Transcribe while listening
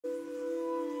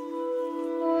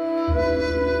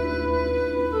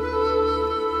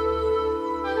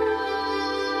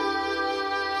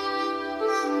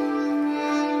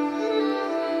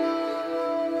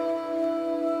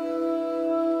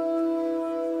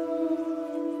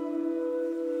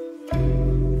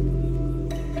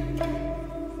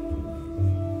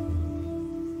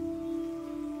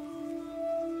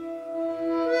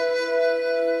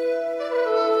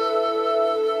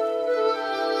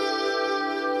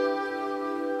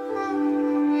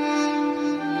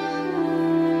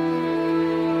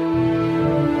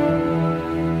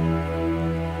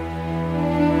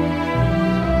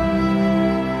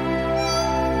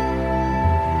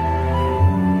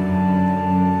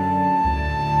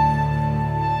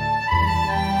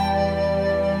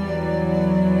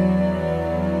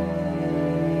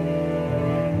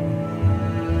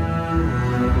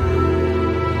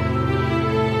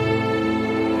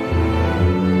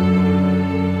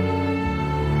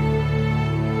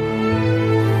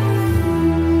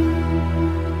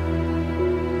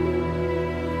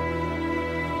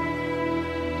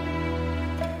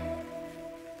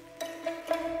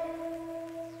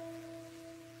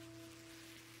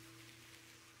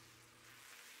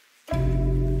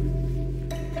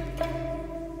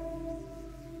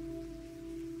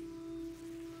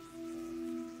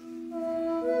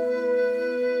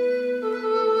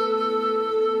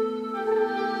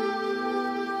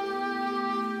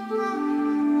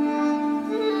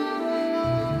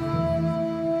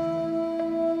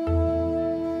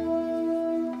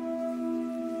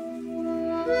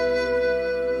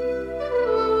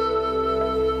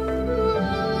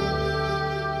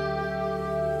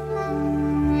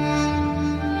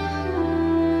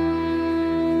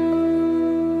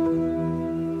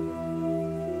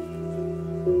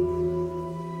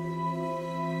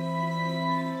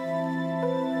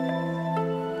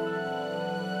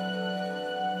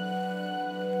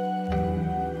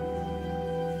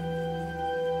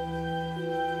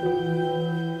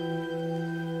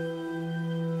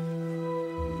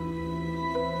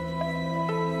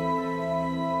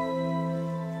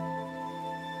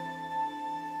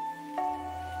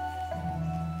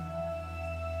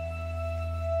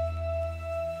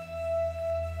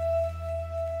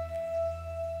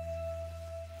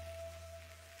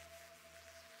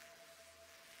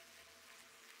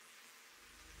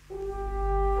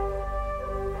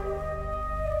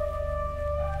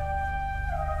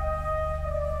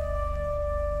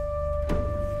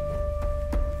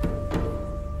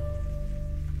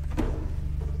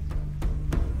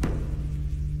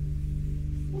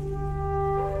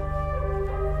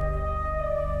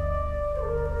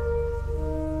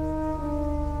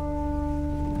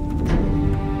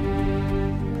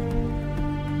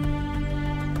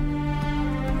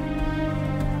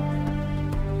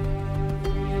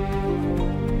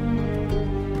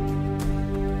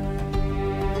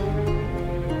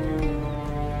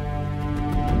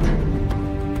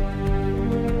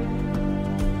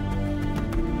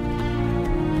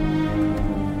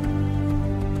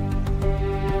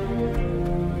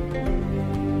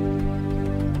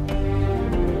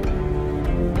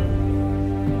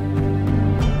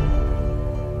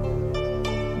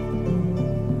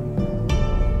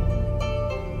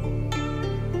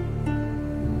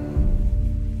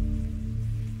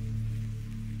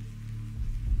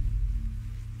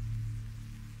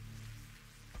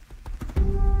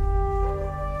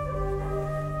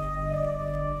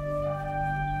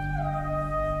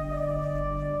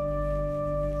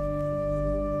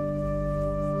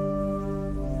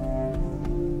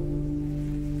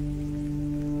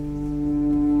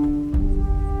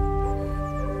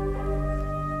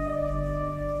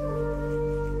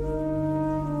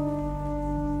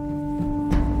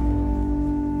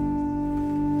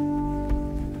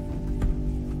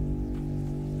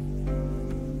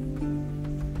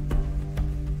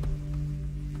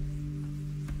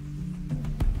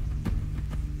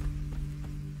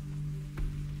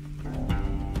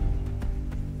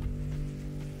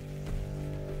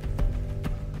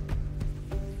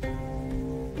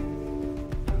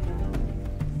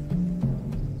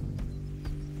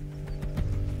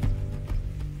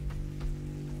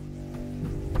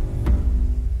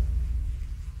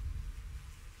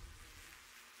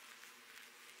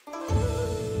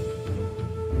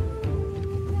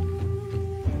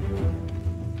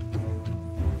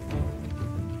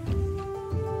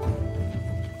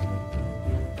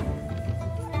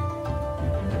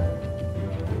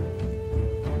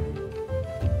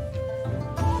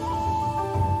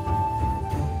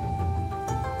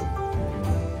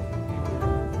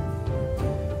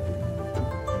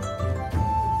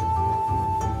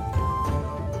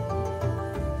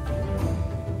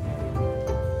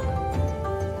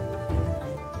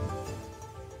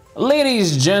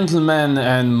Ladies, gentlemen,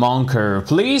 and Monker,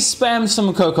 please spam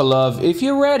some Coco Love if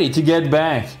you're ready to get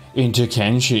back into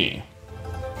Kenshi.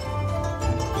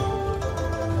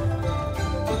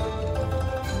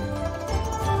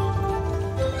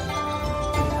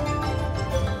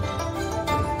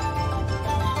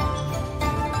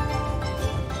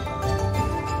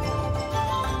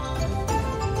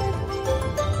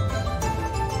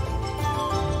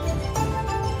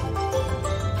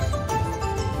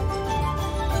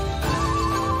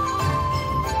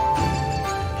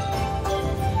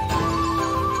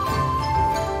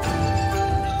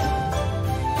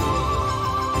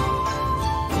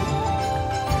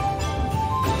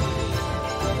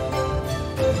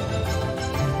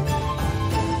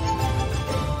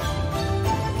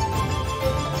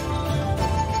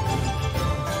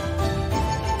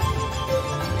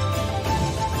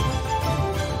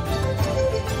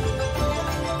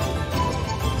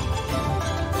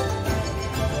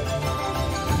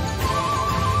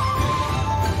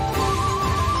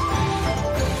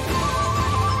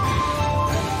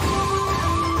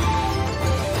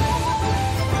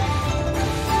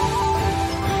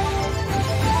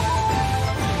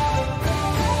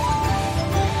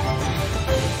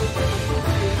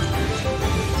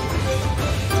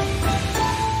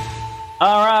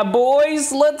 Alright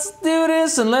boys, let's do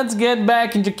this and let's get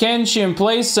back into Kenshi and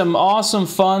play some awesome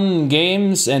fun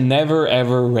games and never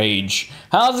ever rage.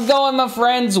 How's it going, my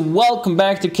friends? Welcome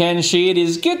back to Kenshi. It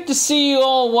is good to see you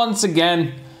all once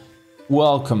again.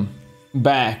 Welcome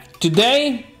back.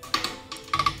 Today,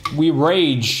 we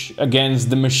rage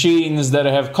against the machines that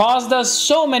have caused us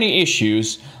so many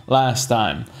issues last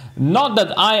time. Not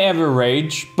that I ever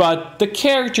rage, but the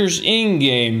characters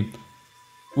in-game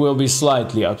will be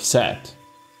slightly upset.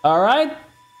 Alright?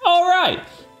 Alright.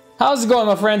 How's it going,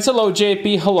 my friends? Hello,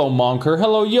 JP. Hello, Monker.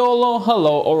 Hello, YOLO.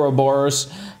 Hello,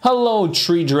 Ouroboros. Hello,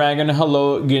 Tree Dragon.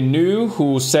 Hello, GNU,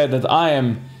 who said that I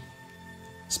am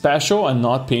special and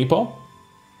not people.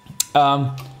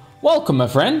 Welcome, my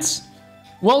friends.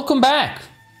 Welcome back.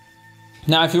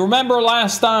 Now, if you remember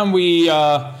last time, we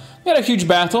had a huge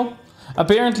battle.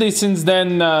 Apparently, since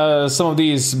then, some of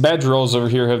these bedrolls over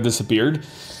here have disappeared.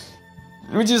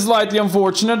 Which is slightly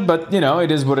unfortunate, but, you know,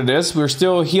 it is what it is. We're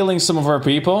still healing some of our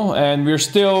people, and we're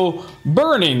still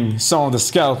burning some of the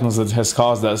skeletons that has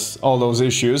caused us all those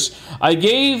issues. I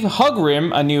gave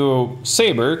Hugrim a new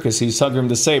saber, because he's Hugrim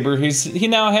the Saber. He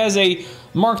now has a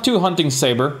Mark II hunting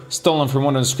saber, stolen from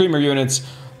one of the Screamer units,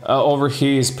 over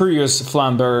his previous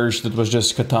Flamberge that was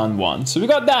just Catan 1. So we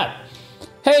got that.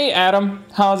 Hey, Adam.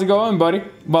 How's it going, buddy?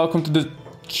 Welcome to the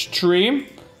stream.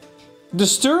 The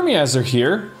Sturmias are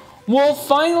here. Well,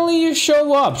 finally you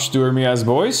show up, Sturmias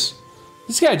boys.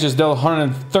 This guy just dealt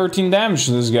 113 damage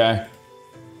to this guy.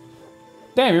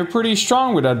 Damn, you're pretty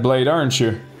strong with that blade, aren't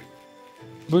you?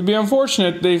 It would be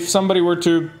unfortunate if somebody were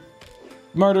to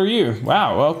murder you.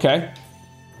 Wow, okay.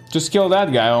 Just kill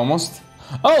that guy, almost.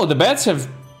 Oh, the beds have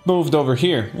moved over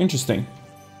here. Interesting.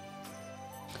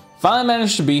 Finally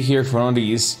managed to be here for one of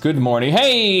these. Good morning.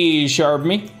 Hey,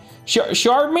 Sharbme.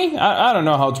 Sharbme? I don't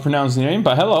know how to pronounce the name,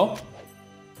 but hello.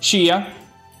 Shia,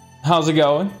 how's it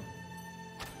going?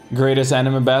 Greatest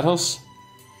anime battles?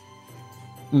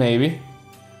 Maybe.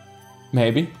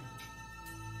 Maybe.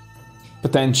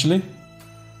 Potentially.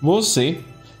 We'll see.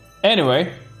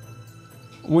 Anyway,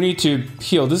 we need to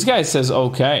heal. This guy says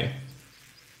okay.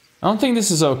 I don't think this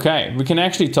is okay. We can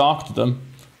actually talk to them.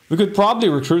 We could probably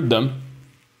recruit them.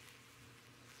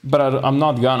 But I'm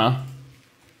not gonna.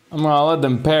 I'm gonna let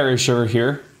them perish over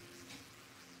here.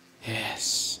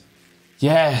 Yes.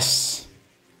 Yes,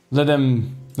 let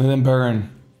them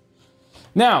burn.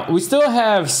 Now, we still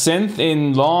have Synth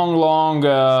in long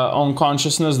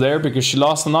unconsciousness there because she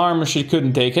lost an arm and she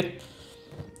couldn't take it,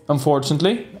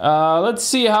 unfortunately. Let's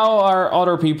see how our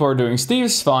other people are doing.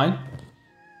 Steve's fine.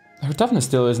 Her toughness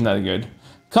still isn't that good.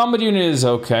 Combat unit is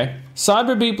okay.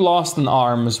 Cyberbeep lost an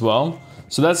arm as well,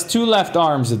 so that's 2 left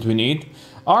arms that we need.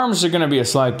 Arms are gonna be a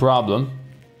slight problem,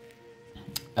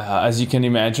 as you can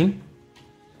imagine.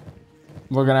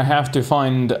 We're gonna have to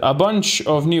find a bunch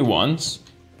of new ones.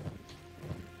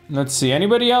 Let's see,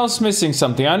 anybody else missing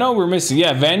something? I know we're missing,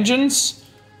 yeah, Vengeance.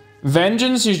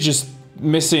 Vengeance is just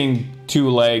missing 2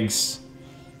 legs,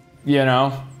 you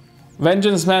know.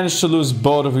 Vengeance managed to lose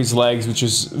both of his legs, which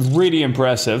is really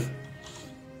impressive.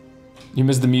 You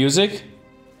missed the music?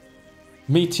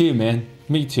 Me too, man,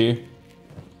 me too.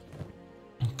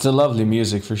 It's a lovely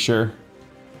music for sure.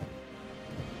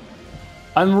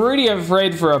 I'm really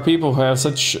afraid for our people who have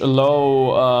such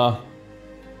low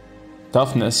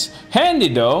toughness.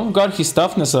 Handy though, got his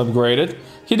toughness upgraded.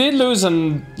 He did lose a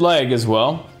leg as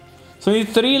well. So we need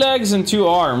 3 legs and 2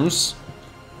 arms.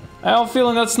 I have a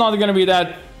feeling that's not gonna be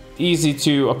that easy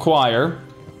to acquire.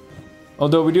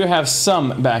 Although we do have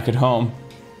some back at home.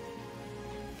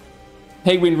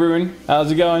 Hey Wind Ruin,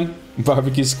 how's it going?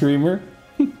 Barbecue Screamer.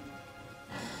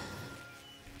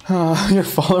 Your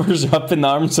followers are up in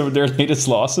arms over their latest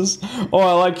losses. Oh,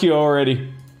 I like you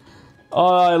already.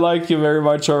 Oh, I like you very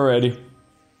much already.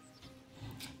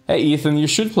 Hey Ethan, you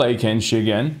should play Kenshi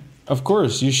again. Of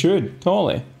course, you should.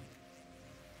 Totally.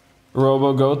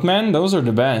 Robo Goatman, those are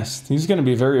the best. He's gonna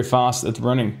be very fast at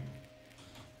running.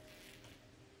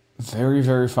 Very,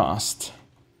 very fast.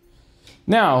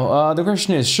 Now, the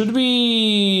question is, should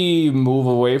we move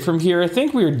away from here? I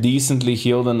think we're decently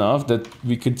healed enough that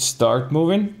we could start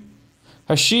moving.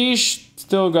 Hashish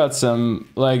still got some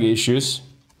leg issues.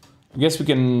 I guess we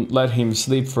can let him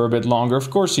sleep for a bit longer. Of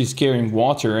course, he's carrying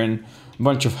water and a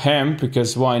bunch of hemp,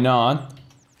 because why not?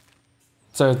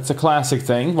 So it's a classic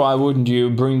thing. Why wouldn't you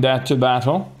bring that to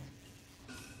battle?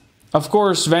 Of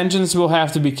course, vengeance will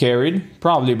have to be carried,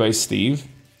 probably by Steve.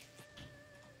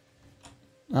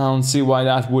 I don't see why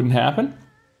that wouldn't happen.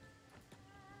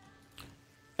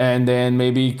 And then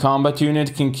maybe combat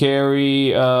unit can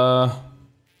carry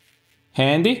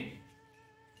Handy.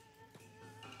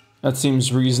 That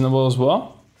seems reasonable as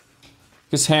well.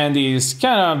 Because Handy is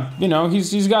kind of, you know,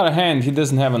 he's got a hand, he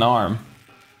doesn't have an arm.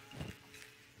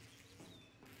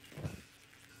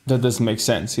 That doesn't make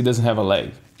sense. He doesn't have a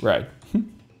leg. Right.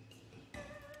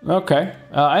 Okay.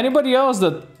 Anybody else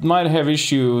that might have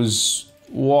issues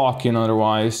walking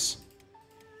otherwise?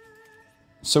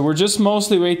 So we're just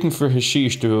mostly waiting for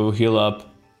Hashish to heal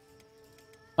up.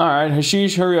 Alright,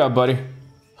 Hashish, hurry up, buddy.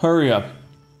 Hurry up.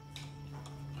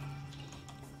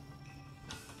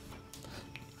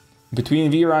 Between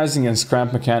V-Rising and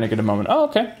Scrap Mechanic at the moment. Oh,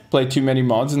 okay. Play too many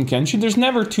mods in Kenshi. There's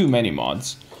never too many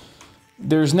mods.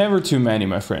 There's never too many,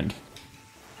 my friend.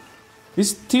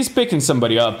 He's picking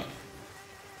somebody up.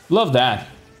 Love that.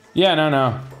 Yeah,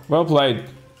 no. Well played.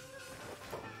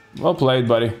 Well played,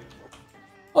 buddy.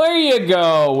 Where you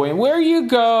going? Where you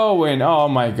going? Oh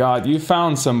my god, you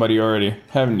found somebody already,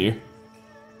 haven't you?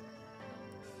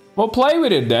 Well, play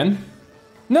with it then.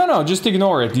 No, just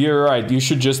ignore it. You're right, you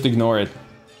should just ignore it.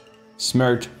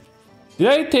 Smart. Did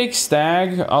I take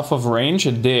Stag off of range?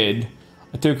 I did.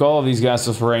 I took all of these guys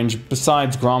off range,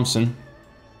 besides Gromson.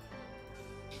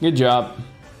 Good job.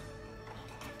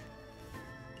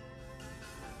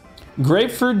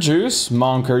 Grapefruit juice?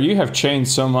 Monker, you have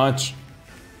changed so much.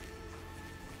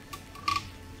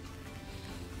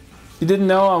 You didn't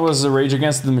know I was a Rage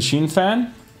Against the Machine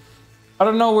fan? I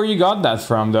don't know where you got that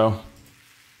from, though.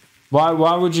 Why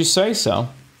would you say so?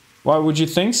 Why would you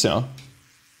think so?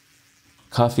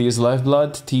 Coffee is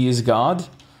lifeblood, tea is God.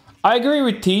 I agree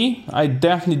with tea. I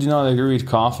definitely do not agree with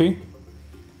coffee.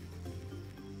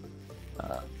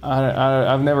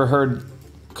 I've never heard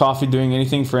coffee doing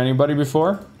anything for anybody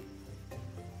before.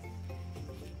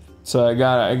 So I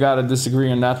gotta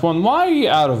disagree on that one. Why are you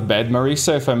out of bed,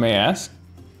 Marisa, if I may ask?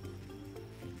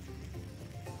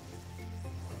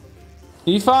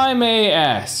 If I may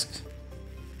ask,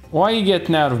 why are you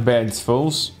getting out of bed,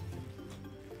 fools?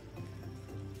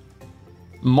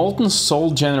 Molten Soul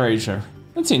Generator.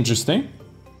 That's interesting.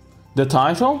 The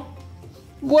title?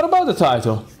 What about the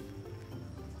title?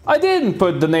 I didn't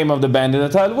put the name of the band in the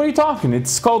title. What are you talking?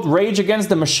 It's called Rage Against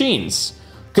the Machines.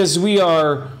 Because we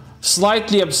are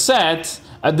slightly upset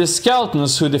at the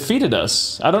skeletons who defeated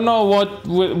us. I don't know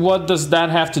what does that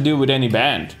have to do with any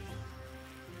band.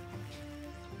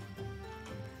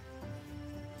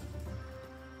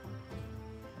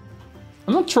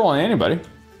 I'm not trolling anybody.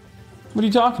 What are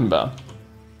you talking about?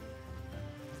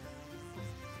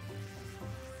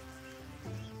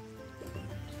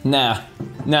 Nah,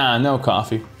 no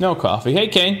coffee. No coffee. Hey,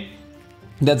 Kane.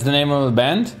 That's the name of the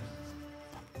band?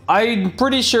 I'm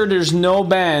pretty sure there's no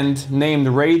band named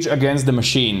Rage Against the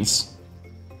Machines.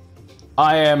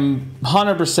 I am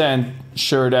 100%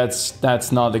 sure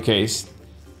that's not the case.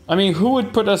 I mean, who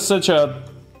would put us such a...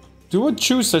 Who would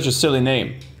choose such a silly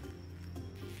name?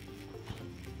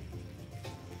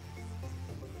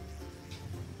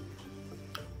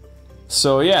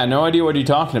 So yeah, no idea what you're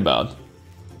talking about.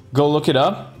 Go look it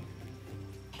up.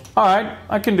 Alright,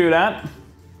 I can do that.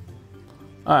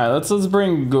 Alright, let's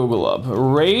bring Google up.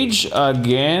 Rage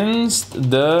Against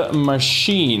the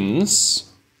Machines.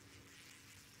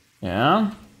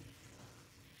 Yeah.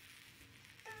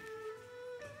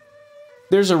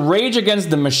 There's a Rage Against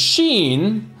the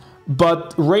Machine,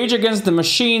 but Rage Against the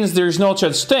Machines, there's no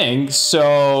such thing,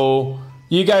 so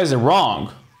you guys are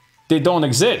wrong. They don't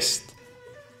exist.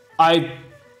 I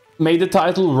made the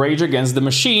title Rage Against the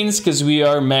Machines because we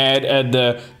are mad at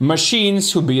the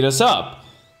machines who beat us up.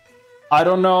 I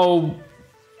don't know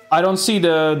I don't see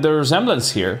the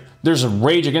resemblance here. There's a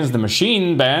Rage Against the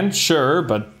Machine band, sure,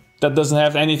 but that doesn't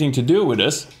have anything to do with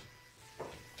this.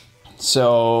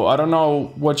 So, I don't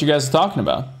know what you guys are talking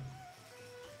about.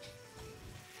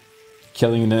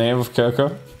 Killing in the name of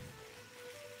Coco.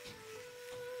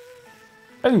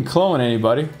 I didn't clone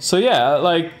anybody. So yeah,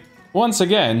 like, once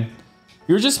again,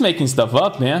 you're just making stuff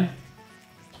up, man.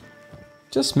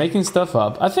 Just making stuff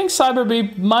up. I think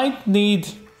Cyberbeep might need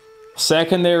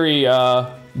secondary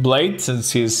blade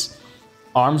since his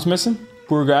arm's missing.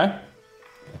 Poor guy.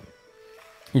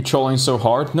 You're trolling so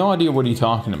hard. No idea what you're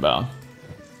talking about.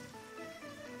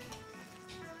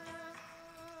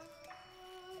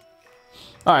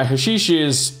 Alright, Hashishi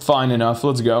is fine enough.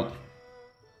 Let's go.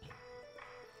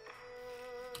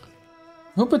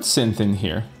 Who put Synth in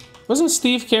here? Wasn't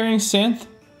Steve carrying Synth?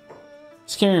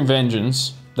 He's carrying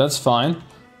Vengeance. That's fine.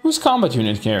 Who's Combat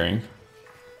Unit carrying?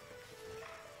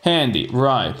 Handy,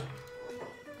 right.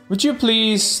 Would you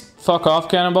please fuck off,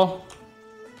 Cannibal?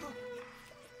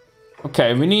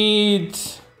 Okay, we need...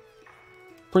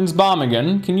 Prince Bomb.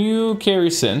 Can you carry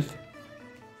Synth?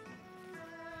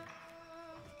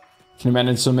 Can you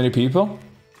manage so many people?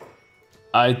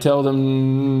 I tell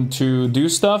them to do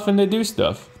stuff and they do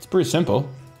stuff. It's pretty simple,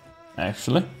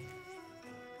 actually.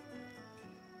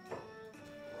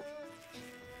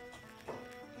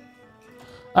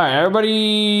 Alright,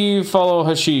 everybody follow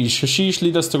Hashish. Hashish,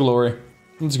 lead us to glory.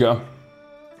 Let's go.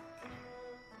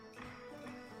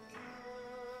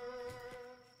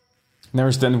 Never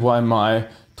understand why my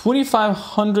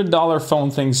 $2,500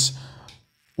 phone thinks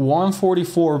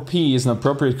 144p is an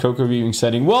appropriate Coco viewing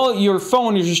setting. Well, your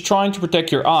phone is just trying to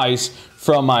protect your eyes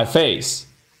from my face.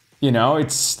 You know,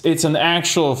 it's an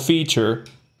actual feature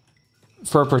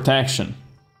for protection.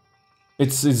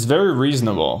 It's very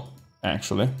reasonable,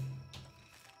 actually.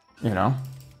 You know,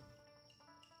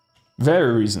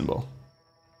 very reasonable.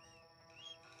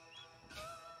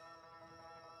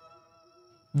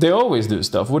 They always do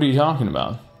stuff. What are you talking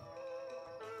about?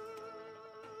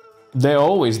 They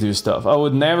always do stuff. I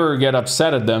would never get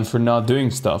upset at them for not doing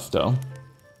stuff, though.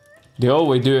 They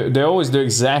always do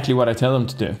exactly what I tell them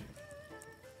to do.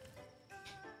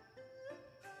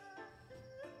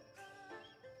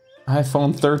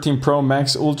 iPhone 13 Pro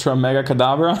Max Ultra Mega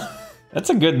Kadabra. That's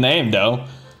a good name, though.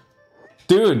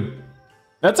 Dude,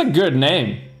 that's a good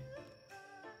name.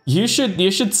 You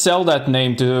should sell that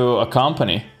name to a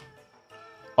company.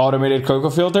 Automated Coco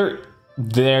filter.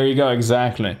 There you go,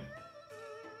 exactly.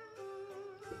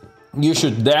 You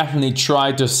should definitely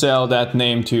try to sell that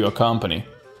name to a company.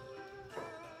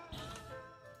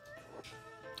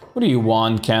 What do you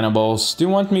want, cannibals? Do you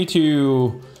want me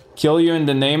to kill you in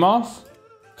the name of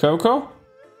Coco?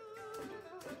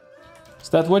 Is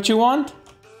that what you want?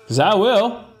 Because I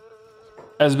will.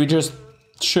 As we just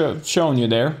shown you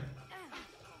there.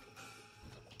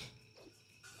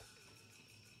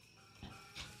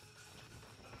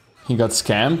 He got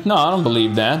scammed? No, I don't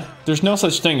believe that. There's no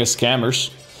such thing as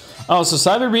scammers. Oh, so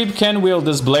Cyberbeep can wield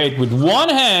this blade with one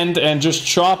hand and just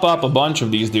chop up a bunch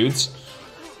of these dudes.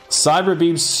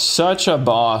 Cyberbeep's such a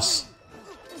boss.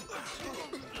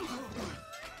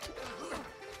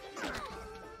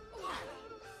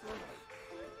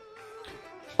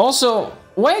 Also,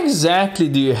 why exactly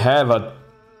do you have a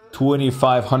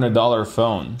 $2,500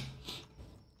 phone?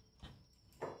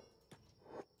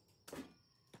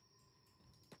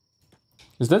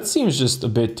 Because that seems just a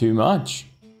bit too much.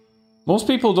 Most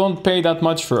people don't pay that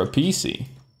much for a PC.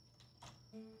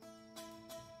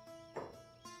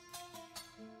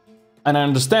 And I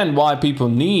understand why people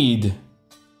need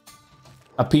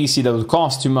a PC that would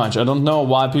cost too much. I don't know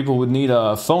why people would need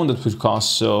a phone that would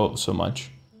cost so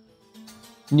much.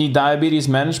 Need diabetes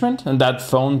management and that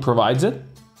phone provides it?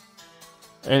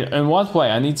 In what way?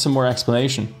 I need some more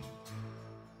explanation.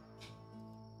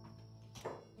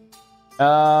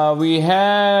 We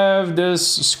have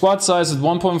this squad size at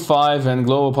 1.5 and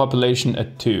global population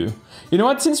at 2. You know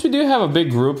what? Since we do have a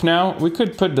big group now, we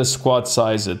could put the squad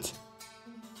size at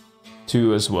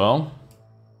 2 as well.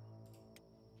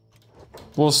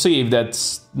 We'll see if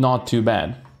that's not too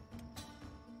bad.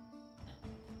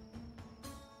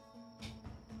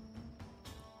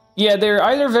 Yeah, they're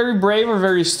either very brave or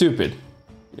very stupid.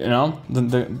 You know,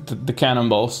 the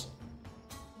cannonballs.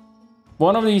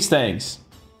 One of these things.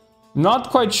 Not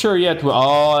quite sure yet.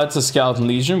 Oh, that's a Skeleton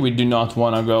Legion. We do not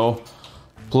want to go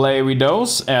play with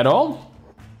those at all.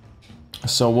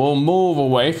 So we'll move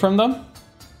away from them.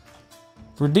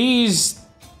 For these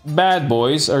bad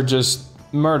boys are just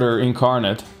murder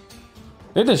incarnate.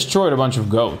 They destroyed a bunch of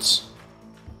goats.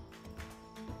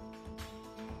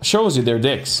 Shows you their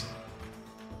dicks.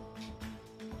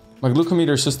 My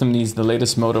glucometer system needs the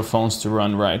latest Moto phones to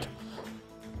run right.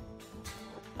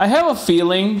 I have a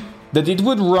feeling that it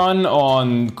would run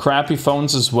on crappy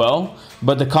phones as well,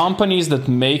 but the companies that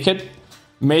make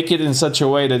it in such a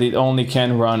way that it only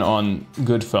can run on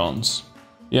good phones.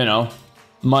 You know,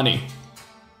 money.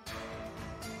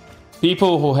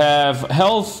 People who have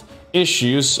health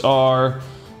issues are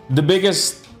the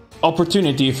biggest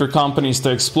opportunity for companies to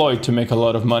exploit to make a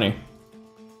lot of money.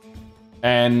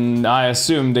 And I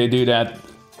assume they do that.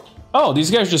 Oh,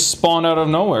 these guys just spawn out of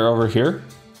nowhere over here.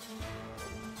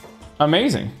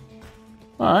 Amazing.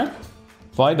 Alright.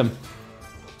 Fight them.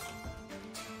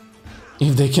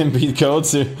 If they can beat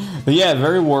codes. Yeah,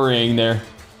 very worrying there.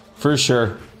 For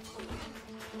sure.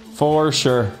 For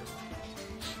sure.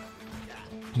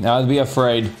 I'd be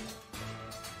afraid.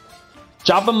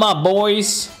 Chop them up,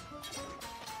 boys.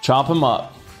 Chop them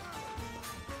up.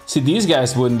 See, these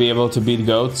guys wouldn't be able to beat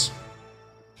goats.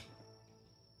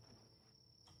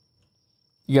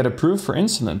 You got approved for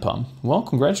insulin pump. Well,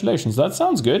 congratulations. That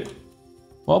sounds good.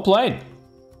 Well played.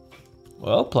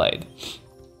 Well played.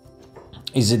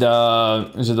 Is it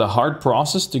a hard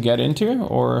process to get into,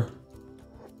 or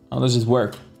how does it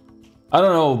work? I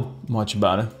don't know much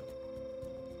about it.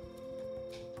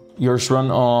 Yours run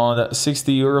on that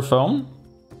 60 euro phone.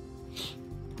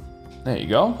 There you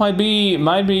go. Might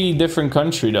be different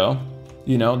country though.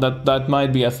 You know, that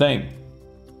might be a thing.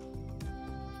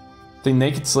 The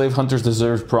naked slave hunters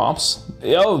deserve props.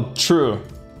 Oh, true.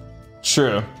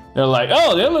 True. They're like,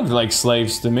 oh, they look like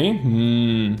slaves to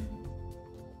me.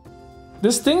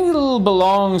 This thing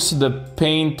belongs to the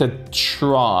painted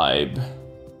tribe.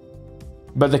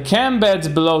 But the camp beds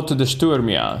belong to the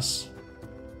Sturmias.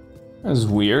 That's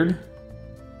weird.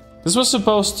 This was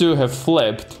supposed to have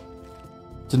flipped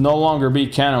to no longer be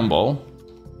cannonball.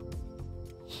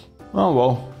 Oh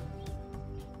well.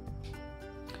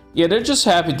 Yeah, they're just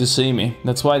happy to see me.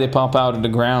 That's why they pop out of the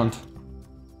ground.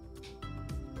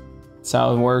 That's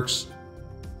how it works.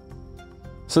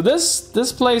 So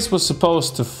this place was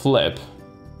supposed to flip.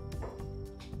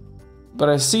 But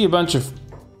I see a bunch of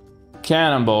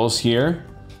cannonballs here.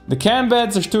 The camp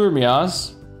beds are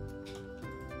Sturmias.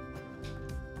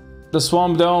 The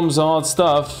swamp domes and all that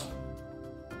stuff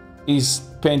is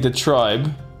painted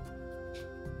tribe.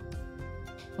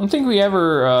 I don't think we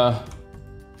ever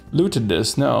looted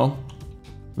this, no.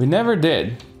 We never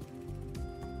did.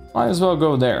 Might as well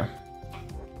go there.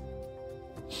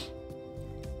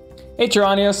 Hey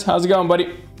Tiranius, how's it going,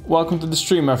 buddy? Welcome to the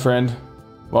stream, my friend.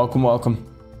 Welcome, welcome.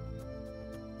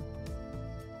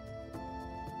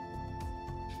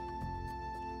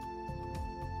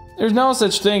 There's no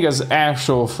such thing as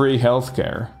actual free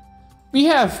healthcare. We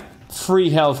have free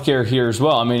healthcare here as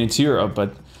well. I mean, it's Europe,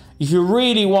 but if you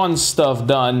really want stuff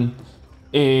done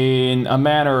in a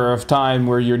manner of time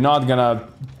where you're not gonna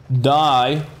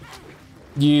die,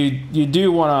 you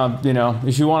do wanna, you know,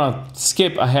 if you wanna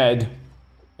skip ahead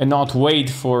and not wait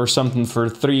for something for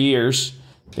 3 years,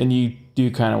 then you do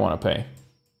kind of want to pay.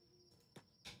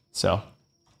 So,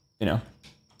 you know,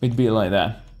 it'd be like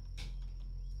that.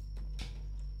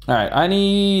 Alright, I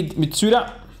need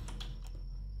Mitsuda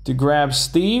to grab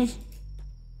Steve.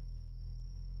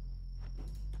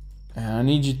 And I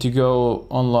need you to go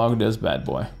unlock this bad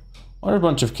boy. There's a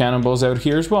bunch of cannonballs out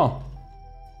here as well.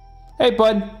 Hey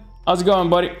bud, how's it going,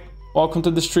 buddy? Welcome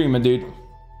to the stream, my dude.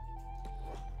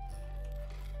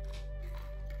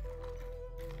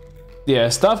 Yeah,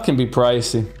 stuff can be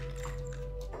pricey.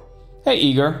 Hey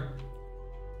Igor.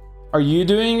 Are you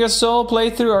doing a solo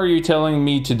playthrough, or are you telling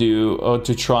me to do, or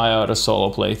to try out a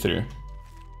solo playthrough?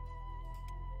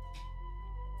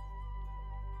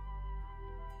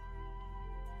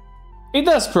 It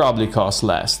does probably cost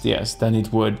less, yes, than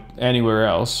it would anywhere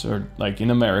else, or like in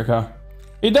America.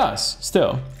 It does,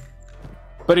 still.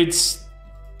 But it's...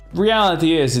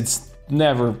 reality is, it's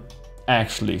never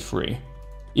actually free.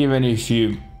 Even if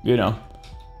you know,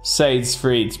 say it's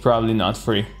free, it's probably not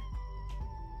free.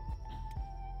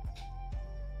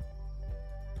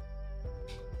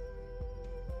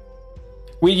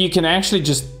 Wait, you can actually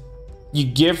just... you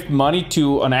give money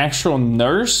to an actual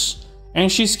nurse and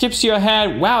she skips you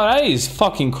ahead? Wow, that is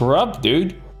fucking corrupt,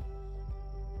 dude.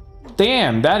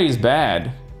 Damn, that is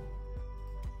bad.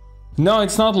 No,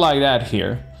 it's not like that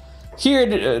here.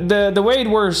 Here, the way it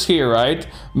works here, right?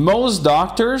 Most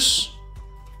doctors,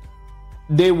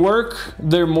 they work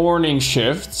their morning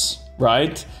shifts,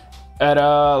 right? At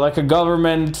like a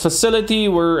government facility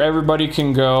where everybody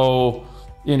can go,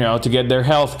 you know, to get their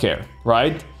health care,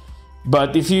 right?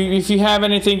 But if you have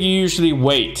anything, you usually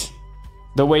wait.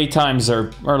 The wait times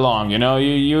are long, you know?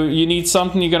 You need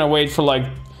something, you're gonna wait for like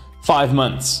 5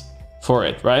 months for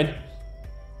it, right?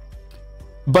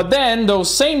 But then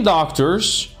those same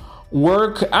doctors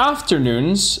work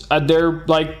afternoons at their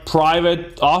like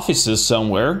private offices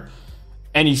somewhere,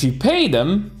 and if you pay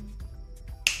them,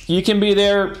 you can be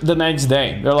there the next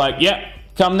day. They're like, yeah,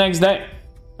 come next day.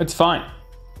 It's fine.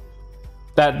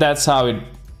 That's how it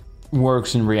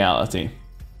works in reality.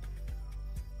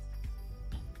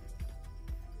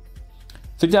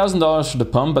 $3,000 for the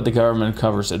pump, but the government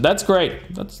covers it. That's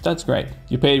great. That's great.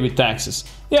 You pay it with taxes.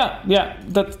 Yeah.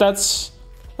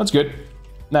 That's good.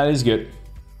 That is good.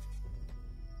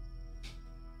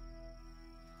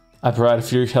 I provide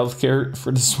free healthcare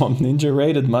for the Swamp Ninja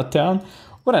raid at Mudtown.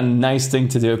 What a nice thing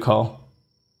to do, Cole.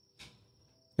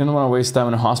 You don't want to waste time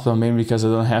in a hospital, maybe because I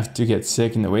don't have to get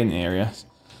sick in the waiting areas.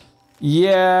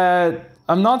 Yeah,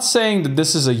 I'm not saying that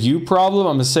this is a you problem.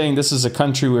 I'm just saying this is a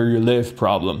country where you live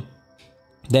problem.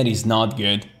 That is not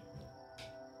good.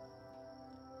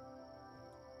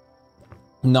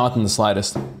 Not in the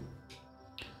slightest.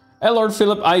 Hey, Lord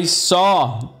Philip, I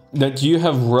saw that you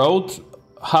have wrote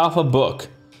half a book.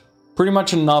 Pretty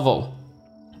much a novel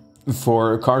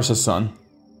for Karsa's son.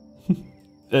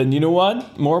 And you know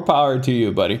what? More power to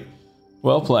you, buddy.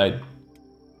 Well played.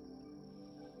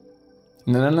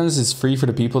 In the Netherlands, it's free for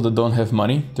the people that don't have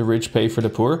money. The rich pay for the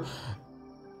poor.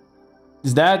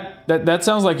 Is that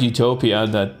sounds like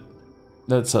utopia?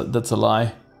 That's a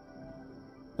lie.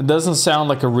 It doesn't sound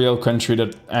like a real country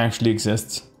that actually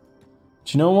exists.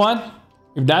 But you know what?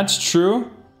 If that's true,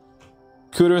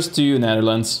 kudos to you,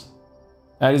 Netherlands.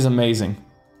 That is amazing.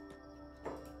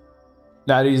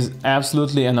 That is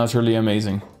absolutely and utterly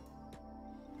amazing.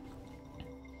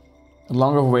 A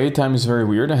longer wait time is very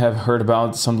weird. I have heard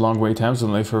about some long wait times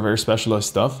only for very specialized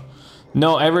stuff.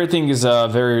 No, everything is a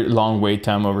very long wait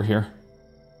time over here.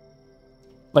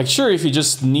 Like, sure, if you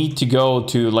just need to go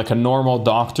to like a normal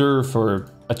doctor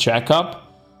for a checkup,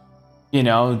 you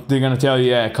know, they're gonna tell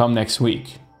you, yeah, come next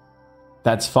week.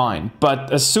 That's fine.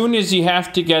 But as soon as you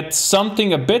have to get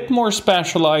something a bit more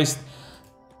specialized,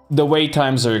 the wait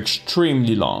times are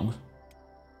extremely long.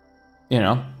 You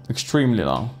know, extremely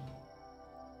long.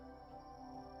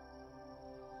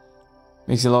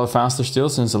 Makes it a lot faster still,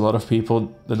 since a lot of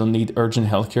people that don't need urgent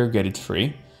healthcare get it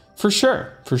free. For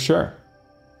sure, for sure.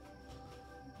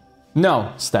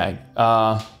 No, Stag.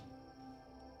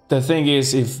 The thing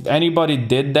is, if anybody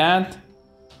did that,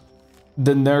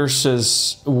 the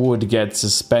nurses would get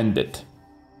suspended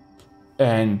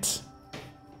and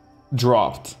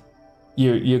dropped.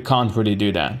 You can't really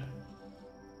do that.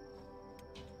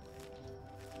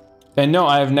 And no,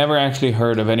 I have never actually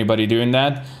heard of anybody doing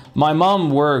that. My mom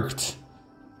worked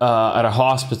at a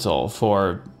hospital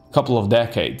for a couple of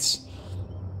decades.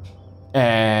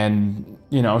 And,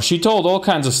 you know, she told all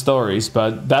kinds of stories,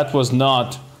 but that was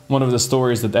not one of the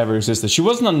stories that ever existed. She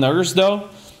wasn't a nurse, though.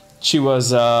 She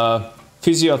was a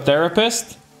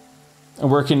physiotherapist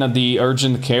working at the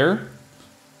urgent care.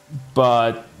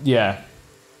 But, yeah.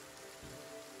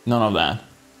 None of that.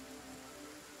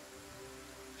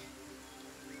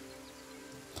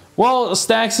 Well,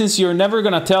 Stag, since you're never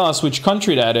gonna tell us which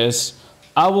country that is,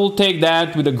 I will take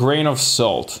that with a grain of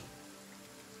salt.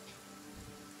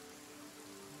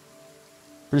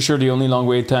 Pretty sure the only long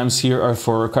wait times here are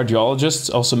for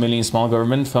cardiologists, also mainly in small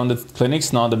government-funded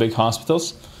clinics, not the big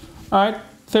hospitals. Alright,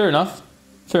 fair enough.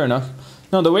 Fair enough.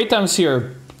 No, the wait times here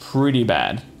are pretty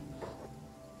bad.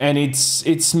 And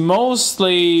it's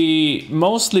mostly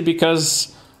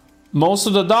because most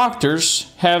of the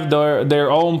doctors have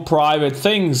their own private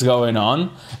things going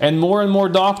on, and more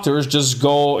doctors just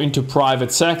go into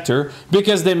private sector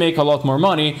because they make a lot more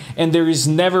money, and there is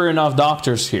never enough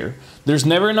doctors here. There's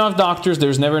never enough doctors,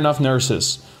 there's never enough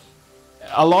nurses.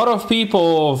 A lot of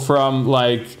people from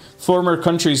like former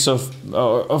countries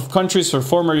of countries of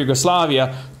former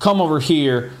Yugoslavia come over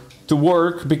here to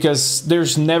work because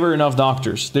there's never enough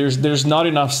doctors. There's not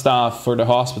enough staff for the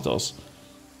hospitals.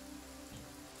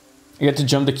 You get to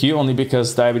jump the queue only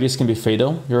because diabetes can be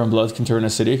fatal. Your own blood can turn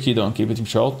acidic, you don't keep it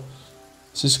controlled.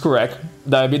 This is correct.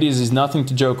 Diabetes is nothing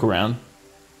to joke around.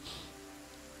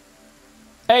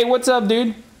 Hey, what's up,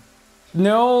 dude?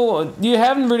 No, you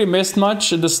haven't really missed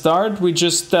much at the start. We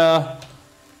just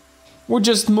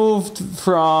moved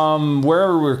from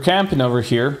wherever we were camping over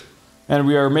here, and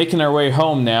we are making our way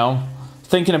home now,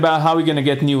 thinking about how we're gonna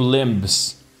get new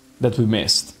limbs that we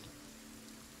missed.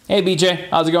 Hey, BJ,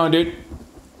 how's it going, dude?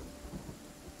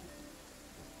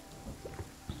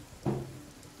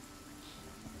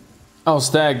 Oh,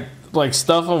 Stag, like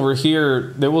stuff over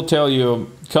here, they will tell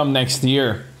you come next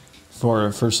year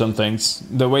for some things.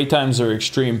 The wait times are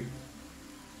extreme.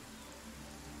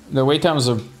 The wait times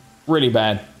are really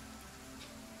bad.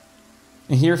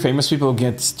 Here, famous people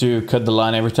get to cut the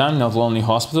line every time. Not only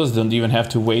hospitals don't even have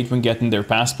to wait when getting their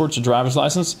passports or driver's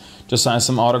license. Just sign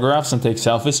some autographs and take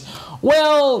selfies.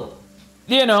 Well,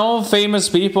 you know, famous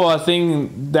people, I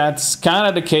think that's kind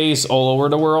of the case all over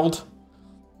the world.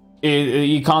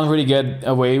 You can't really get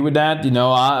away with that. You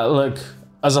know, look,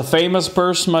 as a famous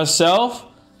person myself,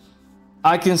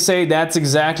 I can say that's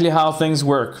exactly how things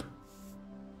work.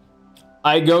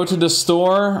 I go to the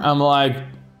store, I'm like,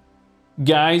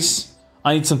 guys,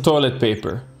 I need some toilet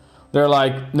paper. They're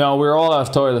like, no, we're all out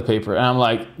of toilet paper. And I'm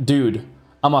like, dude,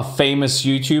 I'm a famous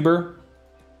YouTuber.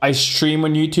 I stream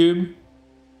on YouTube.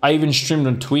 I even streamed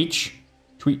on Twitch.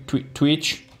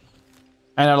 Twitch.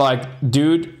 And they're like,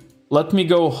 dude, let me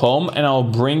go home and I'll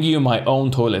bring you my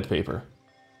own toilet paper.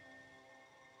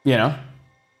 You know?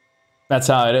 That's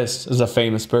how it is as a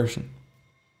famous person.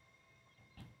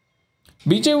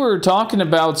 BJ, we were talking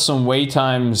about some wait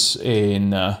times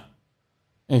in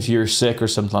if you're sick or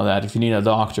something like that, if you need a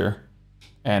doctor,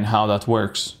 and how that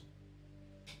works.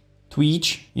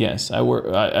 Twitch? Yes,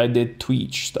 I did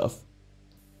Twitch stuff.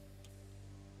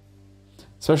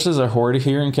 Especially as a hoarder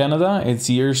here in Canada, it's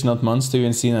years, not months, to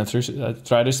even see an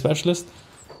arthritis specialist.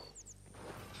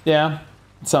 Yeah,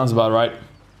 it sounds about right.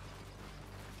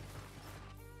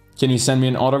 Can you send me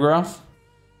an autograph?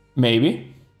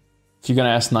 Maybe. If you're gonna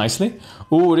ask nicely.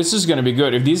 Ooh, this is gonna be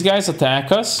good. If these guys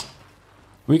attack us,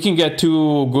 we can get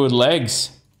 2 good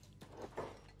legs.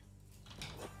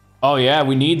 Oh yeah,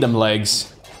 we need them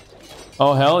legs.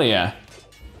 Oh hell yeah.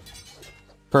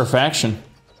 Perfection.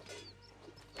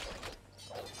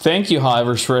 Thank you,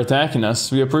 Hivers, for attacking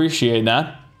us. We appreciate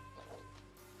that.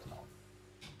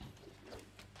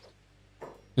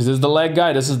 Is this the leg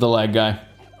guy? This is the leg guy.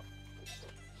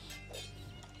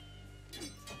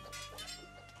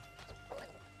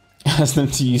 Ask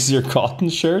them to use your cotton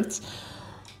shirts?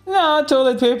 No,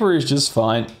 toilet paper is just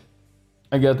fine.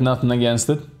 I got nothing against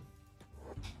it.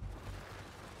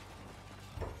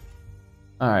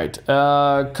 Alright,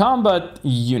 combat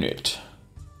unit.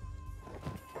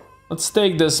 Let's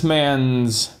take this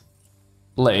man's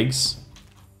legs.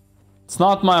 It's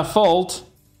not my fault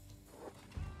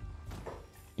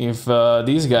if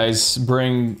these guys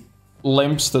bring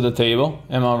limps to the table.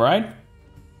 Am I right?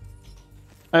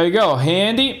 There you go,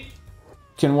 Handy.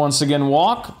 Can once again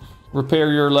walk.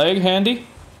 Repair your leg, Handy.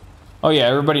 Oh yeah,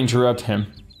 everybody interrupt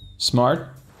him. Smart.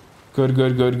 Good,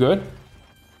 good, good, good.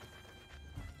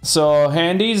 So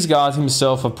Handy's got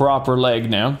himself a proper leg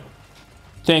now.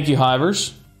 Thank you,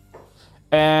 Hivers.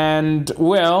 And,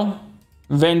 well,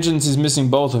 Vengeance is missing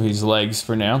both of his legs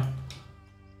for now.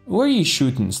 Where are you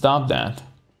shooting? Stop that.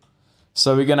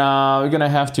 So we're gonna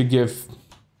have to give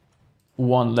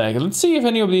 1 leg. Let's see if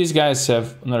any of these guys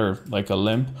have another, like, a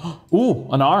limb. Ooh,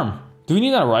 an arm. Do we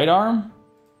need a right arm?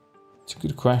 It's a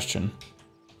good question.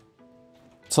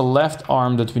 It's a left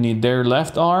arm that we need. Their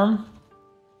left arm?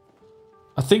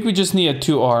 I think we just need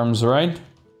 2 arms, right?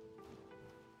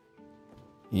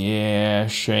 Yeah,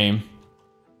 shame.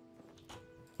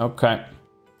 Okay.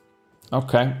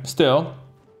 Okay, still.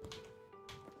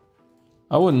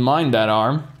 I wouldn't mind that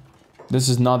arm. This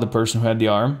is not the person who had the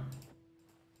arm.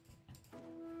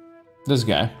 This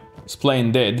guy is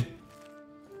playing dead.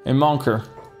 Hey, Monker,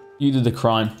 you did the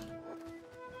crime.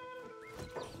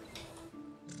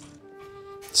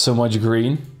 So much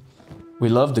green. We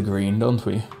love the green, don't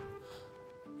we?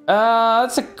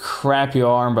 That's a crappy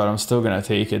arm, but I'm still gonna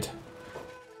take it.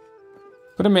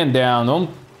 Put a man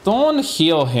down. Don't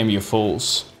heal him, you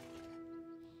fools.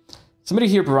 Somebody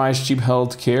here provides cheap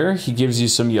health care. He gives you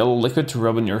some yellow liquid to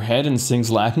rub on your head and sings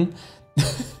Latin.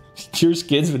 Cures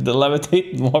kids with the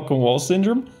levitate and walk on wall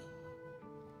syndrome.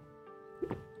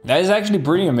 That is actually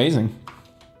pretty amazing.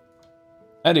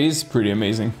 That is pretty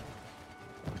amazing.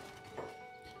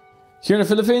 Here in the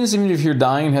Philippines, even if you're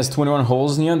dying and has 21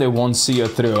 holes in you, they won't see you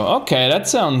through. Okay, that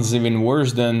sounds even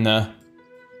worse than... I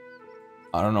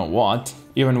don't know what.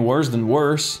 Even worse than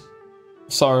worse.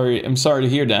 Sorry, I'm sorry to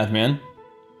hear that, man.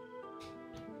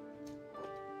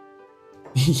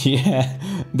 Yeah,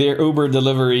 they're Uber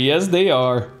delivery. Yes, they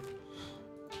are.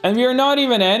 And we are not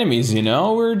even enemies, you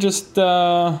know? We're just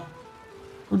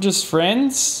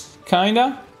friends,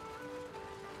 kinda.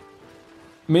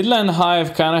 Midland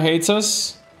Hive kinda hates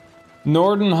us.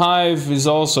 Northern Hive is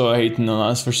also hating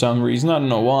on us for some reason. I don't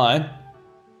know why.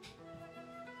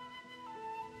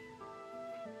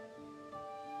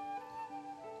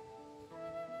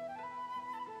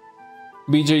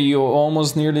 BJ, you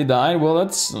almost nearly died? Well,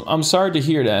 I'm sorry to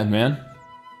hear that, man.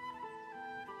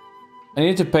 I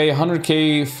need to pay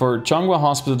 100k for Changhua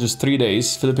Hospital just 3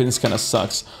 days. Philippines kinda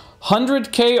sucks.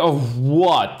 100k of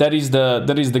what? That is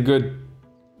the good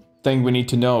thing we need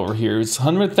to know over here. It's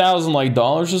 100,000 like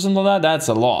dollars or something like that. That's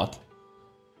a lot.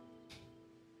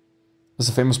 As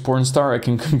a famous porn star, I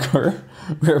can concur.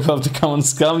 We're about to come on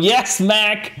scum. Yes,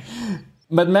 Mac!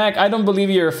 But Mac, I don't believe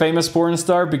you're a famous porn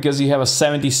star because you have a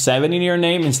 77 in your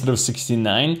name instead of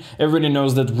 69. Everybody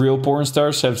knows that real porn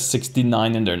stars have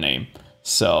 69 in their name.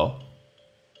 So,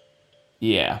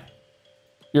 yeah.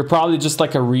 You're probably just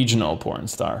like a regional porn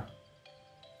star.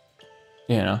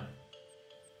 You know?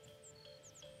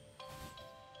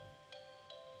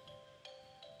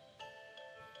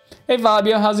 Hey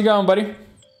Fabio, how's it going, buddy?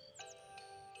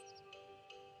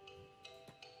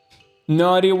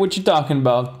 No idea what you're talking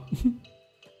about.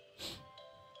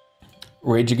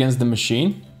 Rage Against the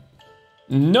Machine?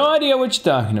 No idea what you're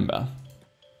talking about.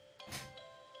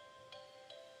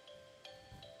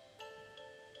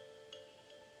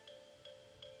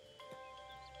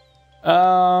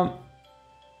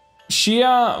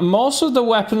 Shia, most of the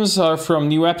weapons are from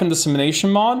New Weapon Dissemination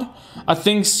mod. I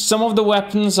think some of the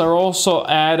weapons are also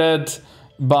added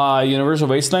by Universal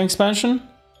Wasteland expansion.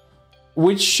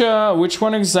 Which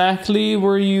one exactly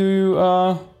were you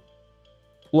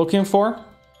looking for?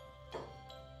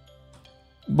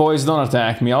 Boys, don't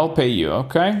attack me. I'll pay you,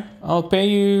 okay? I'll pay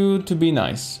you to be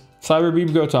nice.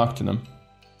 Cyberbeep, go talk to them.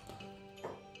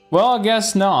 Well, I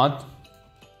guess not.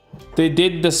 They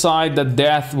did decide that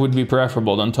death would be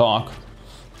preferable than talk.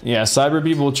 Yeah,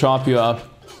 Cyberbeep will chop you up.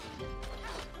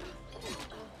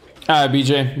 Alright,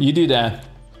 BJ, you do that.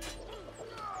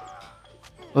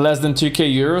 Less than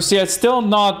 2k euros? Yeah, it's still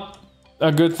not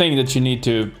a good thing that you need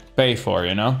to pay for,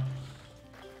 you know?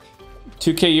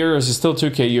 2k euros is still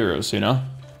 2k euros, you know?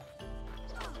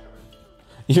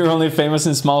 You're only famous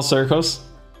in small circles?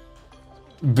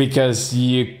 Because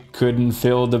you couldn't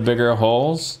fill the bigger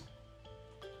holes?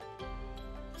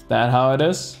 Is that how it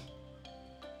is?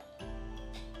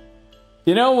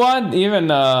 You know what?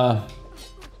 Even a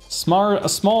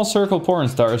small circle porn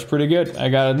star is pretty good, I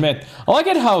gotta admit. I like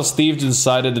it how Steve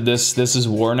decided that this is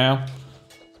war now.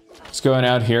 It's going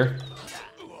out here.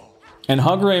 And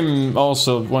Hugrim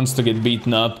also wants to get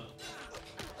beaten up.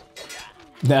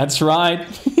 That's right.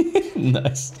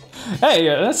 Nice. Hey,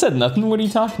 that said nothing. What are you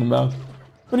talking about?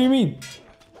 What do you mean?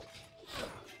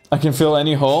 I can fill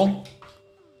any hole?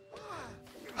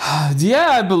 Yeah,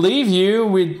 I believe you.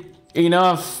 With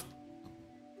enough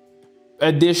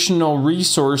additional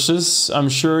resources, I'm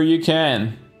sure you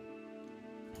can.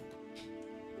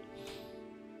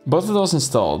 Both of those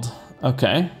installed.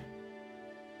 Okay.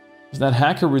 Is that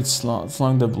hacker with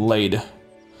slung the blade?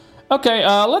 Okay,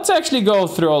 let's actually go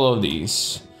through all of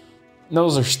these.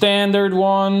 Those are standard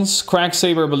ones. Crack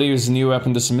Saber, I believe, is New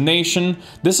Weapon Dissemination.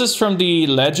 This is from the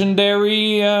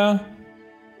legendary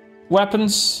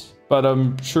weapons, but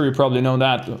I'm sure you probably know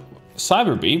that.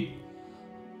 Cyberbeep.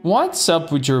 What's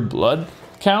up with your blood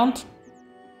count?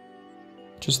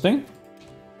 Interesting.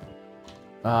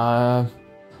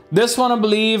 This one, I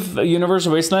believe,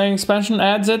 Universal Wasteland expansion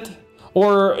adds it.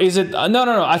 Or is it...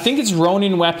 No. I think it's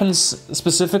Ronin weapons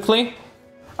specifically.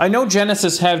 I know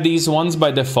Genesis have these ones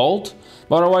by default.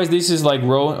 But otherwise, this is like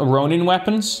Ronin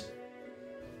weapons.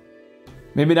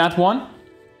 Maybe that one?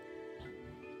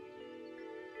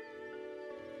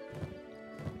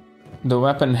 The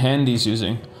weapon Handy's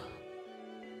using.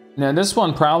 Now this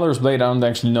one, Prowler's Blade, I don't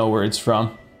actually know where it's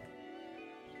from.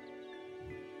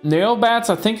 Nail Bats,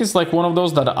 I think it's like one of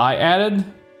those that I added.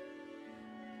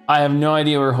 I have no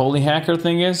idea where Holy Hacker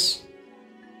thing is.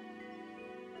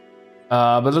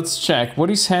 But let's check. What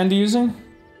is Handy using?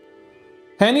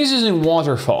 Handy's using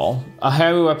Waterfall, a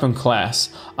heavy weapon class.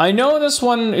 I know this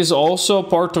one is also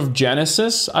part of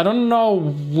Genesis. I don't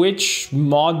know which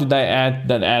mod did I add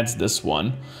that adds this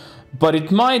one. But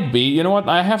it might be. You know what?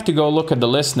 I have to go look at the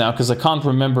list now because I can't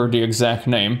remember the exact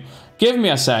name. Give me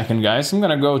a second, guys. I'm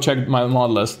gonna go check my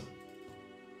mod list.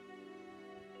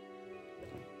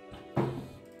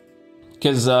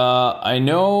 Because I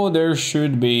know there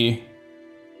should be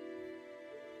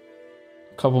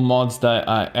a couple mods that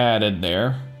I added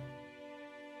there.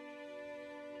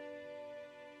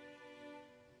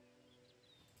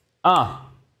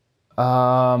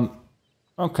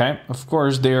 Okay, of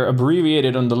course they're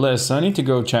abbreviated on the list, so I need to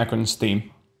go check on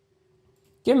Steam.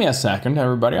 Give me a second,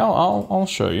 everybody. I'll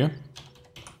show you.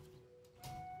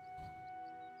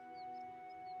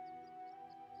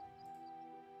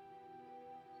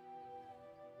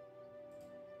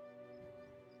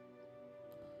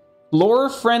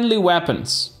 Lore-friendly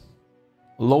weapons.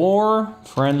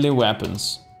 Lore-friendly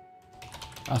weapons.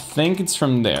 I think it's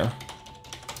from there.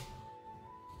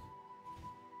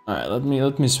 Alright,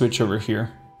 let me switch over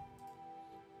here.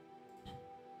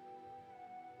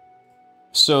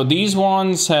 So these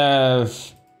ones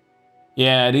have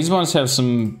Yeah, these ones have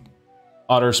some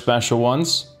other special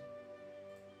ones.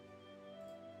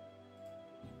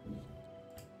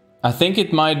 I think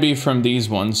it might be from these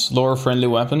ones. Lower friendly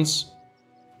weapons.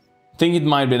 I think it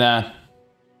might be that.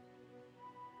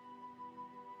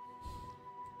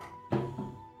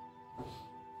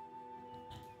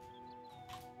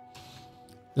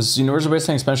 Does Universal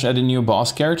Wasteland expansion add new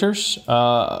boss characters?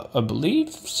 I believe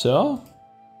so.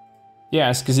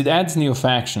 Yes, because it adds new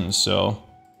factions, so...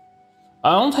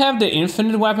 I don't have the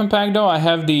infinite weapon pack though, I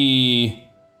have the...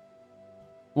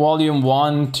 Volume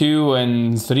 1, 2,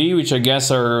 and 3, which I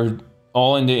guess are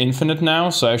all in the infinite now,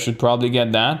 so I should probably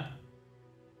get that.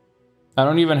 I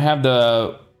don't even have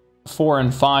the 4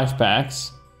 and 5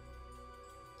 packs.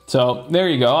 So, there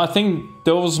you go. I think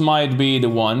those might be the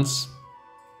ones.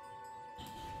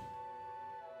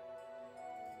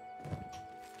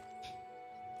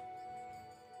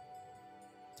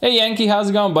 Hey Yankee, how's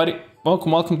it going, buddy?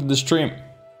 Welcome to the stream.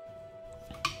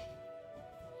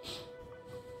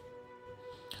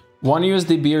 One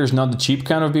USD beer is not the cheap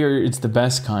kind of beer, it's the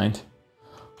best kind.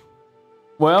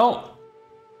 Well,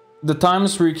 the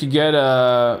times where you could get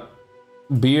a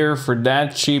beer for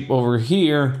that cheap over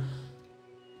here,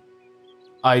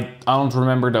 I don't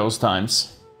remember those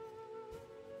times.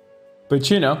 But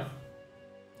you know,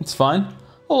 it's fine.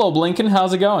 Hello Blinken,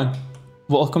 how's it going?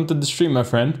 Welcome to the stream, my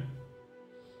friend.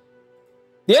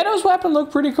 Yeah, those weapons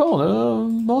look pretty cool.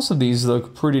 Most of these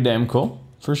look pretty damn cool,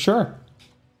 for sure.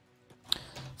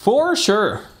 For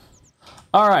sure.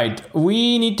 Alright,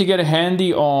 we need to get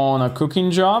handy on a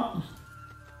cooking job.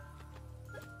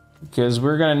 Because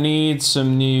we're gonna need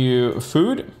some new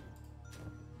food.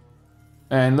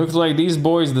 And looks like these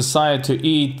boys decided to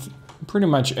eat pretty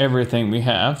much everything we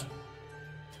have.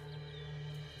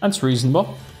 That's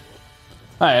reasonable.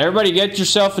 Alright, everybody get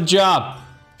yourself a job.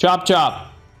 Chop chop.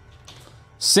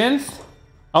 Synth.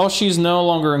 Oh, she's no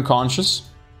longer unconscious.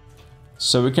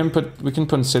 So we can put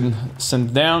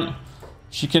Synth down.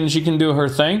 She can do her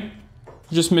thing.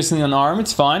 Just missing an arm,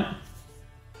 it's fine.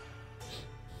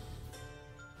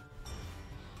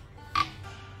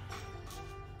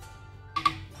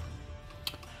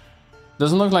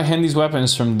 Doesn't look like Handy's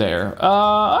weapons from there.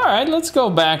 Alright, let's go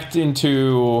back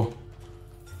into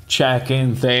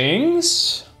checking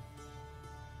things.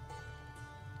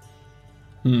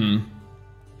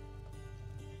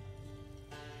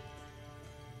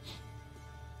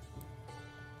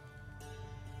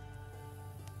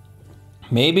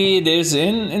 Maybe it is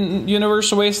in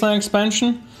Universal Wasteland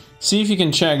expansion. See if you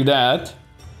can check that.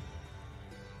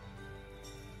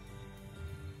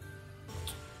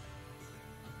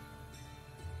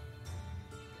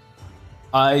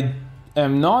 I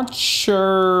am not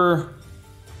sure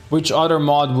which other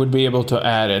mod would be able to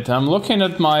add it. I'm looking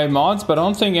at my mods, but I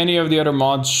don't think any of the other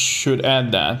mods should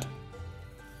add that.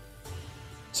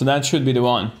 So that should be the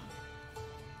one.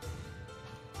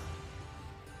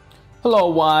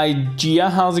 Hello, Gia,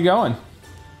 how's it going?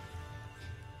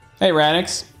 Hey,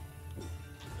 Ranix.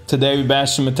 Today we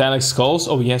bashed some metallic skulls.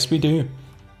 Oh, yes, we do.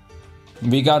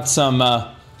 We got some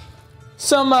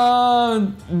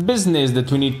business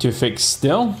that we need to fix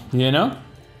still, you know?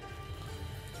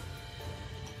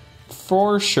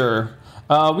 For sure.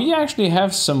 We actually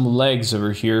have some legs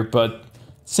over here, but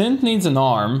Synth needs an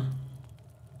arm.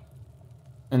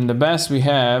 And the best we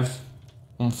have,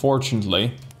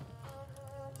 unfortunately,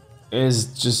 is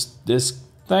just this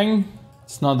thing.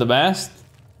 It's not the best.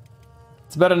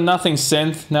 It's better than nothing,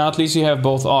 Synth. Now at least you have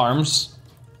both arms.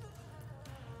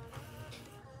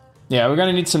 Yeah, we're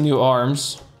gonna need some new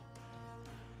arms.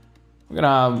 We're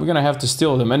gonna have to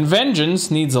steal them. And Vengeance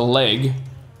needs a leg.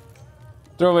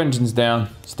 Throw Vengeance down,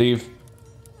 Steve.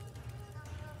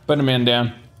 Put the man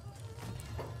down.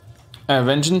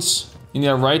 Vengeance, you need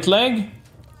a right leg?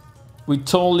 We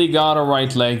totally got a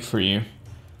right leg for you.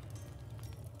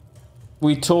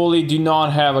 We totally do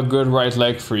not have a good right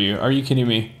leg for you. Are you kidding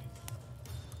me?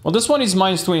 Well, this one is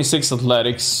minus 26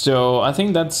 athletics, so I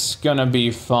think that's gonna be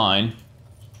fine.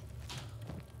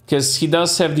 Because he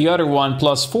does have the other one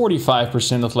plus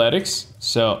 45% athletics,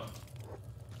 so...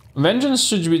 Vengeance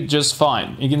should be just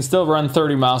fine. He can still run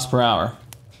 30 miles per hour.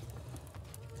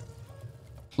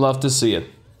 Love to see it.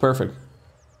 Perfect.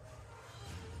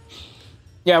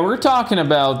 Yeah, we're talking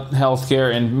about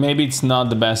healthcare, and maybe it's not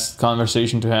the best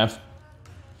conversation to have.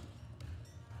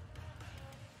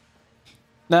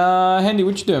 Handy,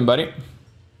 what you doing, buddy?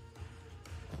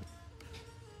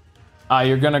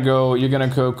 You're gonna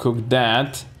go cook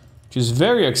that, which is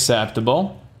very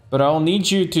acceptable, but I'll need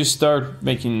you to start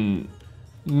making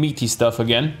meaty stuff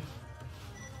again.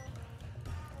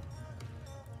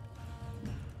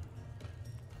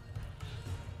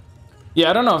 Yeah,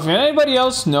 I don't know. If anybody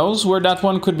else knows where that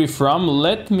one could be from,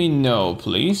 let me know,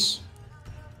 please.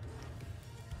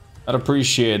 I'd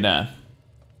appreciate that.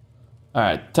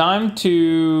 Alright, time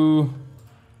to...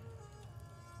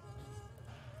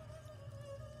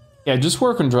 Yeah, just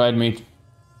work on dried meat.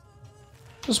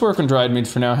 Just work on dried meat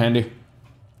for now, Handy.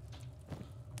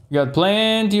 We got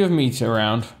plenty of meat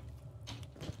around.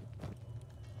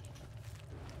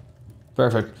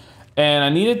 Perfect. And I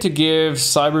needed to give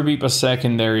Cyberbeep a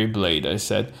secondary blade, I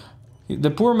said.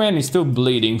 The poor man is still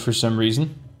bleeding for some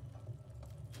reason.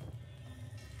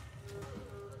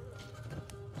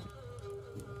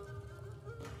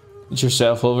 Get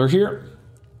yourself over here.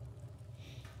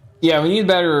 Yeah, we need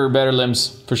better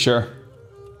limbs, for sure.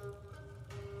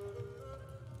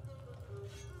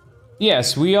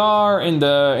 Yes, we are in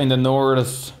the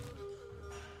north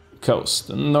coast.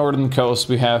 The northern coast,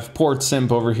 we have Port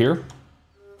Simp over here.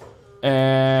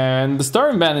 And the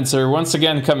Starving Bandits are once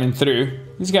again coming through.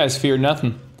 These guys fear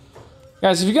nothing.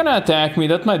 Guys, if you're gonna attack me,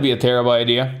 that might be a terrible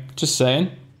idea. Just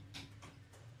saying.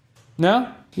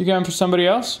 No? You going for somebody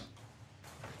else?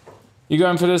 You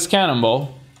going for this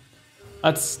cannonball?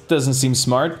 That doesn't seem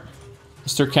smart.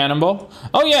 Mr. Cannonball.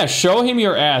 Oh yeah, show him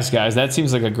your ass, guys. That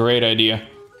seems like a great idea.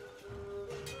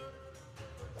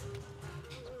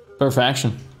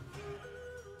 Perfection.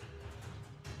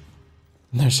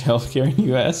 There's healthcare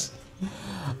in US.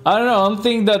 I don't know, I don't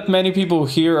think that many people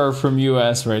here are from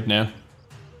US right now.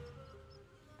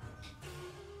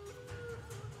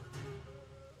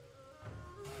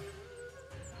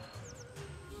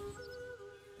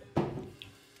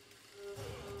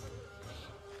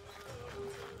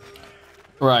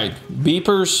 Right,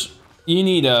 beepers, you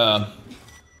need an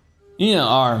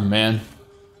arm, man.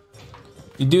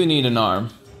 You do need an arm.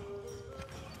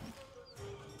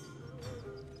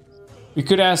 We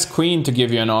could ask Queen to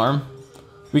give you an arm.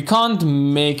 We can't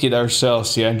make it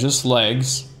ourselves yet, just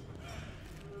legs.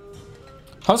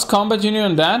 How's Combat Union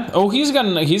on that? Oh, he's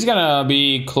gonna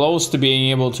be close to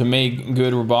being able to make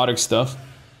good robotic stuff.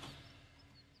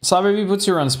 Cyberbeep, what's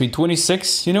your run speed?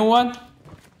 26? You know what?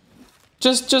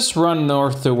 Just run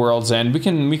north to World's End. We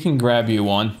can grab you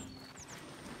one.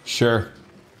 Sure.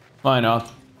 Why not?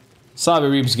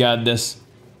 Cyberbeep's got this.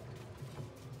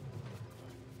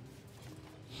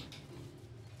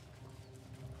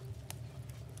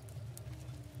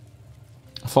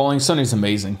 Falling Sun is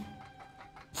amazing.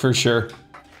 For sure.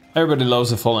 Everybody loves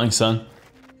the Falling Sun.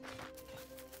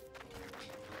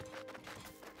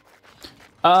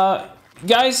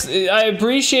 Guys, I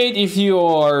appreciate if you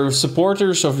are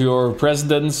supporters of your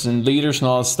presidents and leaders and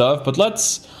all that stuff, but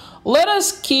let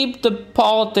us keep the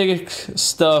politics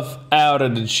stuff out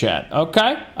of the chat,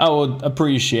 okay? I would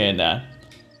appreciate that.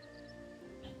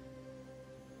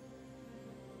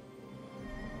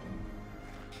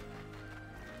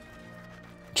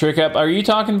 Trick Up, are you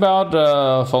talking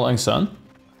about Falling Sun?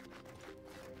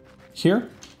 Here?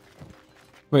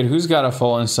 Wait, who's got a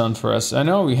Falling Sun for us? I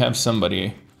know we have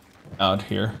somebody out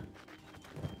here.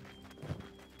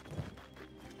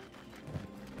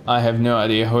 I have no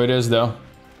idea who it is though.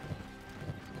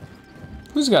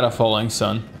 Who's got a Falling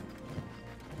Sun?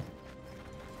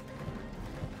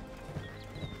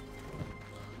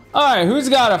 Alright, who's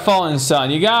got a Falling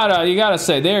Sun? You gotta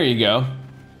say, there you go.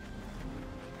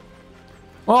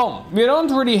 Well, we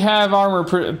don't really have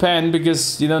armor pen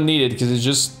because you don't need it because it's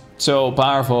just so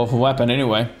powerful of a weapon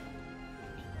anyway.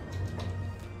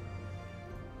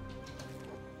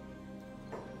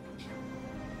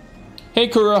 Hey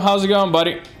Kuro, how's it going,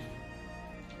 buddy?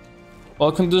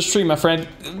 Welcome to the stream, my friend.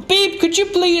 Beep, could you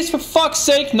please, for fuck's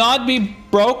sake, not be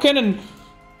broken and...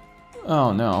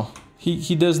 Oh no.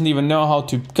 He doesn't even know how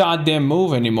to goddamn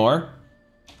move anymore.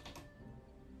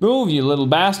 Move, you little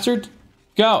bastard.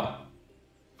 Go.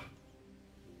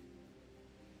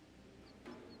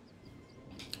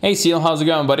 Hey Seal, how's it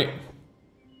going, buddy?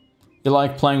 You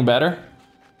like playing better?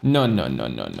 No, no, no,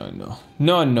 no, no, no.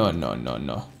 No, no, no, no,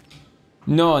 no.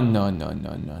 No, no, no,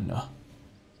 no, no, no.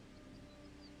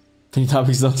 Any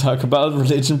topics don't talk about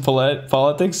religion,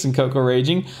 politics, and Coco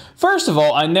raging. First of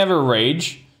all, I never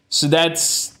rage, so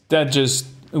that's just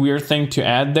a weird thing to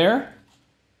add there.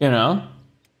 You know?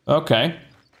 Okay.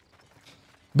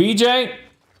 BJ,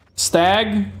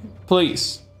 Stag,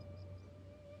 please.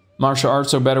 Martial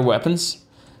arts are better weapons.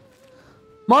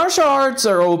 Martial arts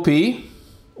are OP.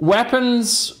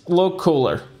 Weapons look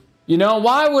cooler. You know,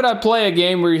 why would I play a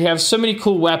game where you have so many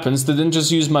cool weapons to then just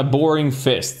use my boring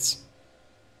fists?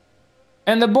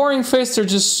 And the boring fists are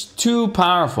just too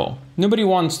powerful. Nobody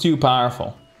wants too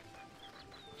powerful.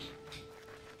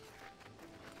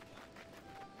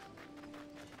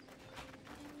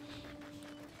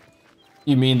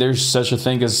 You mean there's such a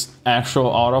thing as actual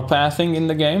autopathing in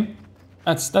the game?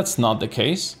 That's not the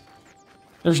case.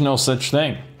 There's no such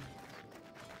thing.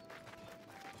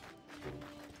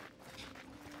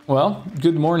 Well,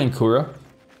 good morning, Kura.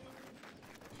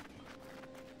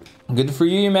 Good for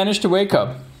you, you managed to wake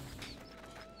up.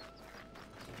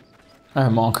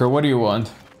 Alright, Monker, what do you want?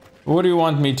 What do you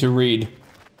want me to read?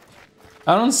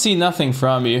 I don't see nothing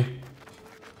from you.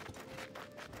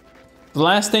 The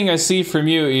last thing I see from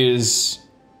you is...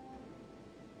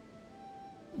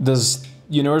 Does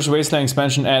Universal Wasteland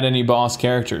expansion add any boss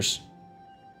characters?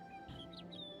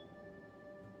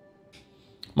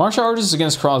 Martial artists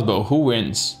against crossbow, who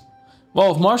wins?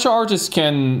 Well, if martial artists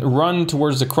can run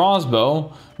towards the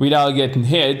crossbow without getting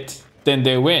hit, then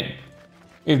they win.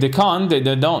 If they can't, they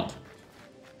don't.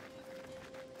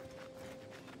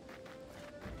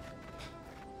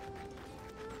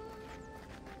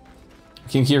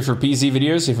 Came here for PC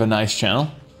videos, you have a nice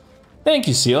channel. Thank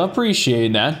you, Seal,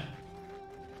 appreciate that.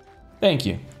 Thank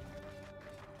you.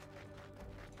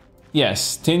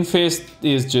 Yes, Tin Fist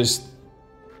is just...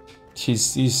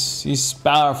 He's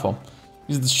powerful.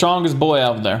 He's the strongest boy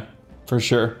out there, for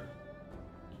sure.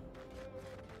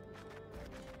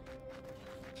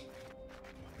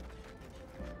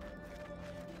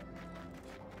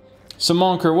 So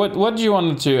Monker, what do you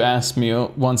want to ask me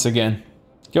once again?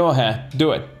 Go ahead,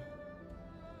 do it.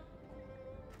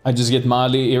 I just get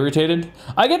mildly irritated.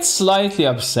 I get slightly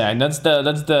upset. That's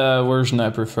the version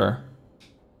I prefer.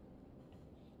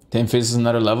 Tin Fist is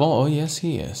another level. Oh yes,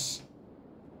 he is.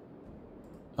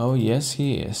 Oh yes,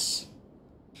 he is.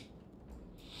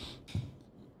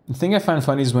 The thing I find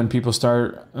funny is when people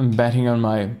start betting on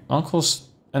my uncles,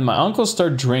 and my uncles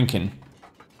start drinking.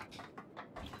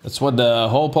 That's what the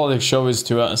whole politics show is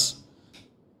to us.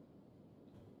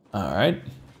 All right.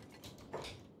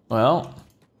 Well.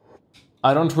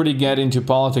 I don't really get into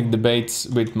politic debates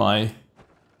with my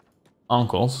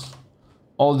uncles.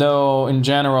 Although, in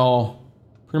general,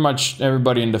 pretty much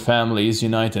everybody in the family is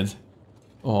united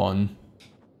on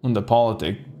the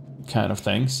politic kind of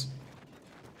things.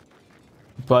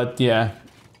 But yeah,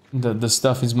 the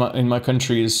stuff in my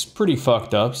country is pretty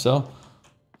fucked up, so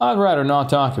I'd rather not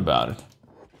talk about it.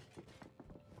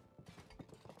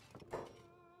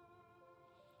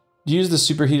 Use the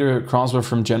superheater crossbow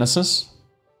from Genesis.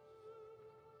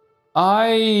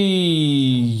 I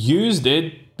used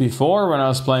it before when I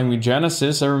was playing with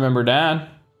Genesis, I remember that.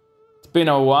 It's been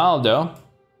a while though.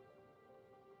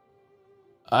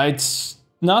 It's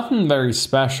nothing very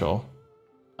special,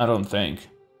 I don't think.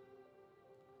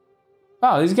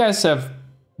 Wow, these guys have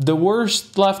the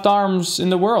worst left arms in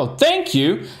the world. Thank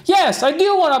you! Yes, I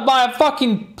do want to buy a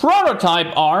fucking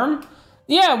prototype arm!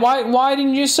 Yeah, why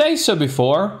didn't you say so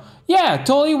before? Yeah,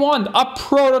 totally want a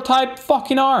prototype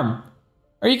fucking arm.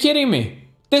 Are you kidding me?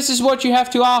 This is what you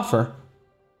have to offer.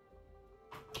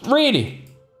 Really?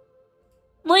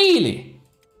 Really?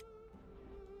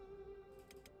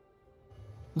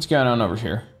 What's going on over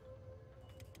here?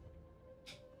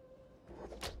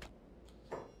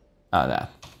 Ah,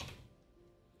 that.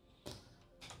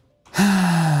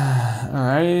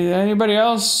 Alright, anybody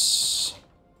else?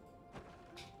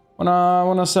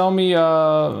 Wanna sell me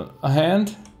a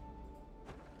hand?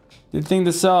 Do you think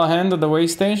to sell a hand at the way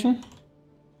station?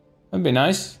 That'd be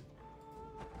nice.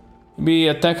 Be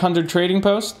a Tech Hunter trading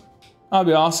post. That'd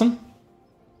be awesome.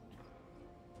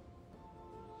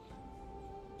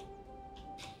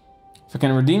 If I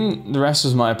can redeem the rest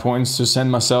of my points to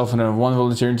send myself and one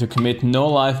volunteer to commit no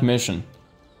life mission.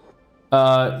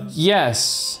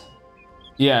 Yes.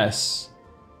 Yes.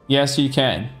 Yes, you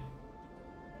can.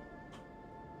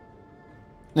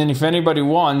 And if anybody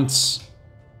wants,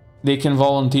 they can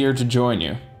volunteer to join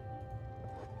you.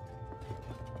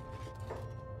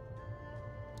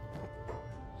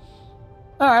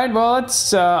 Alright, well,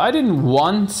 it's, I didn't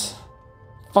want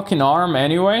fucking arm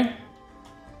anyway.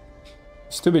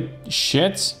 Stupid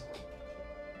shits.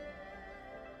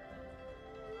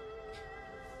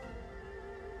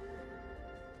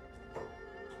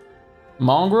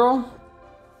 Mongrel?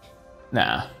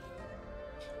 Nah.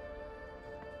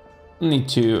 Don't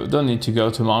need to go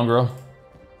to Mongrel.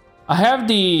 I have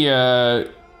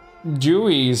the,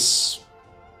 Dewey's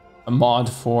mod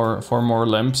for more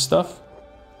limp stuff.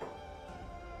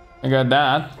 I got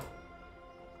that.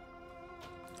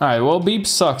 Alright, well, Beep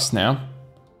sucks now.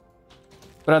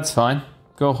 But that's fine.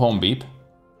 Go home, Beep.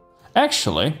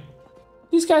 Actually,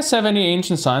 these guys have any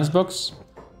ancient science books?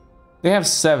 They have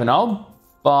 7. I'll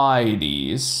buy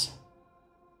these.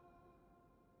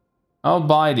 I'll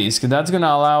buy these, because that's going to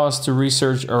allow us to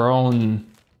research our own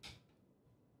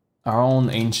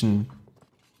limbs.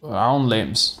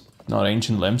 Not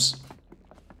ancient limbs.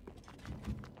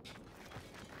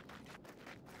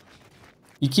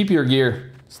 You keep your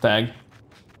gear, Stag.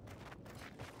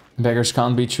 Beggars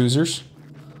can't be choosers.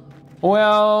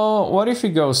 Well, what if we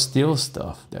go steal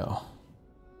stuff, though?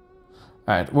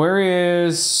 Alright, where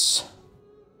is...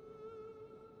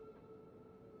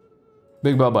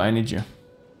 Big Bubba, I need you.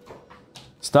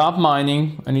 Stop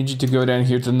mining. I need you to go down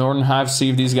here to the northern hive,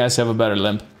 see if these guys have a better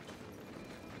limp.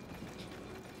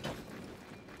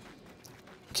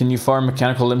 Can you farm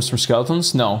mechanical limbs from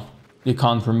skeletons? No, you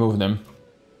can't remove them.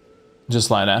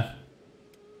 Just like that.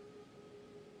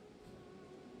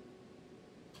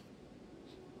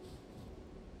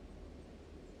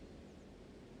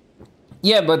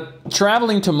 Yeah, but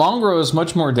traveling to Mongrel is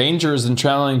much more dangerous than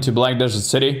traveling to Black Desert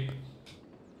City.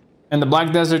 In the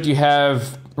Black Desert you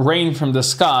have rain from the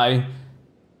sky.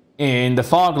 In the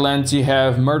Foglands you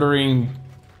have murdering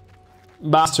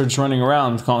bastards running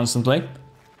around constantly.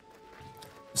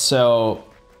 So,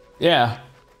 yeah.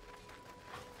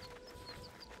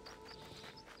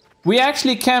 We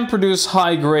actually can produce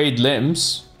high-grade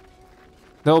limbs.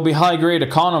 There will be high-grade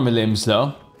economy limbs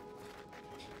though.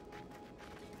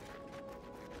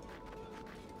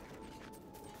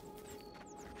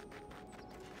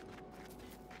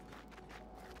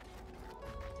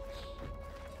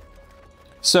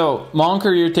 So,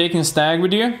 Monker, you're taking Stag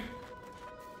with you?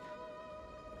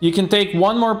 You can take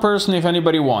one more person if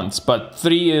anybody wants, but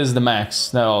 3 is the max,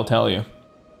 that I'll tell you.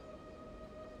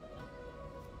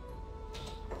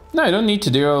 No, you don't need to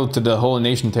go to the whole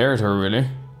nation territory, really.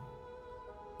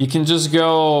 You can just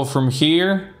go from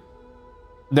here,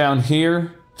 down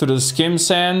here, to the Skim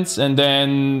Sands, and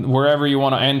then wherever you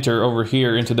want to enter over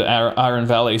here into the Iron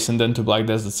Valleys, and then to Black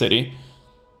Desert City.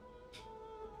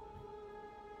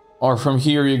 Or from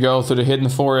here you go to the Hidden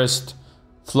Forest,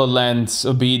 Floodlands,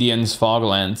 Obedience,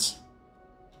 Foglands.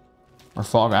 Or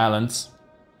Fog Islands.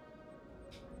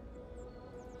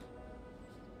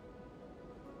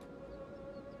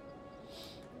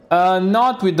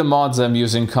 Not with the mods I'm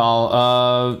using,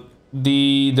 Carl.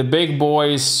 The big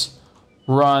boys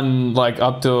run like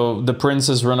up to... The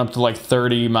princes run up to like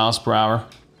 30 miles per hour.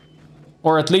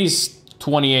 Or at least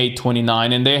 28,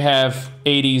 29. And they have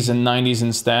 80s and 90s in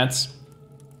stats.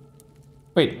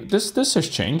 Wait, this has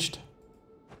changed.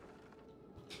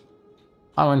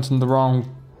 I went in the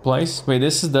wrong place. Wait,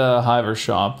 this is the Hiver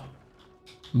shop.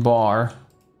 Bar.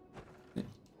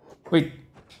 Wait.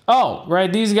 Oh,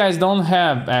 right, these guys don't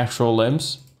have actual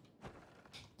limbs.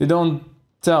 They don't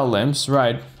sell limbs,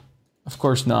 right. Of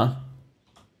course not.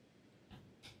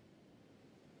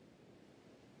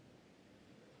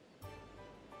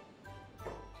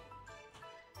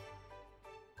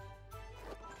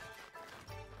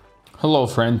 Hello,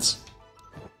 friends.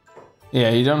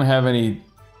 Yeah, you don't have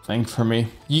anything for me.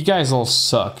 You guys all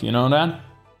suck, you know that?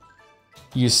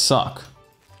 You suck.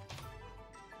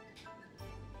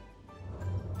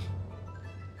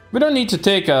 We don't need to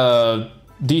take a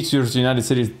detour to the United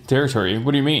States territory.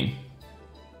 What do you mean?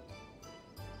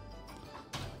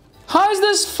 How is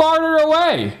this farther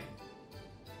away?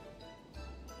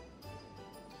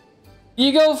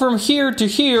 You go from here to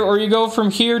here, or you go from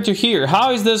here to here.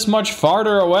 How is this much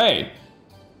farther away?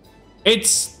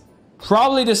 It's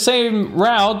probably the same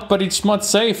route, but it's much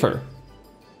safer.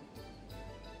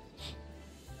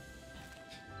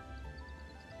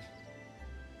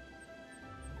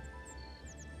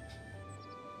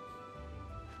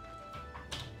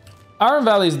 Iron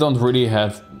Valleys don't really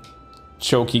have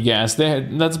choky gas.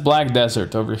 That's Black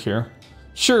Desert over here.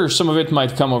 Sure, some of it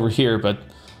might come over here, but...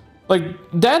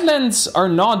 Like, Deadlands are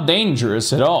not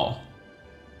dangerous at all.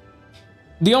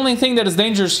 The only thing that is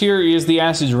dangerous here is the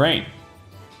acid rain.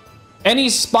 Any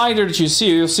spider that you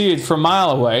see, you'll see it from a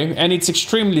mile away, and it's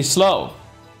extremely slow.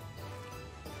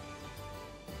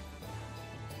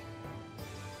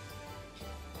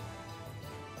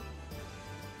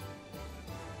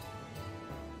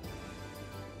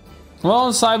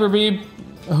 Well, Cyberbeep,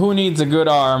 who needs a good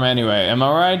arm anyway, am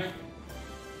I right?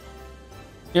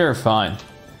 You're fine.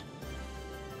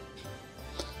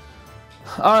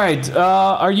 Alright,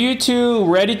 are you two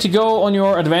ready to go on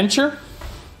your adventure?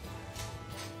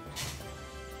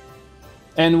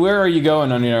 And where are you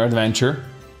going on your adventure?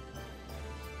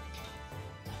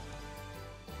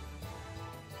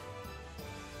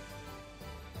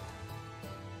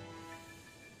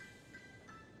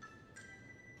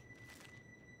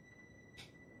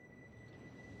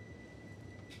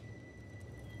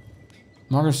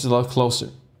 Margaret's is a lot closer.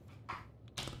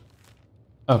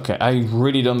 Okay, I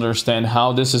really don't understand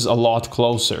how this is a lot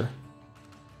closer.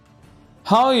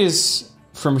 How is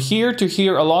from here to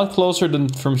here a lot closer than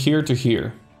from here to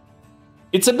here?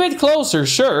 It's a bit closer,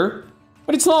 sure,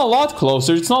 but it's not a lot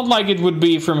closer. It's not like it would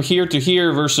be from here to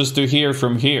here versus to here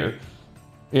from here,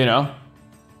 you know?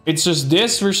 It's just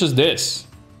this versus this.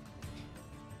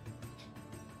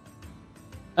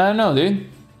 I don't know, dude.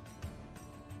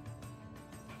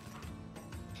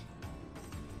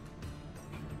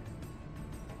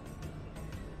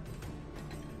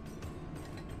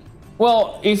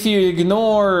 Well, if you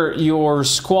ignore your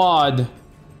squad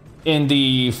in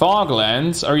the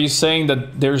Foglands, are you saying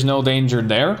that there's no danger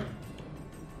there?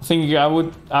 I think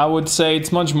I would say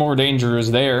it's much more dangerous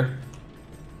there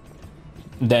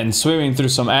than swimming through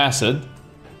some acid.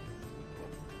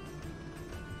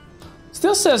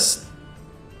 Still says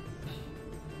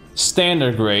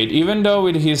standard grade, even though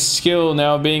with his skill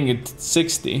now being at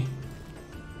 60.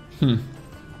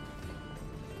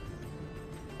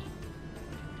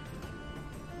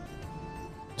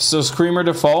 So Screamer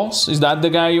the Falls, is that the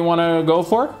guy you want to go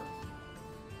for?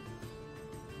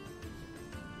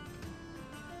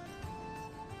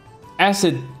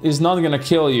 Acid is not gonna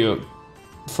kill you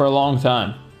for a long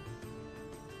time.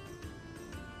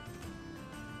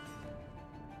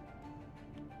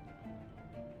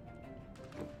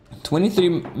 "23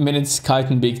 minutes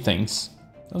kite and big things."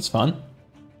 That's fun.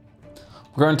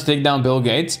 We're going to take down Bill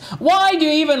Gates. Why do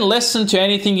you even listen to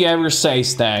anything you ever say,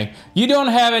 Stag? You don't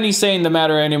have any say in the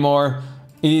matter anymore.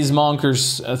 It is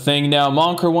Monker's thing now.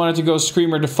 Monker wanted to go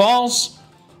Screamer the Falls.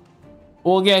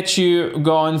 We'll get you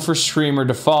going for Screamer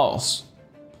the Falls.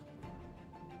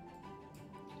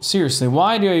 Seriously,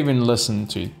 why do you even listen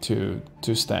to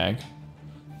Stag?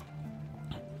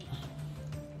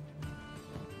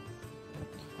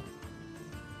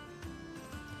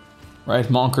 Right,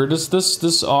 Monker,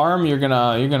 this arm you're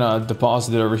gonna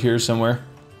deposit it over here somewhere.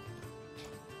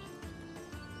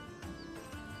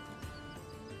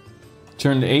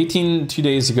 Turned 18 2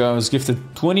 days ago. I was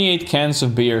gifted 28 cans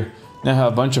of beer. Now I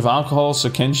have a bunch of alcohol, so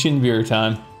Kenshi and beer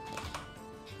time.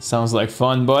 Sounds like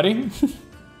fun, buddy.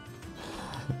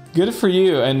 Good for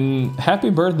you, and happy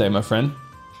birthday, my friend.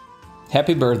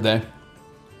 Happy birthday.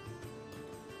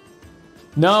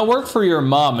 No, I work for your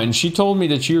mom, and she told me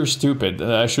that you're stupid,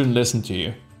 that I shouldn't listen to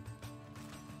you.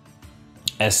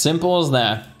 As simple as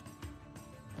that.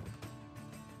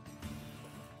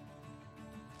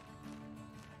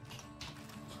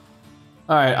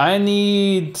 Alright, I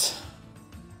need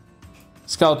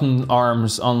skeleton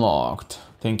arms unlocked.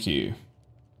 Thank you.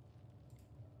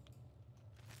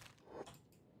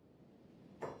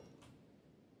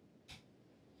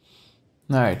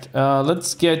 Alright,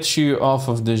 let's get you off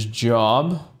of this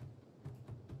job.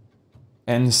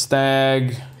 And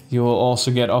Stag, you will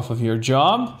also get off of your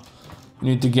job. We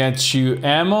need to get you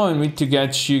ammo, and we need to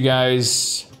get you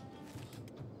guys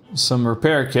some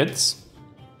repair kits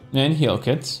and heal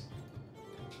kits.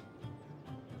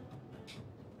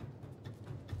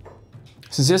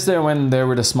 Since yesterday I went there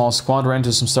with a small squad, ran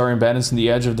into some starring bandits in the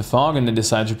edge of the fog, and they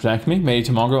decided to protect me. Made it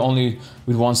to Mongrel only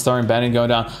with one starring bandit going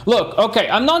down. Look, okay,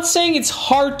 I'm not saying it's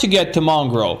hard to get to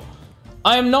Mongrel.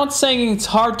 I am not saying it's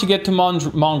hard to get to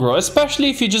Mongrel, especially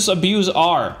if you just abuse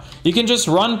R. You can just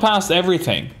run past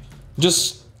everything,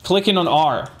 just clicking on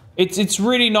R. It's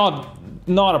really not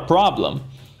a problem.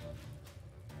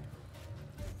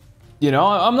 You know,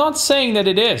 I'm not saying that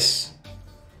it is.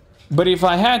 But if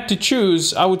I had to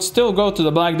choose, I would still go to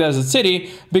the Black Desert City,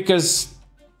 because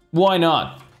why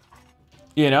not?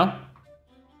 You know?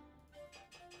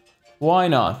 Why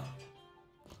not?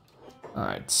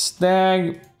 Alright,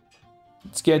 Stag.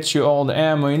 Let's get you all the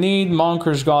ammo you need.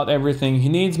 Monker's got everything he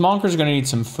needs. Monker's gonna need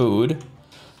some food.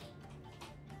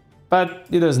 But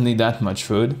he doesn't need that much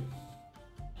food.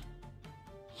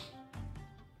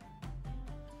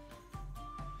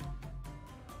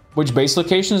 Which base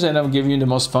locations end up giving you the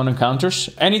most fun encounters?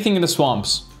 Anything in the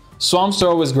swamps. Swamps are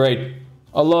always great.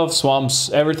 I love swamps.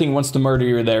 Everything wants to murder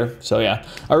you there. So yeah.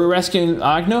 Are we rescuing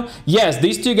Agnew? Yes,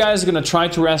 these two guys are gonna try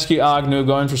to rescue Agnew,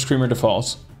 going for Screamer the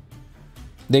Falls.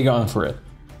 They're going for it.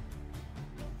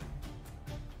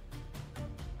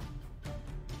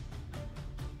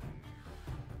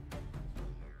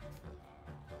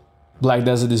 Black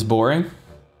Desert is boring.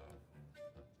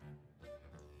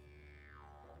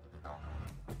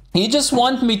 You just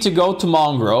want me to go to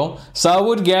Mongrel, so I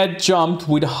would get jumped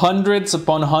with hundreds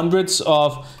upon hundreds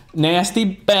of nasty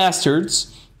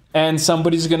bastards, and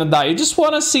somebody's gonna die. You just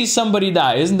want to see somebody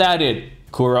die, isn't that it,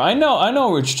 Kura? I know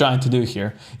what you're trying to do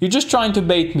here. You're just trying to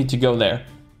bait me to go there.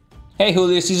 Hey,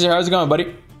 Julio Caesar, how's it going,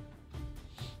 buddy?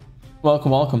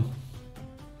 Welcome, welcome.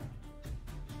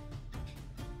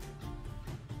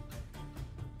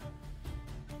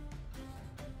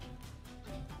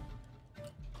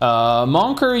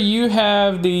 Monker, you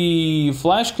have the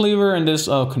Flash Cleaver and this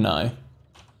Okunai.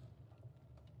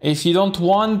 If you don't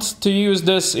want to use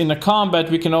this in a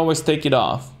combat, we can always take it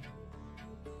off.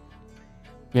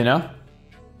 You know?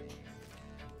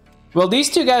 Well, these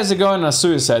two guys are going on a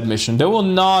suicide mission. They will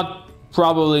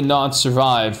probably not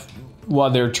survive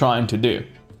what they're trying to do.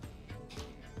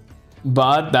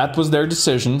 But that was their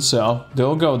decision, so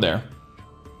they'll go there.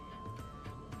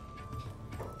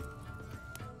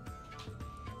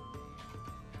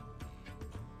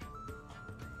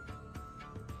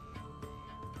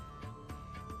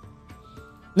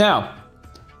 Now,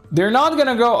 they're not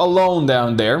gonna go alone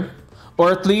down there,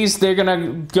 or at least they're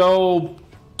gonna go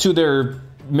to their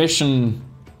mission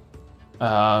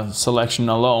selection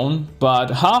alone, but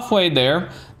halfway there,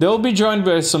 they'll be joined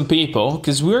by some people,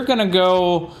 because we're gonna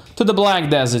go to the Black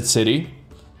Desert City,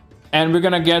 and we're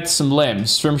gonna get some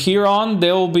limbs. From here on,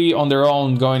 they'll be on their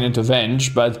own going into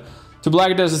Venge, but to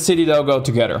Black Desert City, they'll go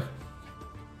together.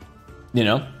 You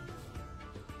know?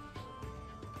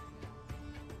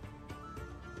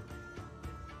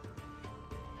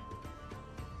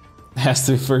 Has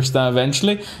to be first time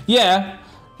eventually. Yeah,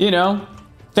 you know,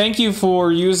 thank you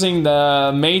for using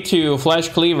the Meitu Flash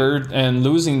Cleaver and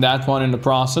losing that one in the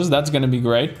process. That's gonna be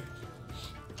great.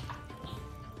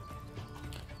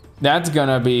 That's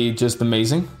gonna be just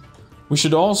amazing. We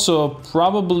should also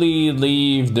probably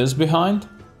leave this behind.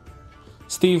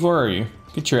 Steve, where are you?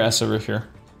 Get your ass over here.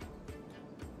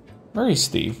 Where is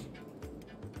Steve?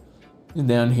 He's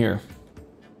down here.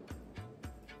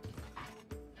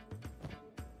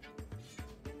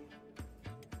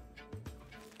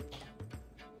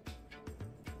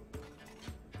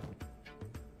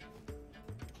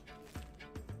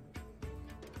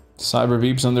 Cyber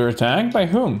Beep's under attack? By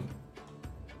whom?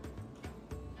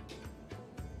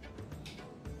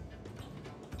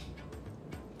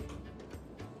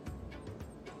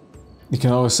 You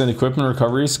can always send equipment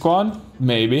recovery squad?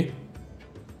 Maybe.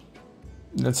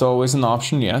 That's always an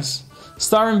option, yes.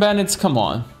 Starving Bandits, come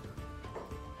on.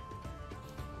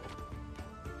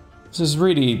 This is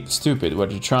really stupid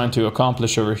what you're trying to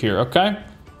accomplish over here, okay?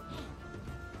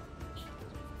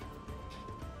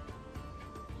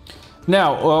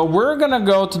 Now, we're gonna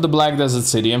go to the Black Desert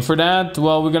City, and for that,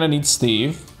 well, we're gonna need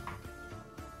Steve.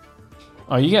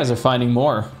 Oh, you guys are finding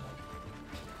more.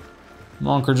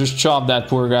 Monker, just chop that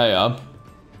poor guy up.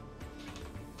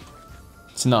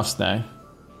 It's enough, Stag.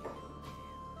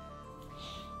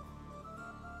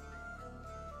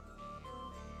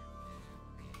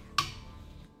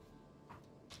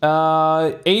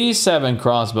 Uh, 87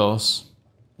 crossbows.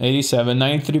 87,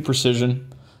 93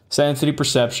 precision, 73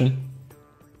 perception.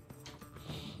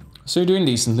 So you're doing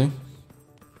decently.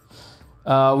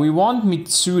 We want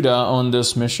Mitsuda on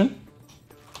this mission.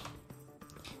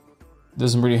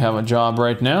 Doesn't really have a job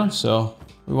right now, so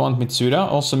we want Mitsuda.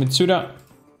 Also, Mitsuda,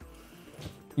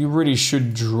 you really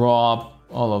should drop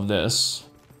all of this.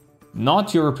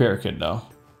 Not your repair kit, though.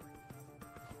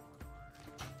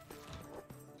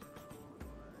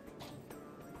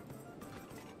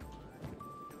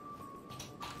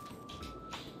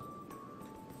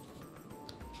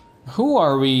 Who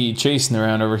are we chasing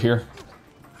around over here?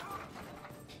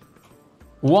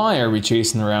 Why are we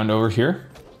chasing around over here?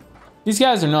 These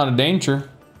guys are not a danger.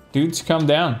 Dudes, come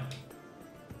down.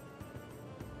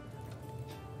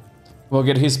 We'll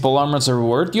get his pole armor as a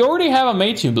reward. You already have a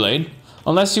Meitu blade.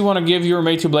 Unless you want to give your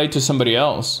Meitu blade to somebody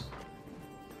else.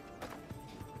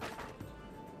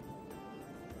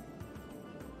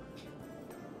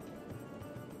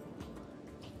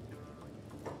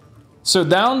 So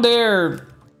down there,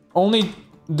 only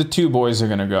the two boys are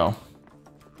gonna go.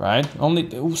 Right?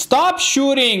 Only... Stop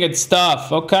shooting at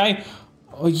stuff, okay?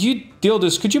 Oh, you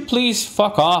dildos, could you please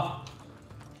fuck off?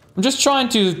 I'm just trying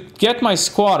to get my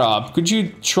squad up. Could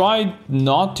you try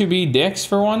not to be dicks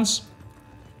for once?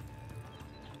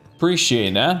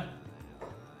 Appreciate that.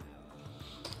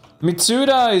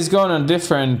 Mitsuda is going on a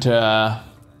different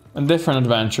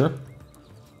adventure.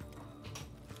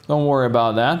 Don't worry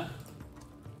about that.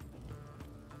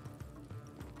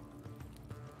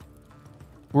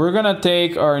 We're gonna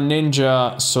take our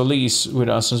ninja Solis with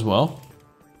us as well.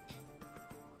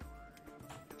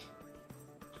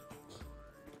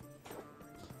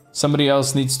 Somebody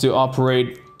else needs to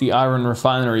operate the iron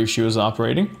refinery she was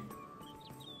operating.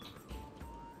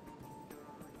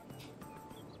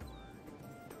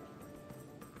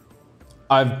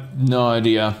 I've no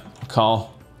idea,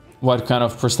 Carl, what kind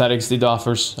of prosthetics it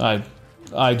offers.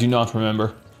 I do not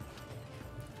remember.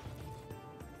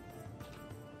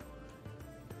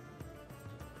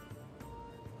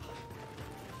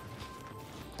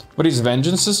 What is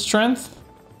Vengeance's strength?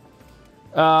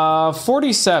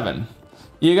 47.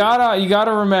 You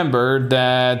gotta remember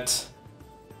that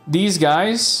these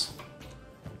guys,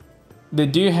 they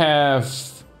do have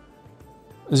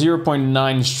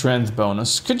 0.9 strength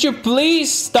bonus. Could you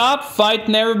please stop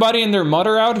fighting everybody and their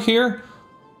mother out here?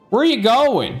 Where are you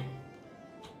going?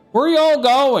 Where are you all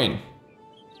going?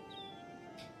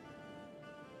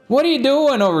 What are you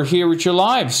doing over here with your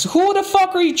lives? Who the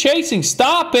fuck are you chasing?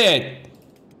 Stop it!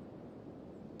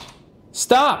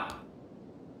 Stop!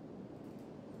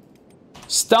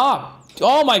 Stop!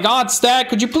 Oh my god, Stag,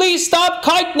 could you please stop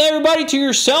kiting everybody to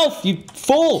yourself, you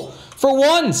fool! For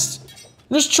once!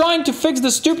 I'm just trying to fix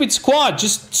the stupid squad.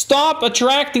 Just stop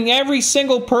attracting every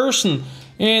single person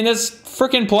in this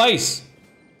freaking place.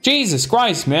 Jesus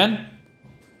Christ, man.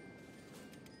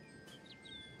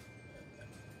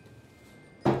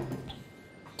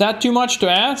 That too much to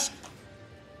ask?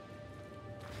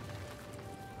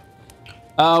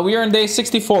 We are on day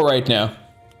 64 right now.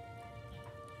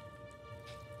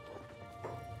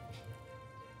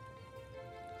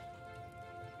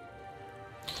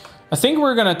 I think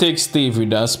we're gonna take Steve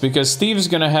with us because Steve's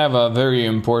gonna have a very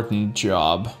important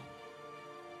job.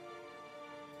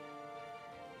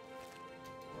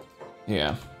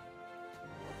 Yeah.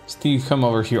 Steve, come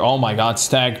over here. Oh my god,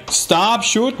 Stag. Stop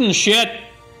shooting shit!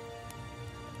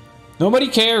 Nobody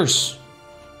cares.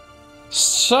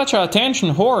 Such a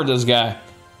attention whore, this guy.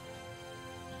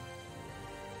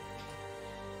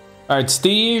 Alright,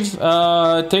 Steve,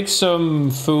 take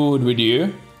some food with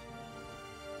you.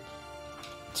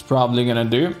 It's probably gonna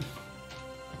do.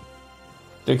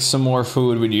 Take some more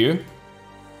food with you.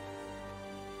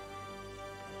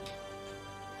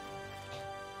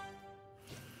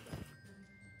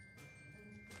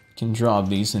 Can drop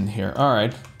these in here.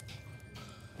 Alright.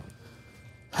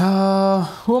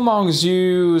 Who amongst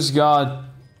you's got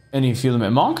any field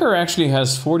medics? Monker actually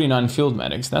has 49 field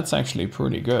medics. That's actually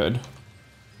pretty good.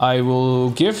 I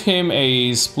will give him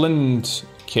a splint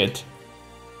kit,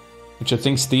 which I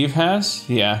think Steve has.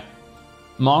 Yeah.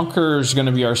 Monker's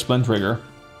gonna be our splint rigger.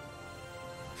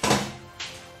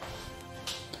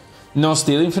 No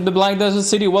stealing from the Black Desert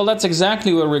City? Well, that's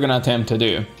exactly what we're gonna attempt to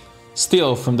do.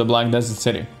 Steal from the Black Desert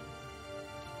City.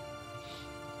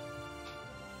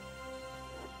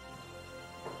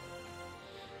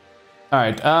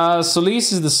 Alright,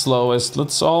 Solis is the slowest.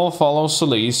 Let's all follow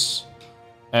Solis.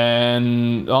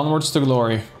 And onwards to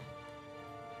glory.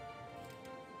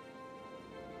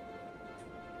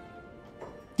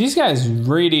 These guys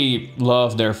really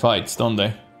love their fights, don't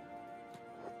they?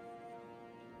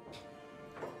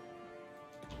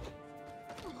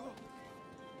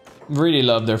 Really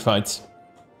love their fights.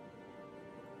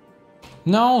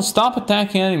 No, stop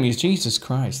attacking enemies, Jesus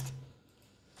Christ.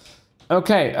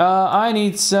 Okay, I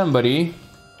need somebody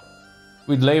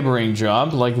with laboring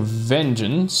job, like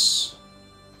Vengeance,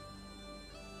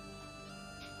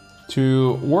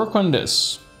 to work on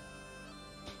this.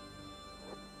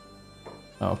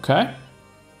 Okay.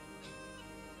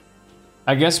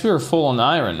 I guess we're full on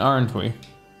iron, aren't we?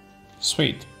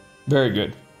 Sweet. Very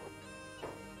good.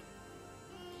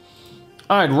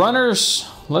 Alright, runners.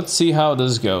 Let's see how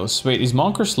this goes. Wait, is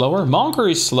Monker slower?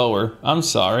 Monker is slower. I'm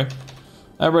sorry.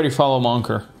 Everybody follow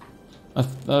Monker.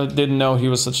 I didn't know he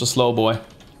was such a slow boy.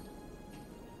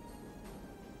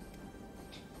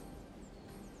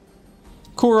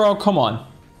 Kuro, come on.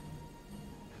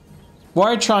 Why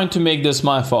are you trying to make this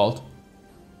my fault?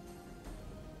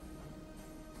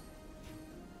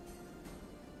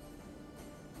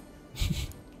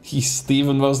 He's Steve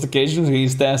on most occasions.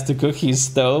 He's tasked to cook his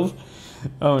stove.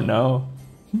 Oh no.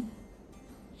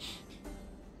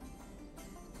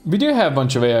 We do have a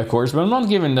bunch of AI cores, but I'm not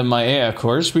giving them my AI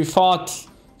cores. We fought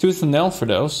tooth and nail for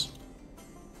those.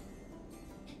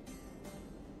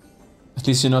 At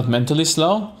least you're not mentally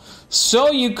slow.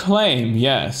 So you claim,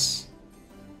 yes.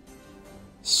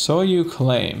 So you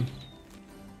claim.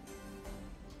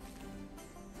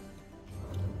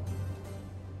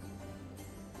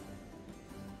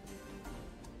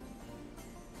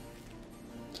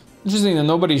 Interesting that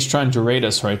nobody's trying to raid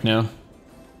us right now.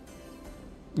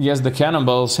 Yes, the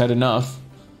cannonballs had enough.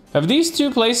 Have these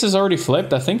two places already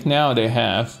flipped? I think now they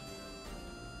have.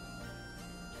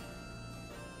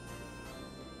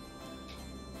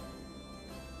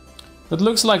 That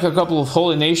looks like a couple of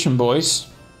Holy Nation boys.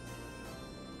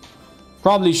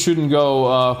 Probably shouldn't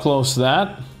go close to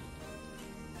that.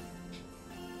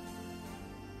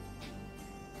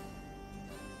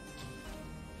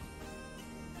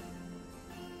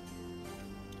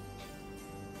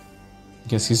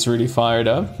 Guess he's really fired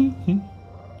up.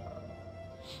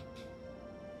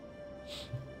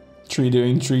 Tree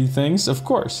doing tree things? Of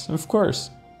course, of course.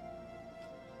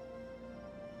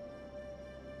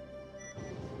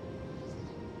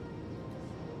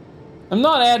 I'm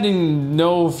not adding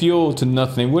no fuel to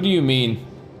nothing. What do you mean?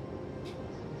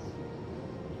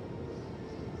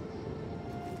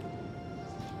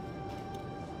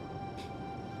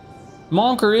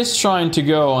 Monker is trying to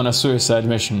go on a suicide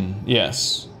mission,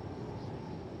 yes.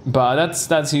 But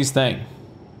that's his thing.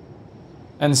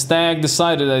 And Stag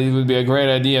decided that it would be a great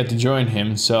idea to join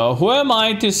him, so who am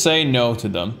I to say no to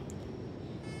them?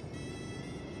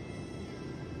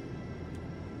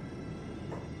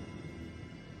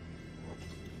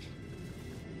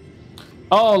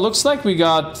 Oh, looks like we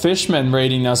got fishmen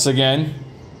raiding us again.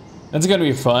 That's gonna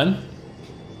be fun.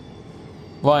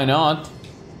 Why not?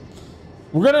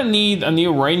 We're gonna need a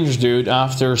new range dude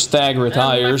after Stag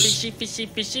retires.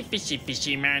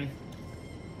 Fishy, man.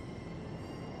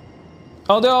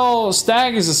 Although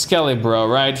Stag is a skelly bro,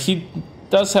 right? He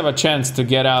does have a chance to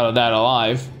get out of that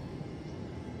alive.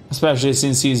 Especially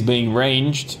since he's being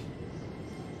ranged.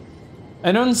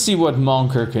 I don't see what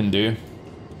Monker can do.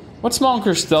 What's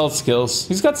Monker's stealth skills?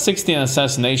 He's got 60 in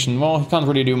assassination. Well, he can't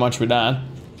really do much with that.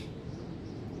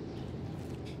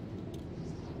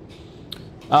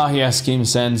 Ah, yeah, Scheme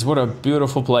Sends. What a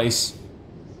beautiful place.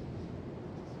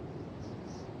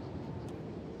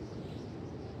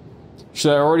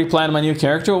 Should I already plan my new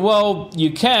character? Well,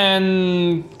 you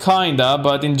can, kinda,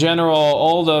 but in general,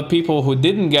 all the people who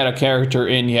didn't get a character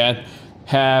in yet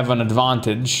have an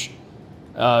advantage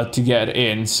to get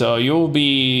in. So you'll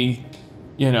be,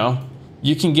 you know,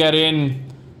 you can get in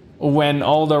when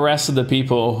all the rest of the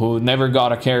people who never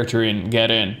got a character in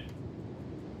get in.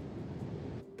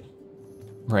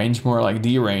 Range more like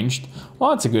deranged.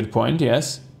 Well, that's a good point,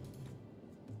 yes.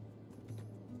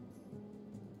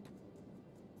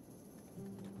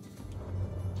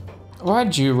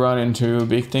 Why'd you run into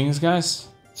big things, guys?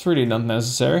 It's really not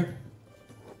necessary.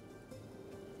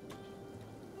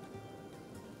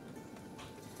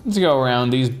 Let's go around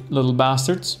these little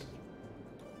bastards.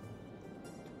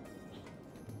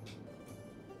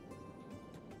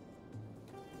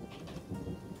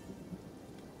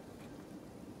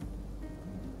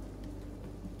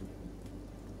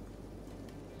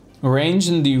 Range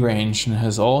and deranged and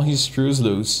has all his screws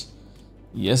loose.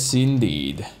 Yes,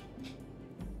 indeed.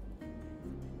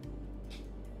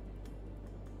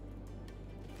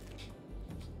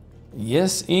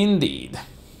 Yes, indeed.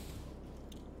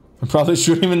 I'll probably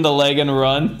shoot him in the leg and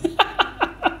run.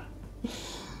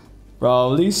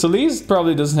 Probably. Celeste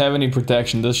probably doesn't have any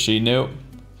protection, does she? Nope.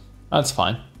 That's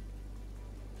fine.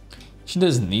 She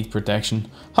doesn't need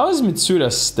protection. How is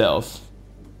Mitsura's stealth?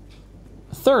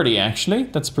 30, actually.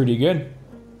 That's pretty good.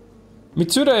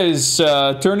 Mitsura is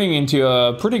turning into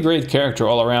a pretty great character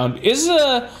all around. Is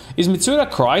Mitsura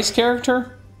Cry's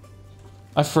character?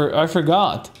 I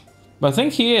forgot. But I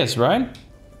think he is, right?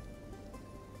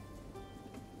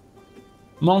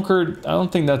 Monker, I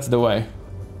don't think that's the way.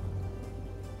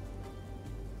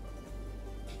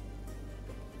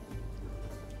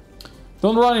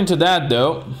 Don't run into that,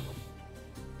 though.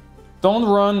 Don't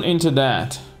run into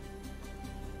that.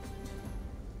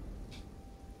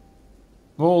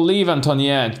 We'll leave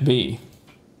Antoniette be.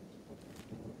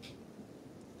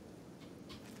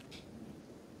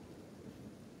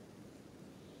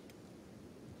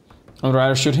 I'd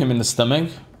rather shoot him in the stomach.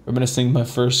 I'm gonna sink my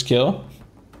first kill.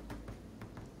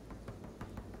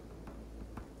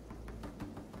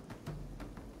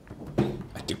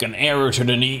 I took an arrow to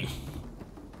the knee.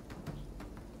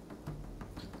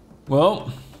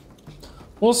 Well,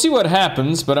 we'll see what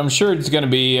happens, but I'm sure it's gonna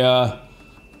be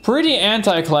pretty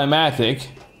anticlimactic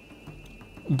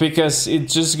because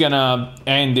it's just gonna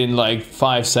end in like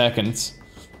 5 seconds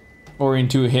or in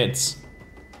 2 hits.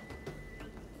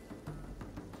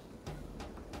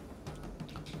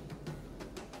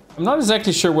 I'm not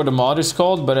exactly sure what the mod is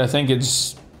called, but I think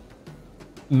it's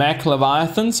Mech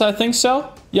Leviathans, I think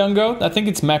so. Young Goat, I think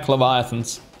it's Mech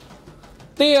Leviathans.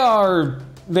 They are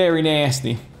very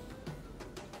nasty.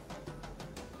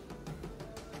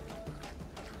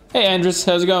 Hey Andres,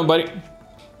 how's it going, buddy?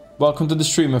 Welcome to the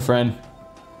stream, my friend.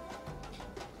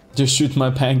 Just shoot my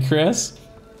pancreas?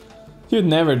 You'd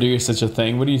never do such a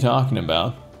thing, what are you talking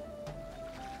about?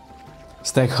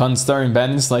 Stack hunt starring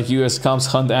bandits like US cops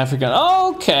hunt African.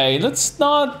 Okay, let's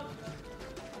not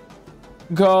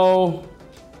go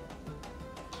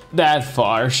that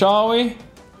far, shall we?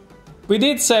 We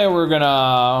did say we're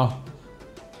gonna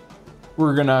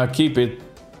keep it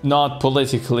not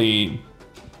politically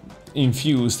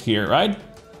infused here, right?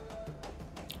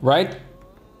 Right?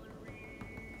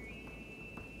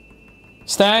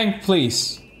 Stag,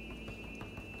 please.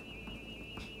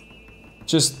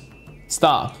 Just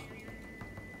stop.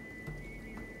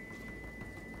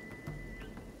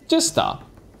 Just stop.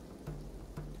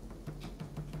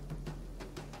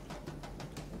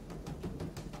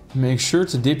 Make sure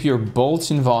to dip your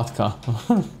bolts in vodka.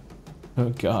 Oh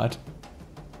god.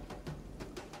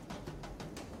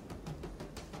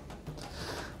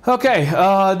 Okay,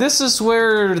 this is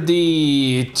where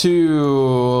the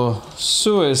 2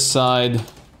 suicide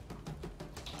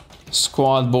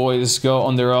squad boys go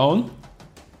on their own.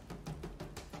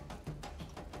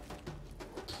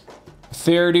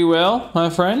 Fare thee well,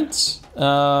 my friends.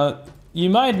 You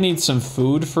might need some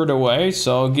food for the way,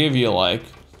 so I'll give you like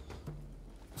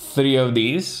 3 of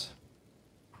these.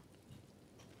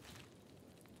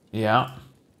 Yeah.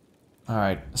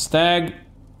 Alright, Stag.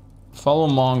 Follow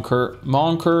Monker.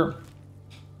 Monker.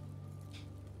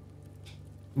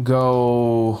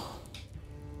 Go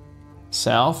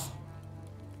south.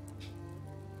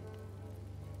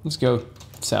 Let's go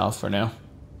south for now.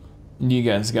 You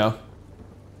guys go.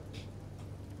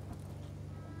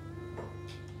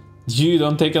 You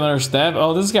don't take another step?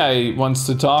 Oh, this guy wants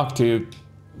to talk to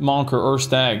Monker or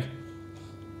Stag.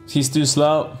 He's too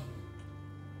slow.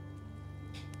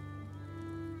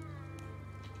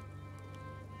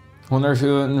 Wonder if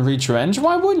you wouldn't reach range?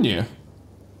 Why wouldn't you?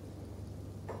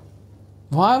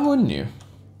 Why wouldn't you?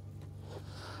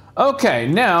 Okay,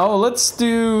 now let's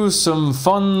do some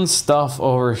fun stuff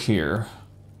over here.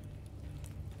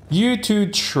 You two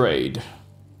trade.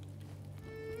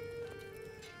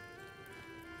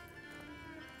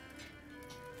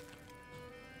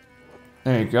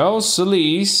 There you go,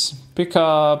 Celise. Pick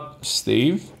up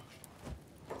Steve.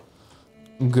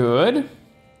 Good.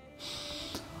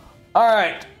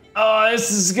 Alright. This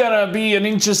is gonna be an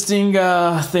interesting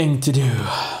thing to do.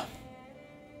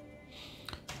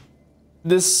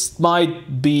 This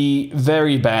might be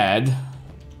very bad.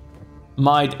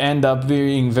 Might end up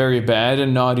being very bad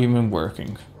and not even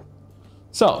working.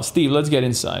 So, Steve, let's get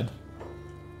inside.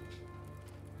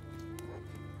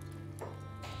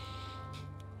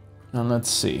 And let's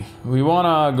see. We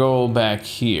wanna go back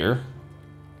here.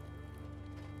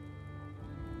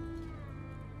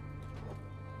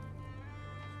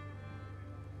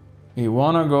 We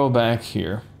wanna go back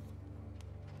here.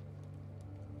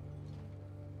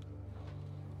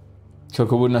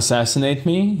 Coco wouldn't assassinate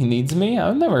me? He needs me?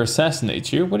 I'll never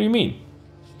assassinate you. What do you mean?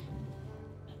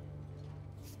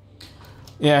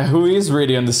 Yeah, who is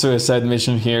really on the suicide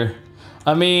mission here?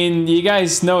 I mean, you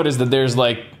guys notice that there's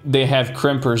like, they have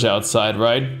crimpers outside,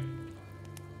 right?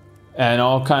 And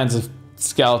all kinds of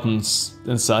skeletons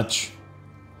and such.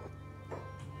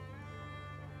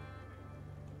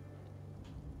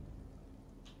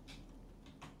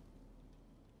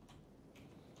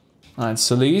 Alright,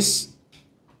 Celise.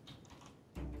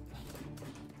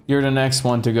 You're the next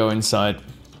one to go inside.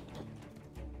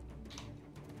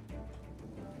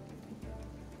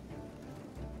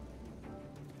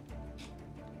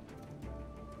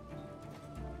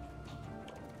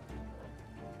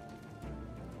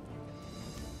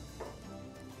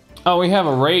 Oh, we have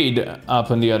a raid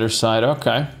up on the other side.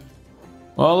 Okay.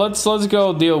 Well, let's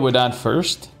go deal with that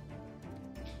first.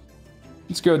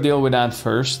 Let's go deal with that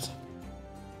first.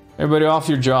 Everybody off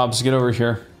your jobs. Get over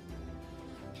here.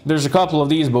 There's a couple of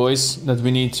these boys that we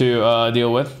need to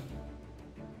deal with.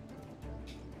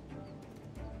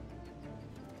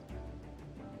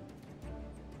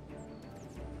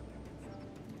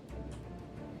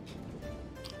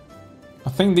 I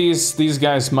think these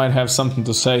guys might have something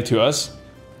to say to us.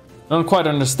 I don't quite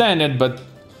understand it, but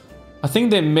I think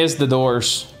they missed the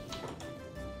doors.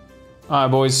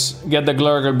 Alright, boys, get the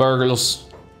Glurgle Burgles.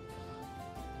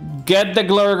 Get the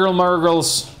Glurgle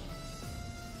Murgles.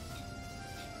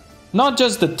 Not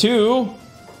just the 2.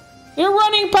 They're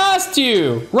running past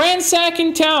you!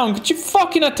 Ransacking town! Could you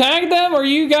fucking attack them? Or are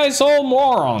you guys all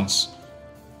morons?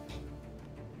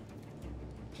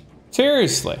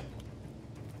 Seriously.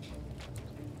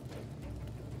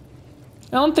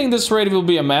 I don't think this raid will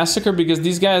be a massacre because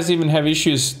these guys even have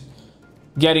issues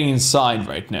getting inside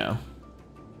right now.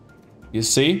 You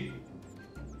see?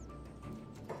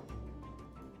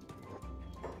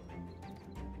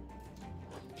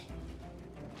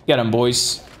 Get him,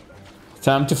 boys.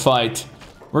 Time to fight.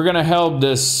 We're gonna help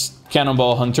this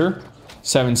cannonball hunter.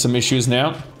 He's having some issues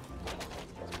now.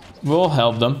 We'll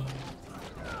help them.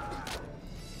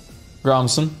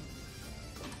 Gromson.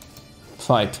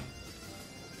 Fight.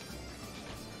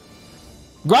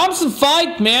 Gromson,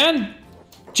 fight, man!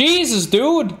 Jesus,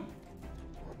 dude!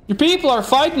 Your people are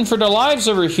fighting for their lives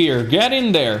over here. Get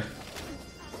in there.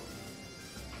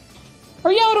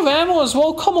 Are you out of ammo as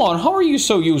well? Come on, how are you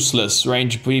so useless,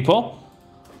 range people?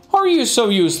 How are you so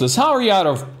useless? How are you out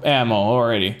of ammo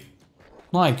already?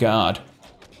 My god.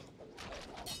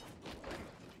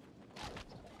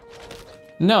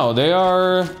 No, they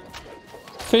are...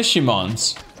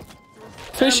 Fishymons.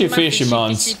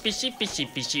 Fishymons.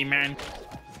 Fishy, man.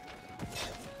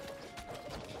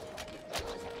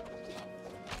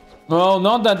 Well,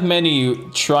 not that many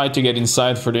tried to get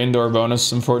inside for the indoor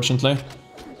bonus, unfortunately.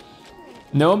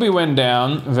 Nobi went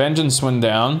down, Vengeance went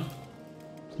down,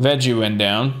 Veggie went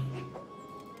down,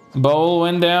 Bowl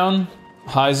went down,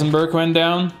 Heisenberg went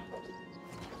down.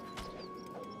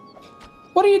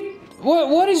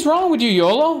 What is wrong with you,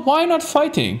 YOLO? Why not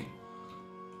fighting?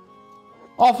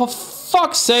 Oh, for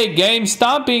fuck's sake, game,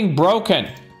 stop being broken.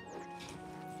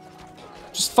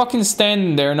 Just fucking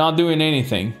standing there, not doing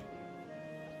anything.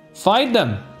 Fight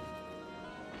them.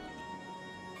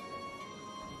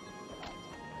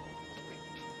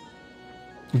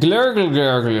 Glurgle,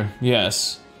 glurgle,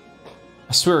 yes.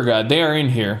 I swear to God, they are in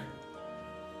here.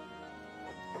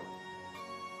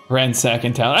 Ransack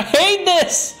in town. I hate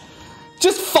this!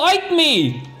 Just fight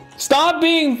me! Stop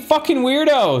being fucking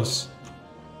weirdos!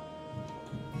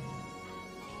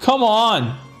 Come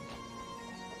on!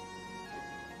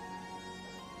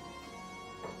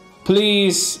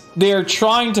 Please, they are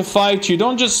trying to fight you.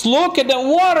 Don't just look at them.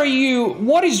 What are you?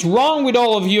 What is wrong with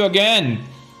all of you again?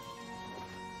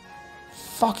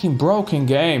 Fucking broken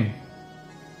game.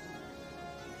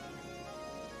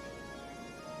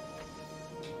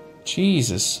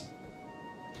 Jesus.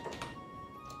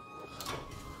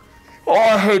 Oh,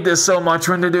 I hate this so much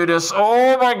when they do this.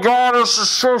 Oh my god, this is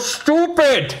so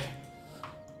stupid.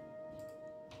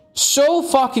 So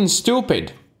fucking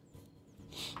stupid.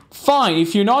 Fine,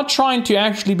 if you're not trying to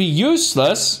actually be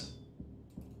useless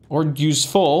or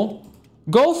useful,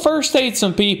 go first aid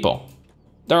some people.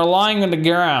 They're lying on the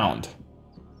ground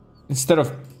instead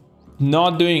of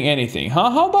not doing anything. Huh?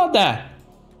 How about that?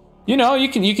 You know, you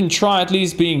can try at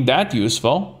least being that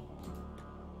useful.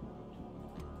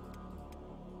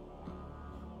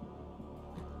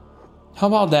 How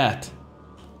about that?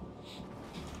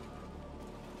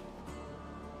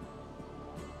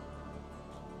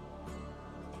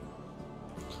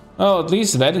 Oh, at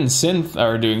least Ved and Synth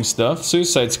are doing stuff.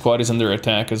 Suicide Squad is under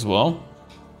attack as well.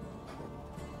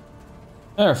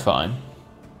 They're fine.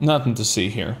 Nothing to see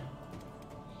here.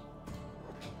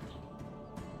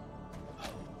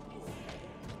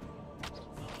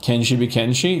 Kenshi be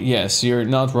Kenshi? Yes, you're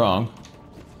not wrong.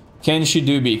 Kenshi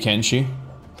do be Kenshi.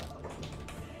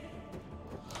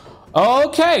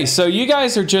 Okay, so you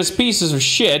guys are just pieces of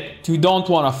shit who don't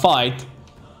want to fight.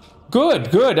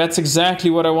 Good, good. That's exactly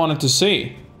what I wanted to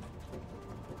see.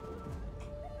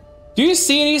 Do you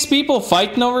see these people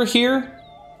fighting over here?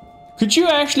 Could you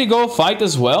actually go fight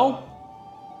as well?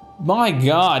 My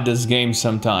god, this game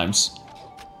sometimes.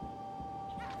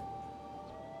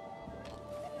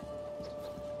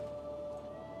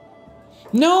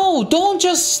 No, don't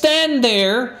just stand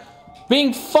there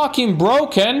being fucking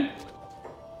broken.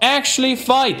 Actually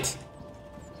fight.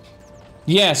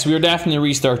 Yes, we are definitely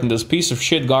restarting this piece of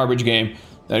shit garbage game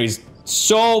that is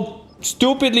so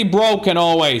stupidly broken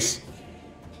always.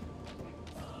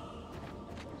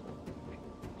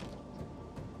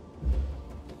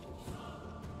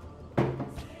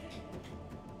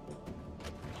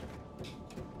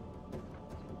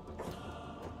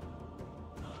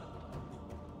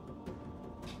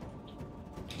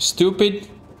 Stupid,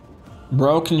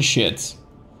 broken shit.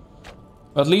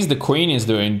 At least the queen is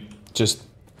doing just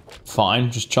fine,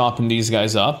 just chopping these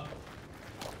guys up.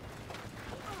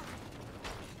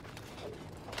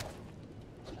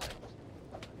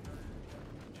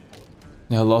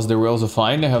 They have lost their will to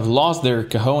fight. They have lost their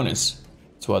cojones.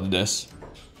 That's what it is.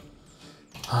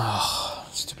 Ah,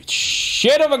 stupid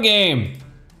shit of a game.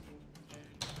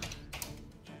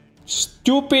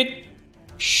 Stupid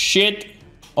shit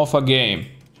of a game.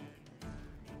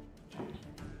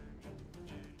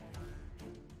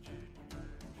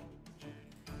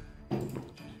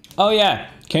 Oh yeah,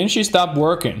 can she stop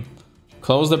working?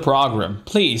 Close the program.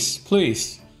 Please,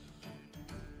 please.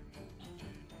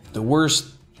 The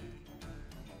worst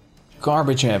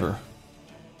garbage ever.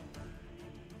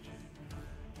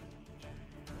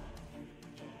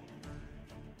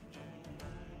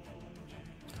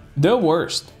 The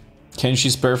worst.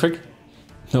 Kenshi's perfect.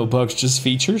 No bugs, just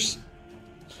features.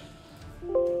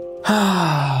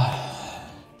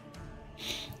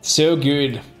 So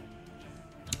good.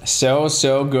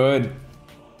 So good.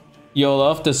 You'll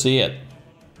love to see it.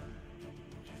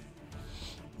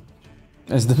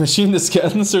 Is the machine the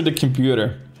skeletons or the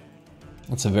computer?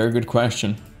 That's a very good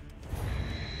question.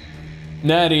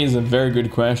 That is a very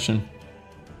good question.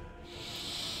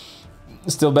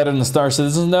 Still better than Star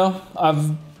Citizen though.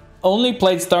 I've only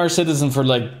played Star Citizen for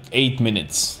like 8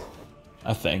 minutes,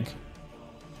 I think.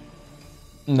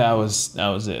 That was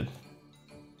it.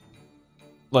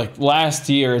 Like last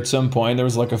year at some point there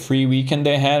was like a free weekend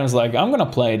they had. I was like, I'm gonna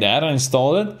play that. I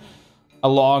installed it. I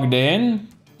logged in.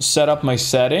 set up my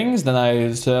settings. Then I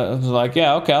was like,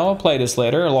 yeah, okay, I'll play this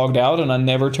later. I logged out and I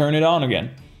never turned it on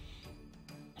again.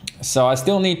 So I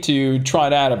still need to try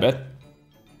that a bit.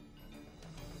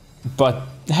 But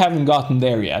haven't gotten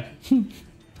there yet.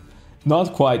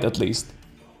 Not quite, at least.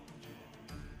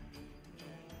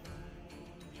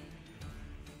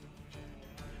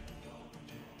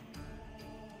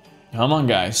 Come on,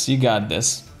 guys. You got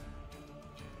this.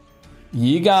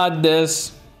 You got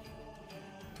this.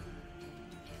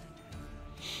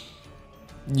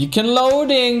 You can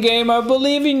load in, game. I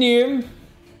believe in you.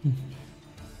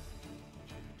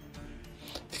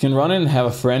 If you can run in and have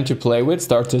a friend to play with,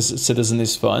 Star Citizen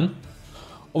is fun.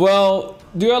 Well,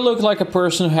 do I look like a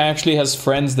person who actually has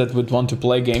friends that would want to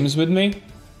play games with me?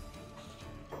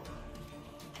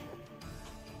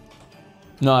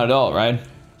 Not at all, right?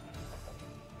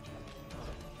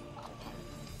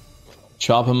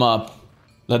 Chop them up.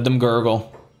 Let them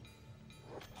gurgle.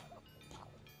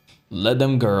 Let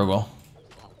them gurgle.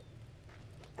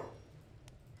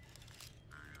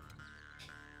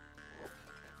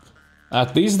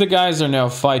 At least the guys are now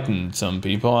fighting some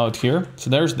people out here. So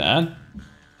there's that.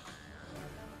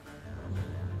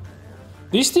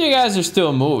 These two guys are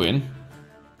still moving.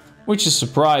 Which is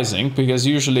surprising, because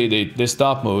usually they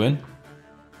stop moving.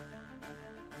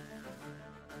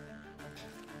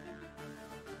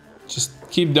 Just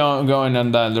keep going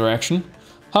in that direction.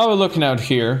 How are we looking out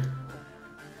here?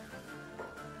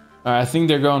 I think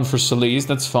they're going for Solis,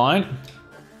 that's fine.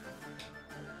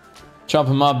 Chop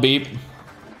him up, Beep.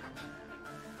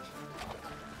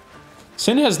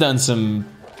 Sin has done some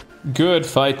good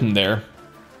fighting there.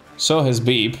 So has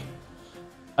Beep.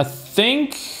 I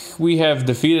think we have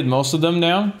defeated most of them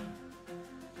now.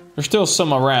 There's still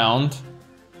some around.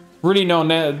 Really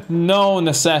no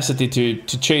necessity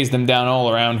to chase them down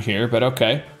all around here, but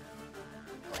okay.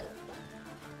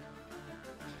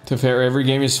 To fair, every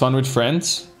game is fun with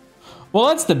friends. Well,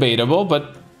 that's debatable,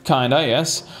 but kinda,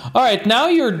 yes. Alright, now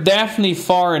you're definitely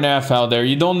far enough out there.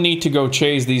 You don't need to go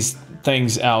chase these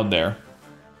things out there.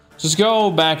 Just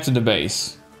go back to the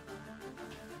base.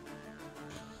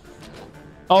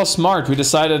 Oh, smart. We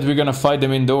decided we're gonna fight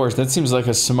them indoors. That seems like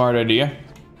a smart idea.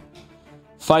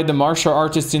 Fight the martial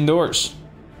artists indoors.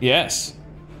 Yes.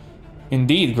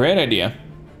 Indeed, great idea.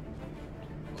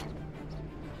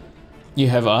 You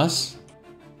have us?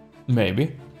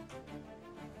 Maybe.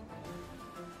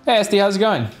 Hey, SD, how's it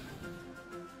going?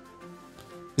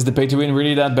 Is the pay to win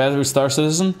really that bad with Star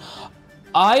Citizen?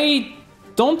 I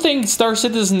don't think Star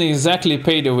Citizen is exactly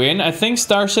pay to win. I think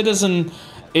Star Citizen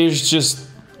is just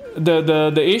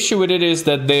the issue with it is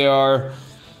that they are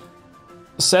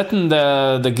setting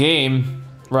the game,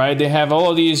 right? They have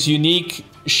all of these unique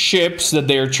ships that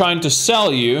they are trying to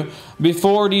sell you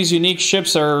before these unique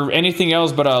ships are anything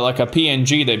else but like a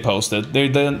PNG they posted. They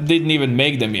didn't even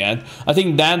make them yet. I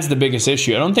think that's the biggest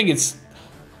issue. I don't think it's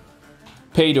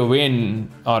pay to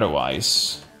win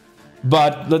otherwise.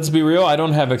 But let's be real, I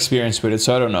don't have experience with it,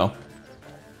 so I don't know.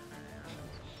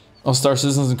 All Star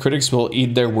Citizens and critics will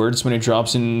eat their words when it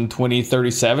drops in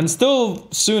 2037. Still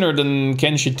sooner than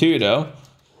Kenshi 2, though.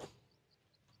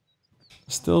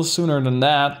 Still sooner than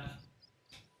that.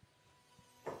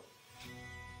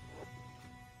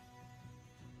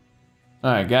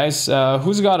 Alright, guys.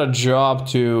 Who's got a job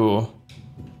to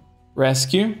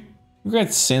rescue? We got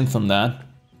Synth on that.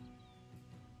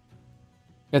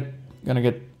 Gonna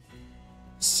get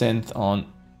Synth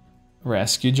on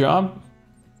rescue job.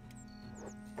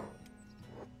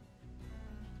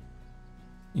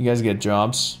 You guys get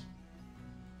jobs.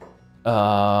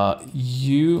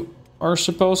 You are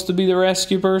supposed to be the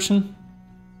rescue person.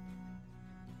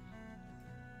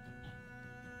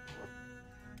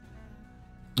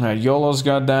 Alright, YOLO's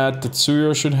got that.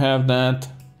 Tetsuyo should have that.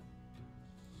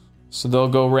 So they'll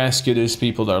go rescue these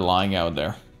people that are lying out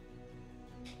there.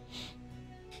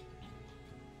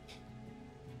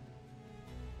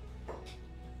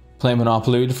 Play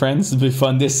Monopoly with friends. It'll be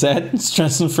fun, they said.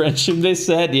 Stress and friendship, they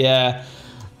said. Yeah,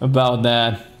 about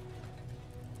that. I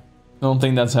don't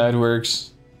think that's how it works.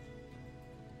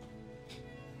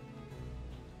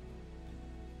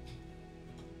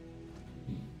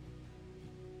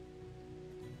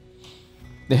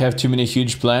 They have too many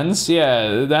huge plans.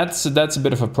 Yeah, that's a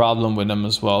bit of a problem with them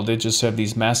as well. They just have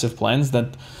these massive plans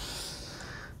that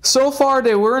so far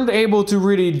they weren't able to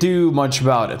really do much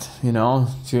about it, you know,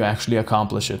 to actually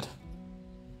accomplish it.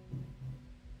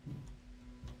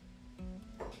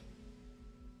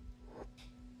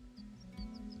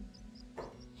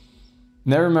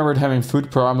 Never remembered having food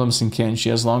problems in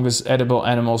Kenshi. As long as edible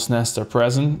animals' nests are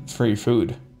present, free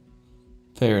food.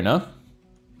 Fair enough.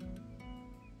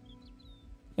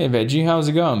 Hey Veggie, how's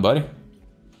it going, buddy?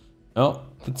 Oh,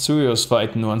 Tetsuyo's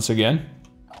fighting once again.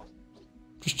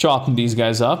 Just chopping these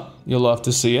guys up. You'll love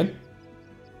to see it.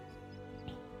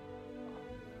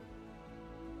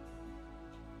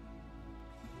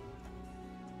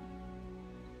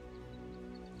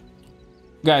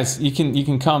 Guys, you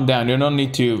can calm down. You don't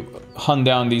need to hunt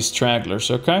down these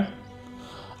stragglers, okay?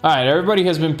 Alright, everybody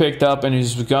has been picked up and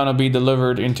is gonna be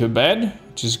delivered into bed,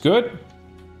 which is good.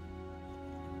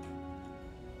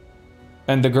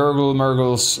 And the Gurgle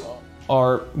Murgles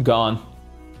are gone.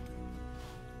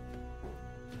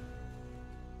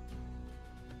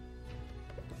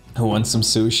 Who wants some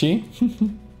sushi?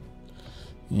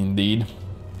 Indeed.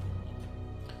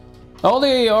 Oh,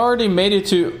 they already made it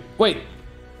to... Wait.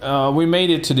 We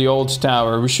made it to the old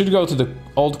tower. We should go to the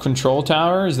old control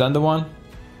tower. Is that the one?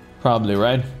 Probably,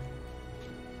 right?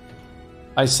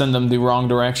 I send them the wrong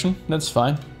direction. That's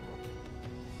fine.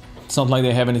 It's not like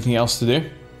they have anything else to do.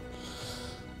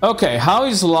 Okay, how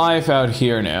is life out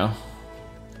here now?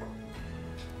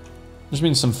 There's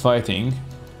been some fighting.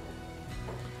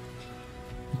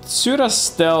 Tsura's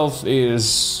stealth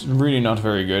is really not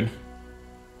very good.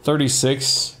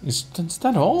 36. Is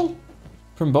that all?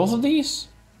 From both of these?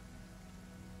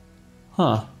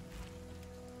 Huh.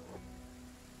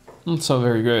 Not so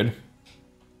very good.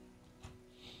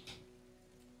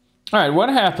 Alright, what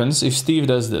happens if Steve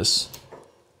does this?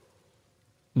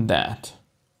 That.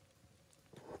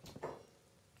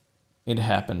 It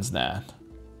happens that.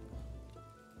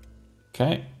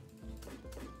 Okay.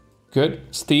 Good.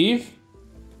 Steve?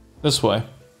 This way.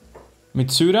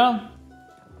 Mitsuda?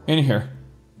 In here.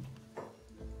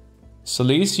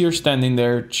 Celise, you're standing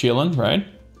there chilling, right?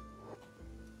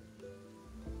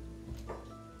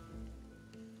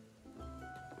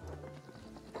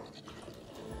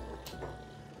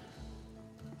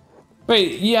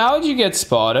 Wait, yeah, how'd you get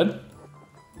spotted?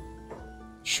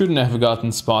 Shouldn't have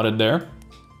gotten spotted there.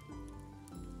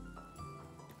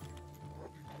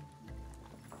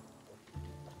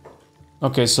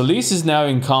 Okay, so Lise is now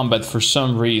in combat for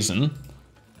some reason.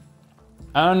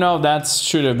 I don't know if that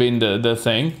should have been the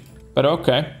thing, but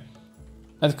okay.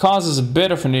 That causes a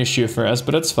bit of an issue for us,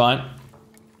 but that's fine.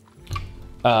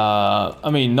 I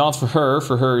mean, not for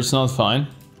her it's not fine.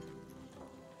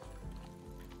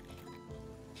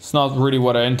 It's not really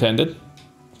what I intended.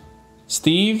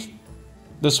 Steve,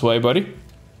 this way, buddy.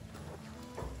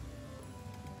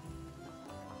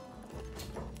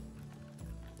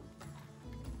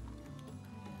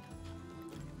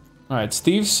 Alright,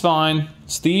 Steve's fine.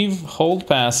 Steve, hold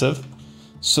passive.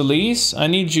 Celise, I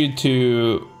need you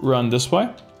to run this way.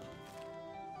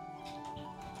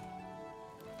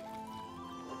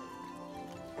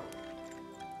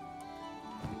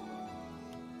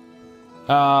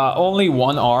 Only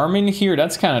one arm in here,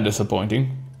 that's kind of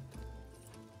disappointing.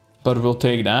 But we'll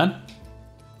take that.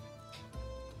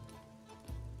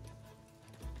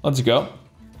 Let's go.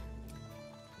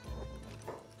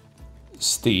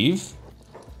 Steve.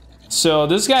 So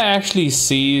this guy actually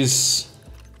sees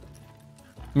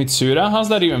Mitsuda? How's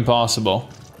that even possible?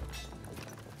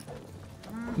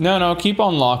 No, keep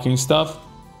unlocking stuff.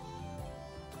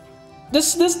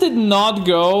 This did not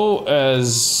go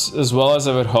as well as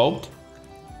I would hoped.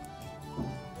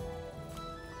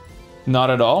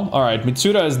 Not at all. Alright,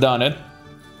 Mitsuda has done it.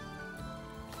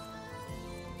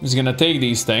 He's gonna take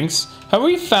these things. Have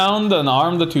we found an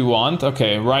arm that we want?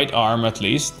 Okay, right arm at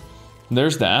least.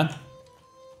 There's that.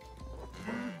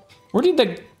 Where did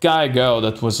the guy go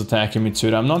that was attacking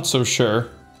Mitsuda? I'm not so sure.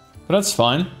 But that's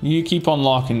fine. You keep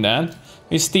unlocking that.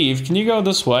 Hey Steve, can you go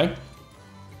this way?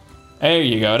 There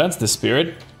you go, that's the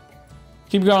spirit.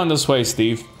 Keep going this way,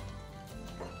 Steve.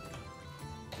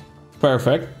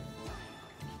 Perfect.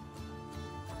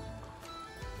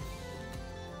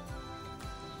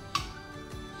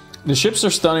 The ships are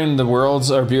stunning, the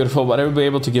worlds are beautiful, but I will be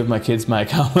able to give my kids my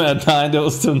account at time. They will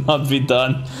still not be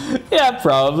done. Yeah,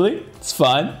 probably. It's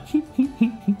fine.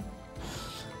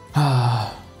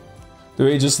 Do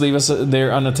we just leave us there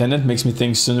unattended? Makes me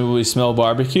think soon we smell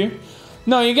barbecue.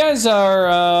 No, you guys are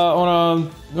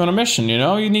on a mission, you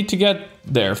know? You need to get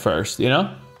there first, you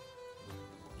know?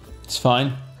 It's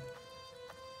fine.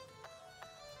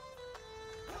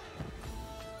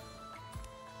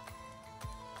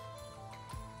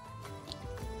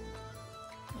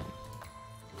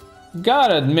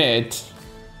 Gotta admit,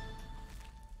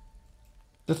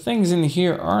 the things in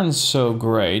here aren't so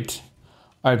great.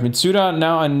 Alright, Mitsuda,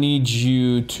 now I need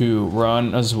you to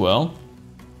run as well.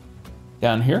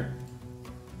 Down here.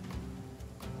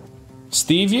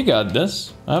 Steve, you got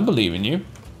this. I believe in you.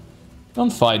 Don't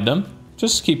fight them.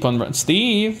 Just keep on running.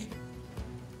 Steve!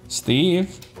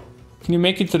 Steve! Can you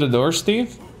make it to the door,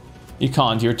 Steve? You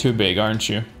can't, you're too big, aren't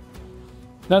you?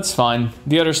 That's fine.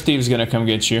 The other Steve's gonna come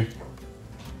get you.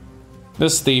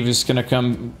 This Steve is gonna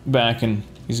come back and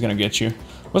he's gonna get you.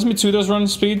 What's Mitsuda's run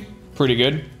speed? Pretty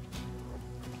good.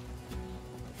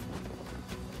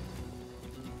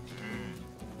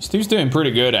 Steve's doing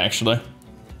pretty good, actually.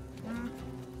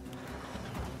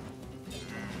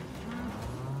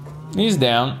 He's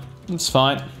down. It's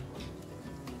fine.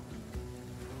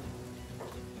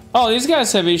 Oh, these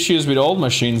guys have issues with old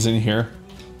machines in here.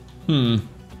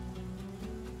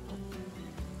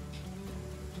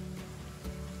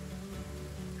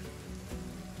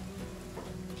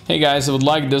 Hey guys, I would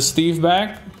like this Steve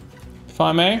back, if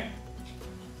I may.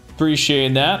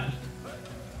 Appreciate that.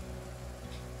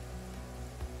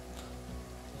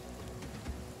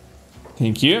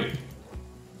 Thank you.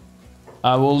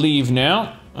 I will leave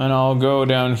now, and I'll go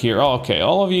down here. Oh, okay,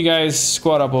 all of you guys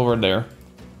squat up over there.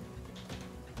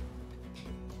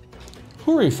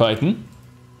 Who are you fighting?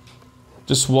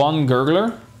 Just one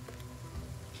gurgler?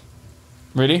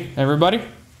 Really? Everybody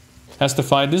has to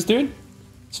fight this dude?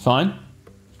 It's fine.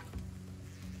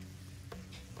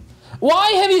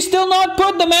 Why have you still not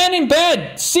put the man in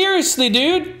bed? Seriously,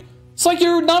 dude. It's like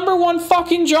your #1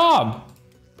 fucking job.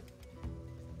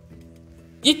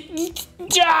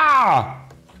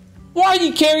 Why are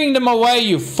you carrying them away,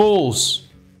 you fools?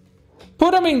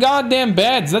 Put them in goddamn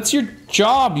beds. That's your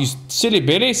job, you silly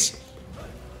bitties.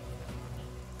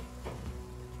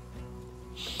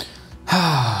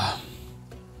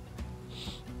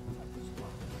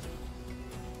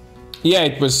 Yeah,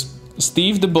 it was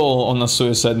Steve the Bull on a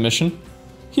suicide mission.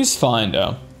 He's fine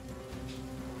though.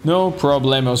 No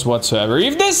problemos whatsoever.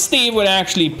 If this Steve would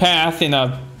actually path in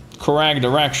a correct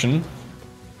direction,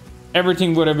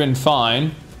 everything would have been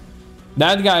fine.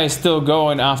 That guy is still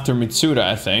going after Mitsuda,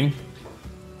 I think.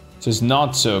 Which is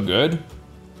not so good.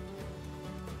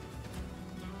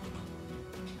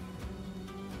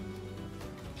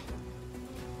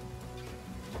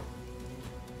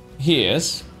 He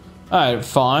is. Alright,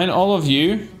 fine. All of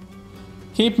you,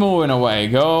 keep moving away.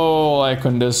 Go like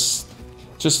on this.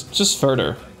 Just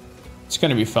further. It's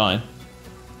gonna be fine.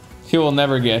 He will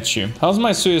never get you. How's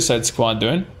my suicide squad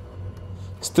doing?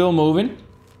 Still moving?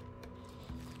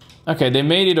 Okay, they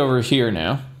made it over here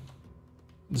now.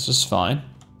 This is fine.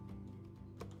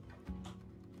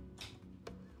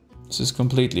 This is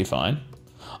completely fine.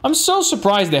 I'm so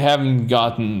surprised they haven't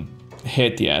gotten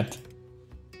hit yet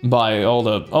by all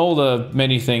the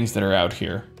many things that are out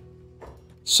here.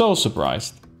 So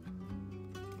surprised.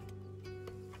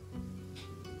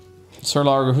 Sir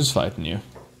Largo, who's fighting you?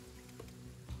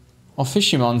 Oh,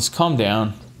 Fishimons, calm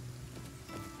down.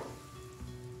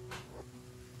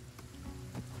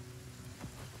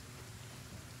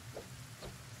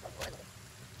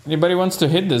 Anybody wants to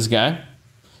hit this guy?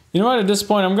 You know what, at this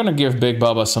point I'm gonna give Big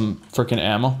Bubba some freaking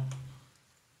ammo.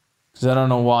 Because I don't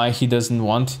know why he doesn't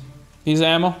want his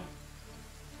ammo.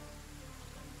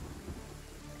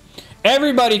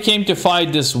 Everybody came to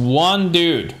fight this one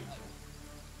dude.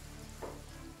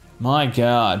 My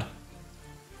god.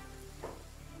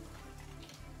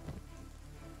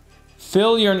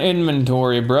 Fill your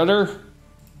inventory, brother.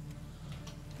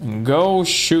 And go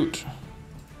shoot.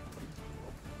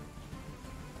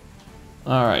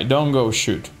 Alright, don't go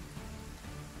shoot.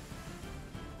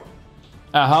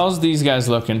 How's these guys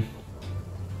looking?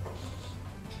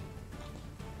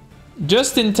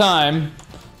 Just in time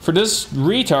for this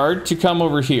retard to come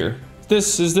over here.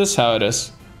 Is this how it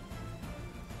is?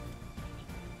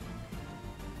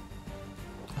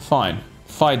 Fine.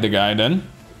 Fight the guy then.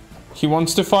 He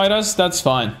wants to fight us? That's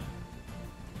fine.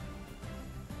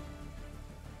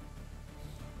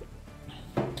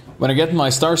 When I get my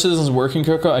Star Citizens working,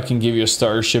 Coco, I can give you a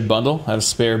starship bundle. I have a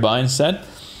spare buy instead.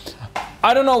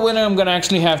 I don't know when I'm gonna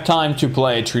actually have time to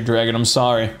play Tree Dragon, I'm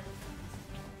sorry.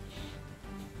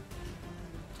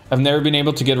 I've never been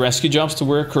able to get rescue jobs to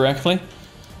work correctly.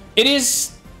 It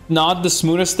is not the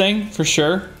smoothest thing, for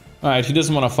sure. Alright, he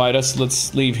doesn't want to fight us.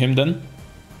 Let's leave him then.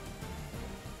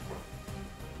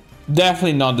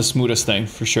 Definitely not the smoothest thing,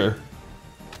 for sure.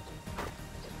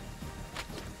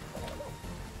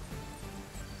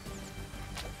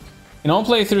 In all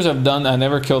playthroughs I've done, I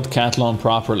never killed Catlon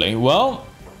properly. Well,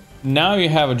 now you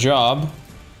have a job.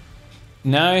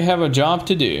 Now you have a job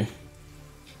to do.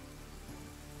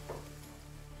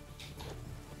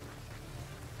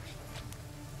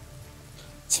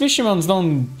 Fishermans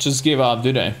don't just give up,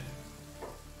 do they?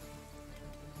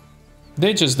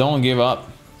 They just don't give up.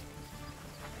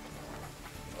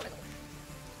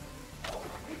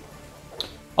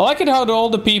 I like it how all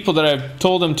the people that I've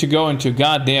told them to go into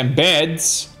goddamn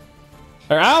beds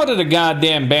are out of the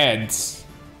goddamn beds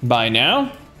by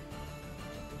now.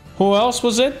 Who else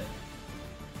was it?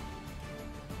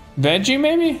 Veggie,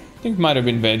 maybe? I think it might have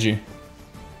been veggie.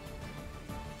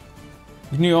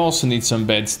 You also need some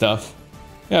bed stuff.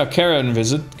 Yeah, carrot and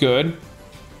visit. Good.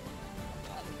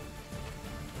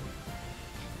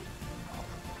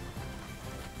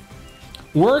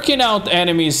 Working out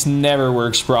enemies never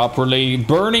works properly.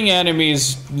 Burning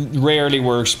enemies rarely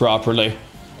works properly.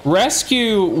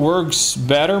 Rescue works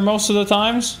better most of the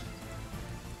times,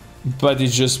 but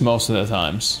it's just most of the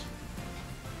times.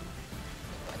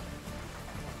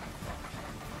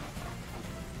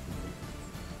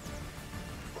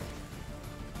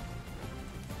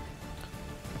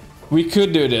 We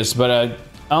could do this, but I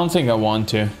don't think I want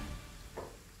to.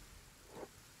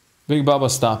 Big Baba,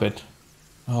 stop it.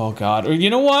 Oh god. You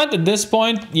know what? At this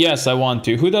point, yes, I want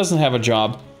to. Who doesn't have a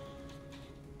job?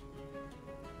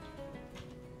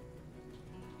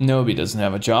 Nobody doesn't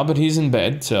have a job, but he's in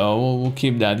bed, so we'll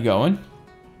keep that going.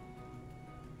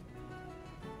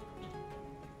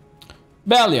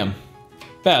 Ballium.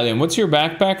 Ballium, what's your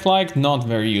backpack like? Not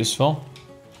very useful.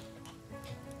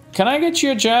 Can I get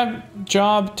you a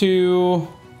job to...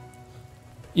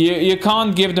 You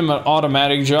can't give them an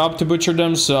automatic job to butcher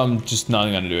them, so I'm just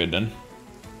not gonna do it then.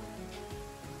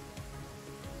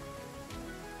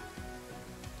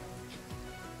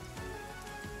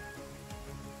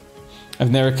 I've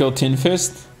never killed Tin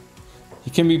Fist. He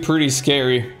can be pretty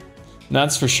scary.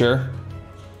 That's for sure.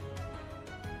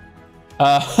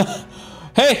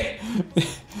 Hey!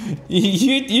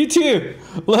 you too!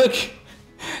 Look!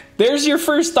 There's your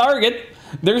first target.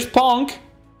 There's Pong.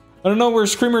 I don't know where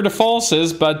Screamer the Falls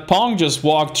is, but Pong just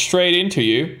walked straight into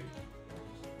you.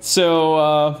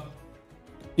 So,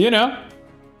 you know.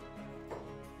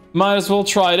 Might as well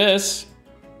try this.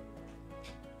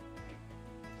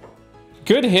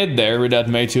 Good hit there with that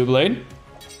Meitu blade.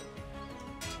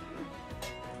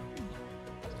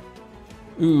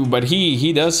 Ooh, but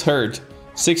he does hurt.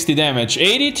 60 damage.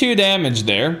 82 damage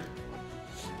there.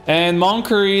 And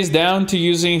Monker is down to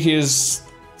using his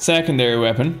secondary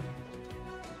weapon.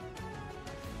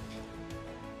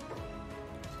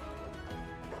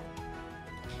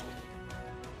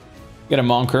 Get a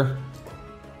Monker.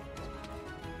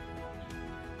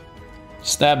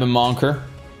 Stab him, Monker.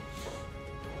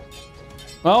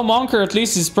 Well, Monker at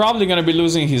least is probably gonna be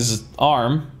losing his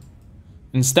arm.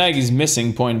 And Stag is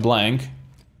missing point blank.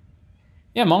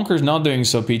 Yeah, Monker's not doing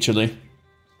so peachily.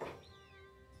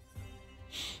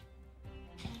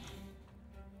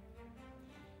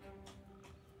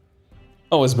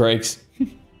 Always breaks.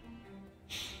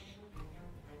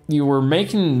 You were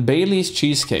making Bailey's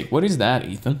cheesecake. What is that,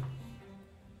 Ethan?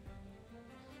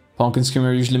 Pumpkin Screamer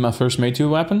are usually my first Meitu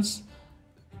weapons.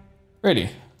 Really?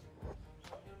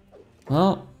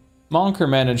 Well, Monker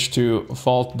managed to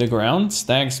fall to the ground.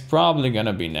 Stag's probably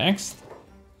gonna be next.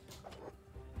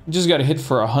 Just got a hit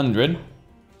for 100.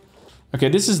 Okay,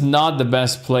 this is not the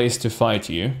best place to fight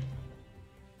you.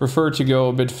 Prefer to go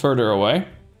a bit further away.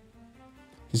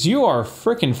 Because you are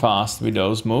freaking fast with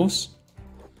those moves.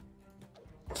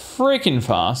 Freaking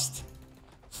fast.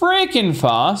 Freaking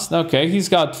fast. Okay, he's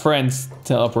got friends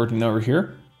teleporting over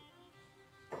here.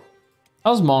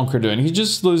 How's Monker doing? He's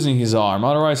just losing his arm.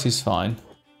 Otherwise, he's fine.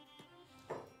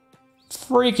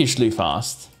 Freakishly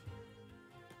fast.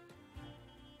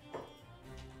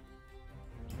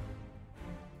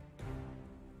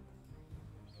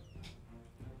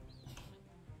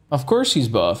 Of course he's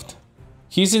buffed.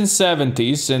 He's in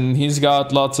 70s and he's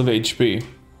got lots of HP.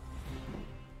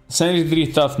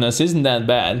 73 toughness isn't that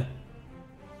bad.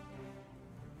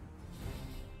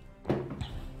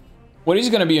 What is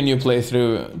gonna be a new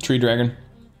playthrough, Tree Dragon?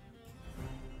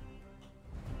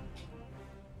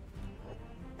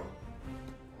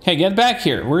 Hey, get back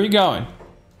here. Where are you going?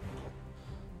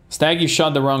 Stag, you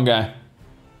shot the wrong guy.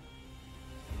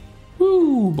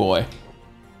 Ooh, boy.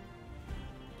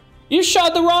 You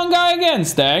shot the wrong guy again,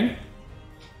 Stag. I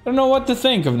don't know what to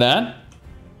think of that.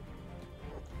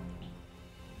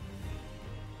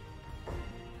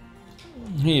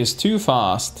 He is too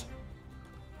fast.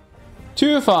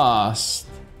 Too fast.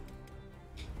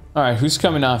 Alright, who's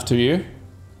coming after you?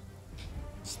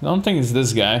 I don't think it's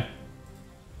this guy.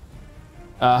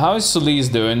 How is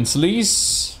Celise doing?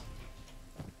 Celise...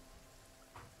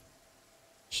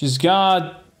 She's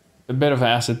got a bit of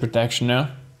acid protection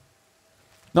now.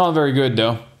 Not very good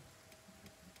though.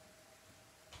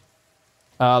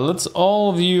 Let's all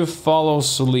of you follow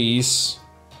Celise.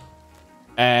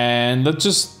 And let's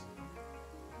just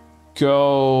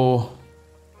go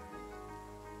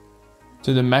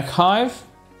to the mech hive.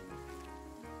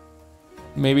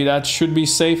 Maybe that should be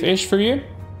safe-ish for you.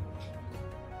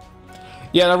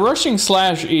 Yeah, the rushing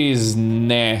slash is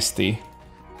nasty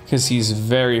because he's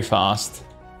very fast.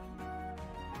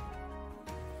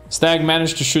 Stag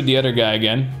managed to shoot the other guy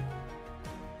again.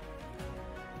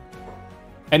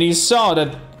 And he saw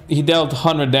that he dealt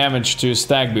 100 damage to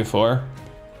Stag before.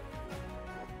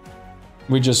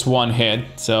 With just one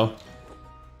hit, so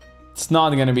it's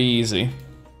not gonna be easy.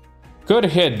 Good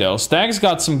hit though. Stag's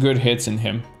got some good hits in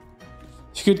him.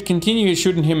 If you could continue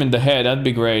shooting him in the head, that'd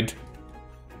be great.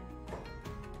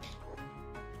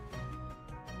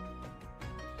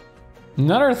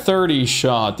 Another 30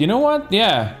 shot. You know what?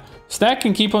 Yeah. Stag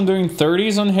can keep on doing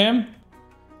 30s on him.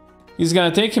 He's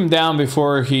gonna take him down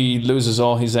before he loses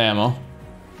all his ammo.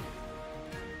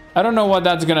 I don't know what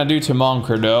that's gonna do to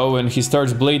Monker though when he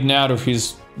starts bleeding out of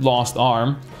his lost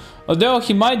arm. Although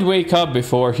he might wake up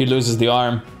before he loses the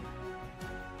arm.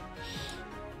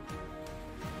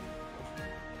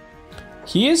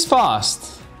 He is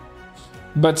fast.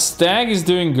 But Stag is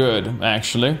doing good,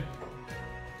 actually.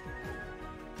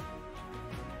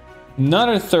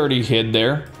 Another 30 hit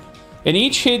there. And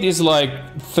each hit is like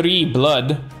 3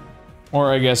 blood.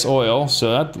 Or I guess oil,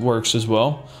 so that works as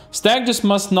well. Stag just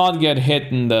must not get hit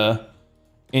in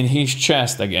his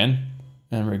chest again.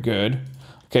 And we're good.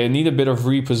 Okay, I need a bit of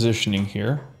repositioning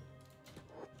here.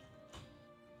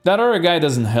 That other guy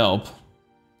doesn't help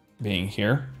being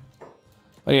here.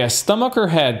 But yeah, stomach or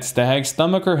head, Stag.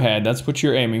 Stomach or head, that's what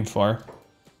you're aiming for.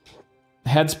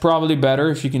 Head's probably better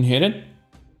if you can hit it.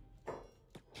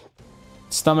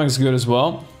 Stomach's good as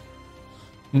well.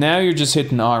 Now you're just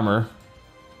hitting armor.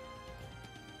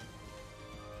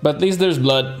 But at least there's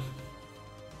blood.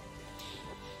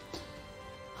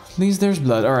 At least there's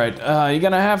blood. Alright, you're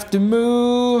gonna have to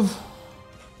move.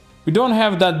 We don't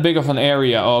have that big of an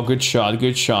area. Oh, good shot,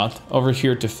 good shot. Over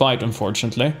here to fight,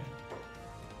 unfortunately.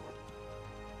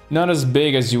 Not as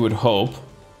big as you would hope.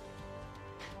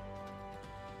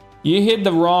 You hit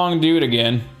the wrong dude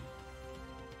again.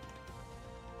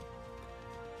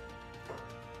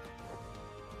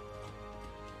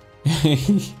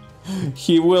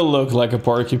 He will look like a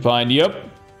porcupine, yep.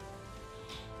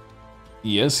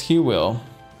 Yes, he will.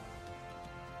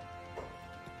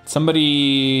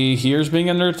 Somebody here is being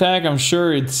under attack. I'm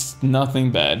sure it's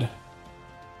nothing bad.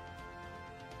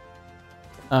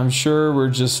 I'm sure we're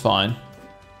just fine.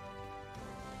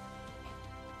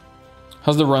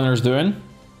 How's the runners doing?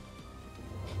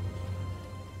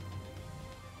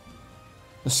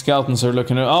 The skeletons are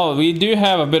looking at... Oh, we do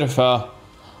have a bit of a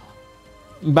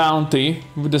bounty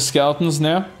with the skeletons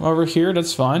now over here.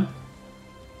 That's fine.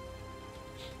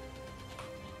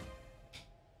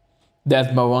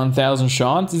 Death by 1,000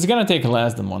 shots. It's gonna take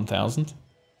less than 1,000.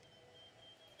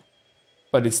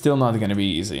 But it's still not gonna be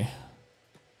easy.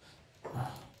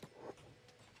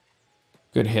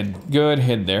 Good hit. Good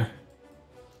hit there.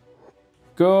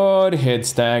 Good hit,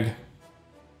 Stag.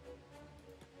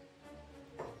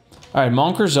 Alright,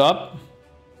 Monker's up.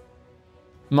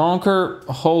 Monker,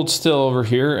 hold still over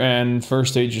here and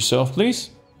first aid yourself,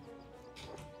 please.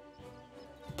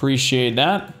 Appreciate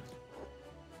that.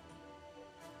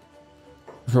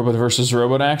 Robot versus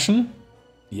robot action?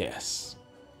 Yes.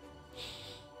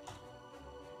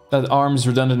 That arm is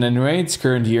redundant anyway. It's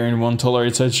current year and won't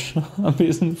tolerate such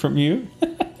abysm from you.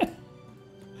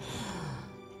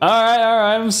 Alright,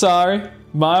 I'm sorry.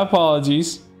 My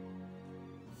apologies.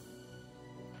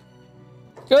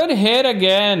 Good hit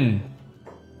again.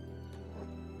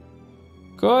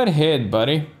 Good hit,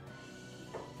 buddy.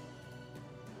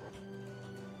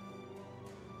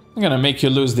 I'm gonna make you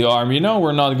lose the arm. You know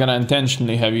we're not gonna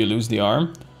intentionally have you lose the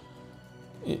arm.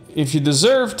 If you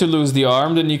deserve to lose the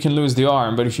arm, then you can lose the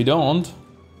arm. But if you don't...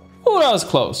 Oh, that was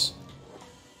close.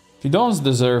 If you don't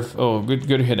deserve... Oh,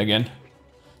 good hit again.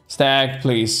 Stag,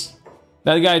 please.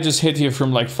 That guy just hit you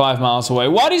from like 5 miles away.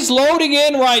 What is loading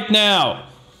in right now?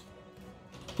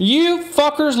 You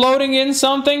fuckers loading in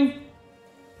something?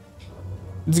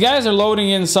 These guys are loading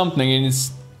in something and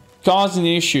it's causing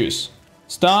issues.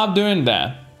 Stop doing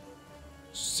that.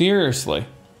 Seriously.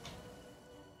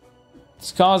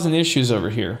 It's causing issues over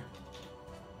here.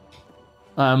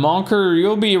 Monker,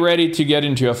 you'll be ready to get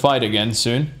into a fight again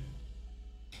soon.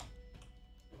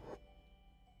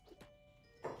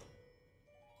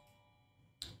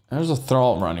 There's a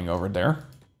thrall running over there.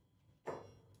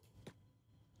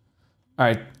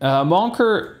 Alright,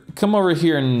 Monker, come over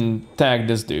here and tag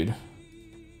this dude.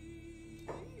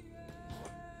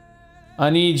 I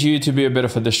need you to be a bit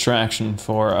of a distraction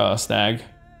for Stag.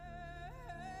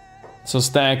 So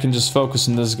Stag can just focus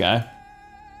on this guy.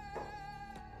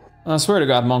 I swear to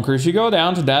God, Monker, if you go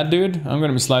down to that dude, I'm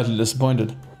gonna be slightly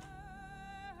disappointed.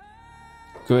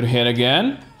 Good hit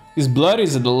again. His blood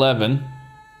is at 11.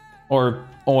 Or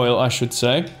oil, I should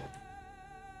say.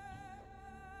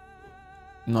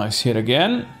 Nice hit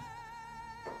again.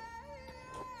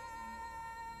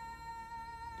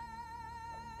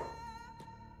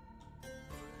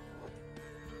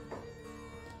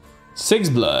 6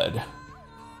 blood.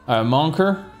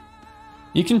 Monker.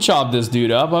 You can chop this dude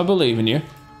up, I believe in you.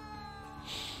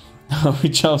 He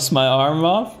chops my arm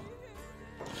off.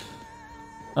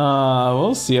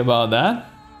 We'll see about that.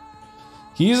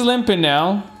 He's limping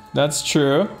now. That's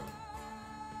true.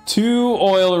 2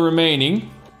 oil remaining.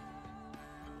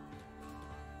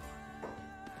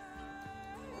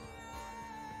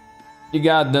 You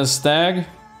got the stag.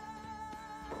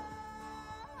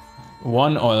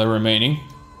 1 oil remaining.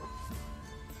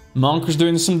 Monker's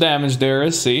doing some damage there, I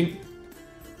see.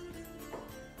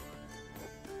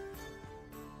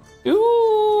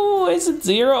 Ooh, is it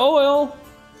 0 oil?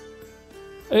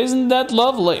 Isn't that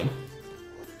lovely?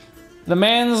 The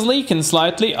man's leaking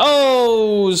slightly.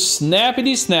 Oh,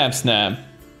 snappity snap snap.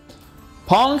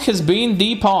 Punk has been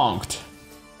depunked.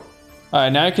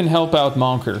 Alright, now I can help out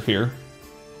Monker here.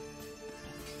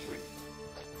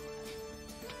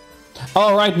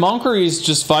 Alright, Monker is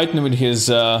just fighting with his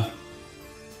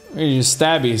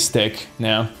stabby stick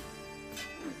now.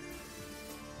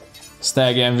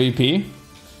 Stag MVP.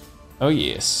 Oh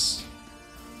yes.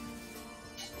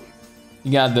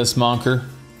 You got this, Monker.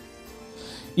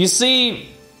 You see,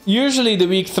 usually the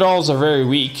weak thralls are very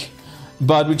weak,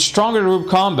 but with stronger group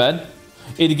combat,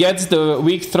 it gets the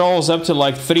weak thralls up to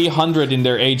like 300 in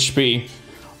their HP,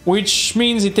 which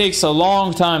means it takes a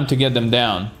long time to get them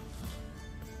down.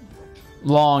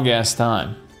 Long ass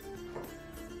time.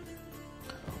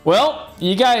 Well,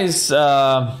 you guys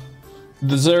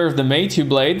deserve the Meitu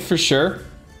Blade for sure.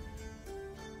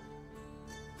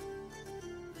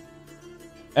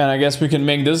 And I guess we can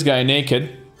make this guy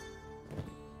naked.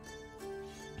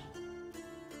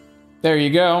 There you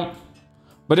go.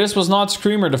 But this was not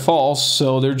Screamer the Falls,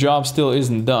 so their job still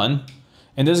isn't done.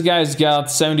 And this guy's got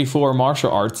 74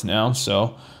 martial arts now,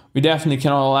 so we definitely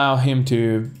cannot allow him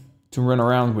to run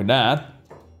around with that.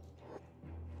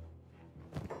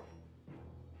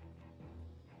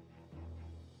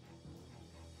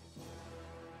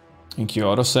 Thank you,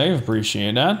 autosave.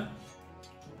 Appreciate that.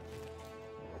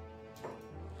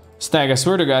 Stag, I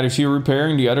swear to God, if you're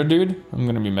repairing the other dude, I'm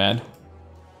gonna be mad.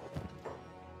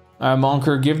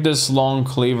 Monker, give this long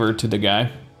cleaver to the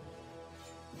guy.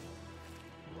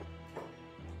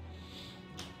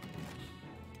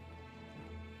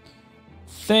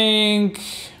 Think...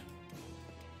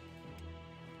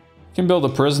 Can build a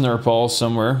prisoner pole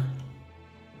somewhere.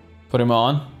 Put him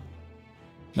on.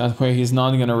 That way he's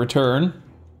not gonna return.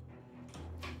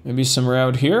 Maybe somewhere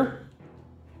out here.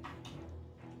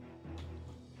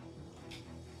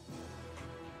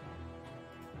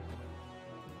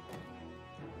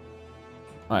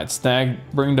 Alright, Stag,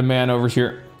 bring the man over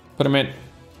here. Put him in.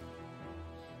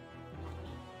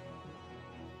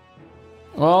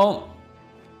 Well,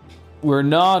 we're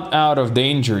not out of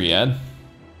danger yet.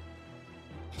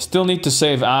 Still need to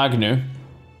save Agnew.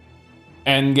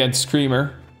 And get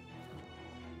Screamer.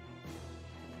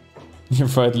 You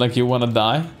fight like you wanna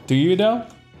die. Do you though?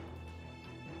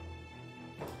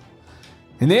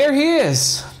 And there he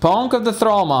is. Punk of the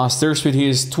Thrallmasters with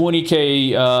his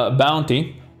 20k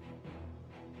bounty.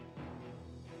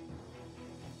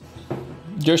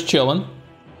 Just chilling.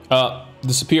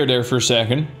 Disappeared there for a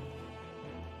second.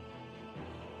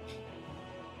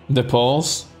 The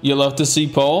poles. You love to see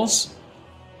poles?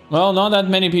 Well, not that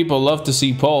many people love to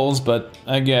see poles, but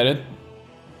I get it.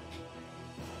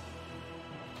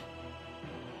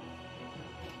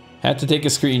 Had to take a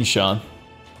screenshot.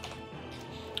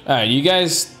 Alright, you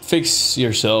guys fix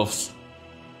yourselves.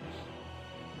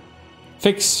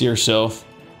 Fix yourself.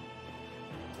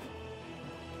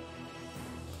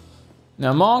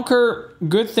 Now, Monker,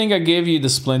 good thing I gave you the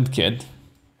splint kit.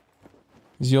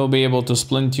 Because you'll be able to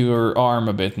splint your arm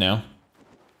a bit now.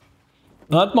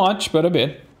 Not much, but a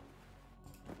bit.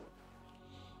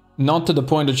 Not to the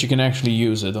point that you can actually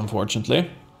use it, unfortunately.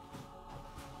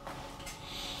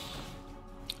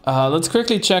 Let's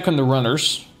quickly check on the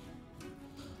runners.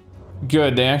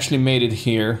 Good, they actually made it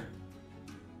here.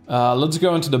 Let's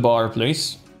go into the bar,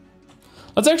 please.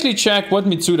 Let's actually check what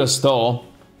Mitsuda stole.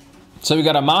 So we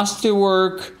got a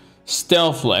Masterwork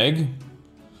Stealth Leg,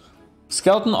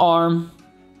 Skeleton Arm,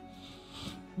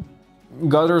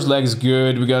 Gutter's Leg's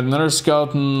good. We got another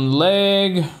Skeleton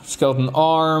Leg, Skeleton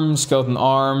Arm,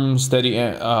 Steady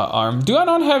Arm. Do I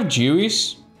not have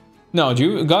Jewies? No,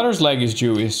 Gutter's Leg is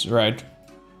Jewies, right?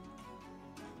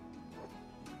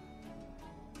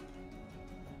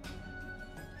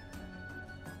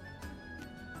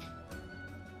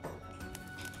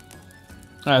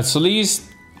 Alright, so these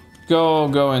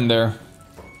go in there.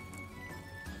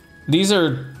 These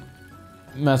are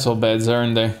metal beds,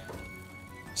 aren't they?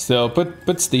 Still,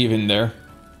 put Steve in there.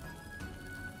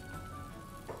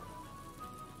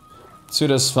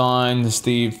 Suda's fine.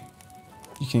 Steve,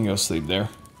 you can go sleep there.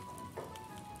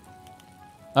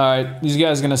 Alright, these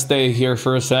guys are gonna stay here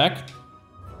for a sec.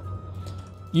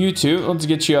 You two, let's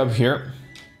get you up here.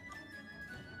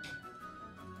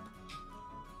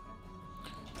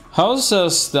 How's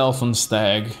stealth on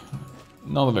Stag?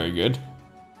 Not very good.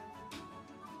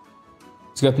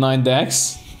 He's got 9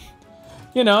 decks.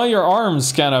 You know, your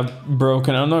arm's kind of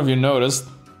broken. I don't know if you noticed.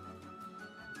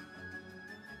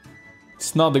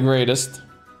 It's not the greatest.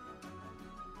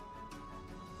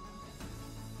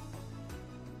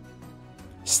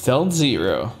 Stealth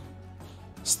 0.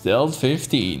 Stealth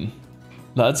 15.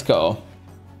 Let's go.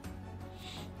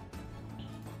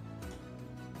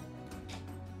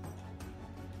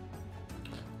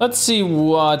 Let's see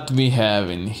what we have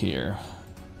in here.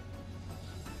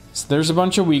 So there's a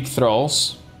bunch of weak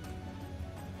thralls.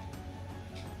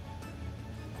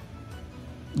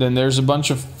 Then there's a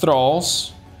bunch of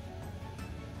thralls.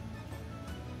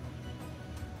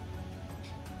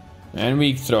 And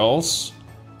weak thralls.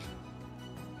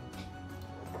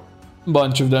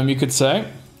 Bunch of them, you could say.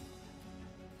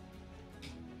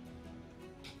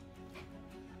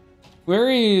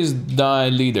 Where is the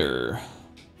leader?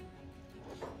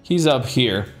 He's up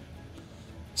here.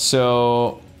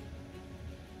 So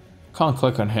can't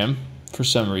click on him for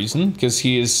some reason because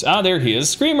he is there he is.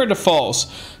 Screamer the Falls.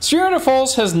 Screamer the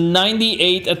Falls has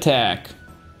 98 attack.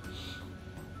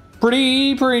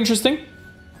 Pretty interesting.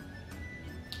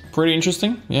 Pretty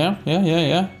interesting.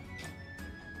 Yeah.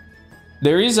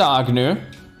 There is Agnew.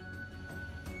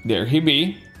 There he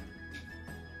be.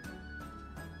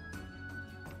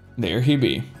 There he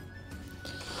be.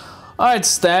 Alright,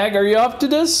 Stag, are you up to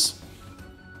this?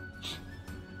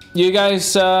 You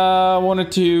guys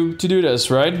wanted to do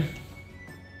this, right?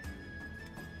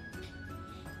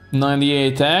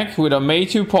 98 attack with a May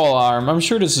 2 pole arm. I'm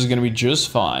sure this is gonna be just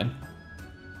fine.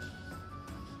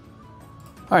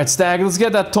 Alright, Stag, let's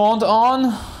get that taunt on.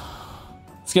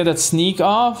 Let's get that sneak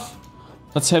off.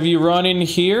 Let's have you run in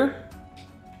here.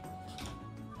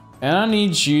 And I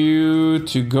need you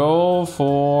to go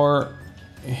for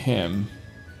him.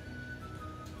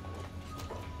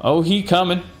 Oh, he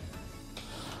coming.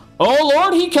 Oh,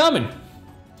 Lord, he coming. All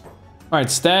right,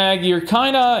 Stag, you're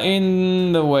kind of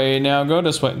in the way. Now go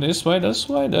this way, this way, this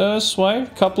way, this way.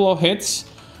 Couple of hits.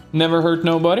 Never hurt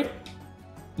nobody.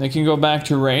 They can go back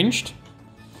to ranged.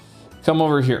 Come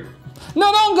over here.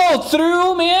 No, don't go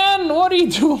through, man. What are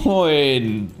you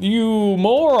doing? You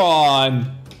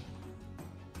moron.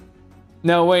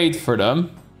 Now wait for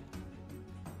them.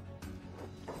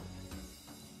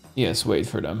 Yes, wait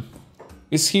for them.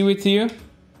 Is he with you?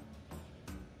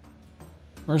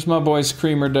 Where's my boy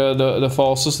Screamer, the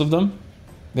falsest of them?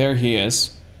 There he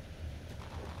is.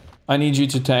 I need you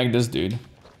to tag this dude.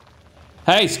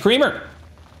 Hey, Screamer!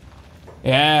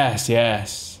 Yes,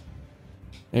 yes.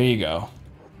 There you go.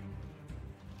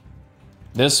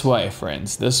 This way,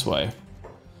 friends, this way.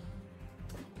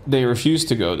 They refuse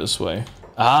to go this way.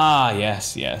 Ah,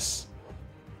 yes, yes.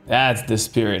 That's the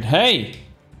spirit. Hey!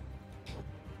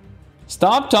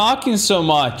 Stop talking so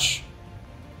much.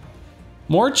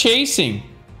 More chasing.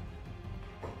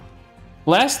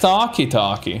 Less talky.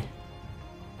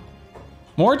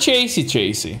 More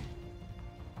chasey.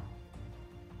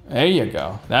 There you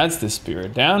go. That's the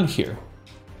spirit. Down here.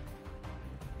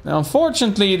 Now,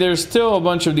 unfortunately, there's still a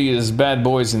bunch of these bad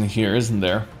boys in here, isn't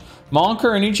there?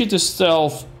 Monker, I need you to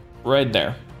stealth right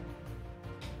there.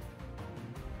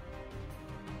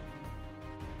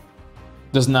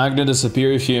 Does Nagna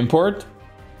disappear if you import?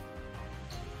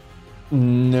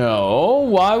 No.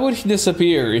 Why would he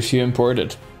disappear if you import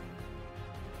it?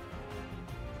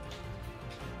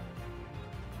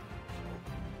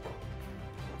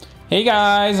 Hey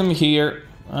guys, I'm here.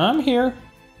 I'm here.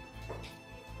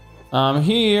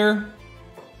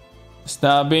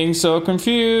 Stop being so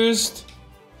confused.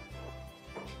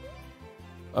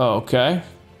 Okay.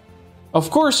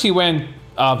 Of course he went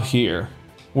up here,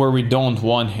 where we don't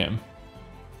want him.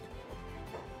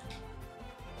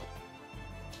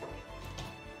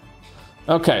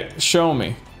 Okay, show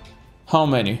me. How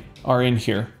many are in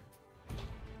here?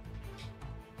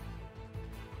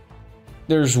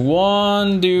 There's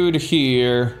one dude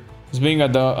here. He's being a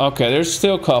dog. Okay, there's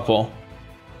still a couple.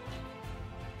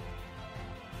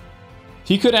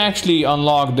 He could actually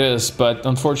unlock this, but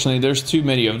unfortunately there's too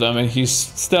many of them and his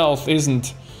stealth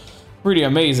isn't really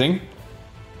amazing.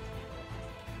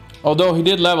 Although he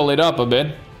did level it up a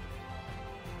bit.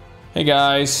 Hey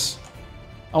guys.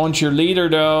 I want your leader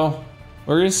though.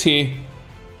 Where is he?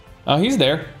 Oh, he's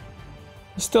there.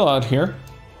 He's still out here.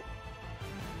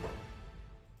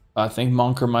 I think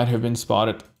Monker might have been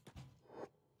spotted.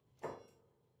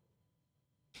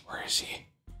 Where is he?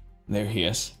 There he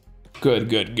is. Good,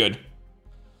 good, good.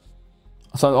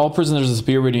 I thought all prisoners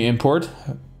disappear when you import.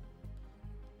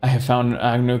 I have found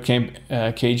Agnew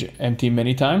cage empty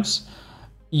many times.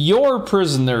 Your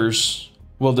prisoners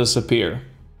will disappear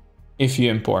if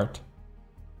you import.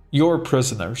 Your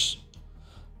prisoners.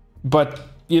 But,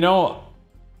 you know,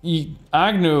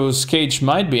 Agnew's cage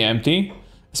might be empty.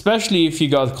 Especially if you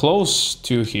got close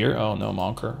to here. Oh no,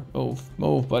 Monker. Move,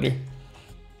 move, buddy.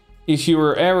 If you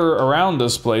were ever around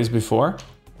this place before,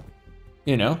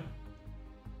 you know.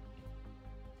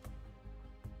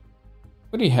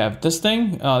 What do you have? This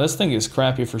thing? Oh, this thing is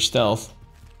crappy for stealth.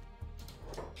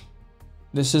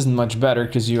 This isn't much better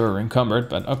because you're encumbered,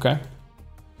 but okay.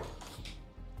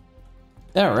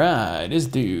 Alright, this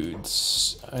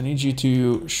dude's. I need you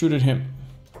to shoot at him.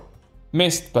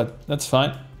 Missed, but that's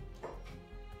fine.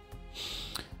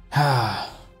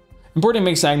 Importing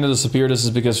makes Agnew disappear. This is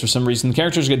because for some reason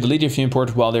characters get deleted if you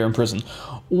import while they're in prison.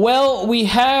 Well, we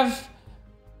have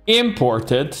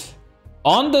imported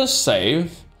on the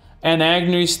save and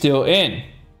Agnew is still in.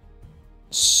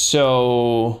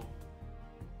 So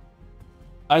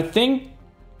I think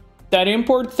that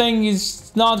import thing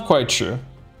is not quite true.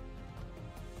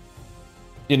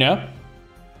 You know?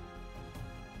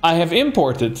 I have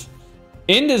imported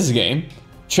in this game,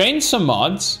 changed some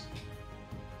mods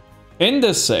in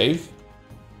this save,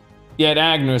 yet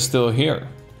Agnew is still here.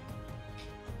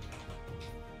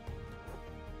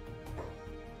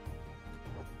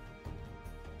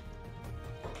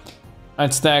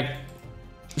 I'd stack.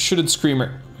 Shoot at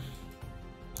Screamer.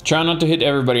 Try not to hit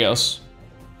everybody else.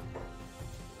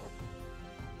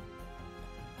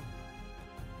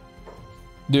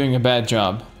 Doing a bad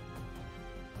job.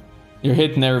 You're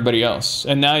hitting everybody else.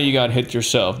 And now you got hit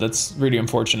yourself. That's really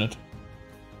unfortunate.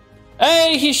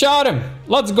 Hey, he shot him!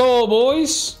 Let's go,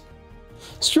 boys!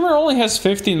 Screamer only has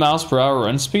 15 miles per hour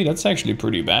run speed. That's actually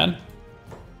pretty bad.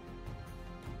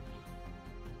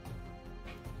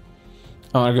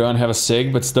 I want to go and have a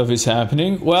cig, but stuff is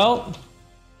happening. Well,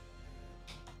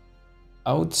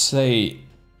 I would say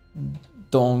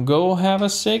don't go have a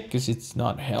cig because it's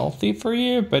not healthy for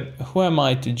you. But who am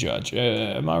I to judge?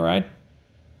 Am I right?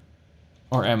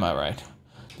 Or am I right?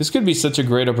 This could be such a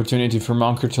great opportunity for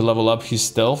Monker to level up his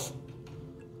stealth.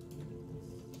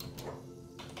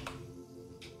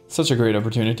 Such a great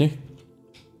opportunity.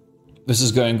 This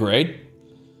is going great.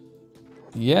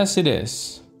 Yes, it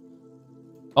is.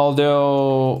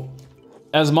 Although,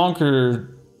 as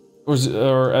Monker,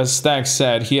 or as Stag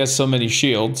said, he has so many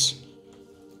shields.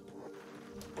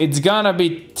 It's gonna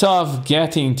be tough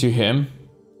getting to him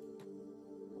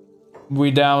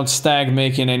without Stag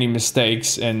making any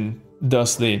mistakes and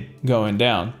thusly going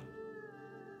down.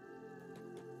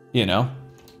 You know?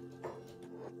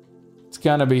 It's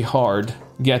gonna be hard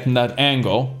getting that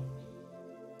angle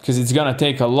because it's gonna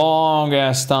take a long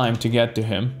ass time to get to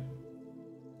him.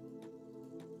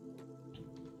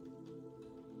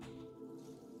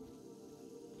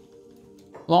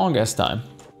 Longest time.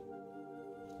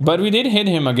 But we did hit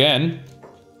him again.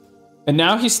 And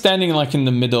now he's standing like in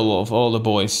the middle of all the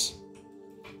boys.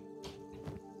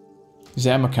 His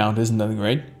ammo count isn't that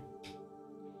great.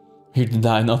 Here to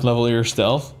die, not level your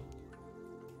stealth.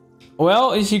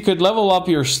 Well, if you could level up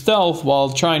your stealth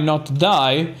while trying not to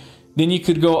die, then you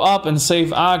could go up and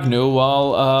save Agnew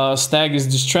while Stag is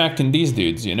distracting these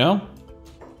dudes, you know?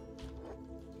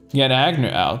 Get Agnew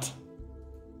out.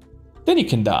 Then he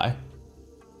can die.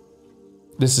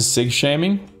 This is sig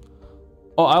shaming.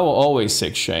 Oh, I will always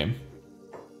sig shame.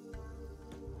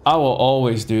 I will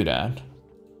always do that.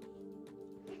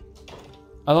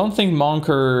 I don't think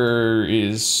Monker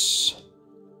is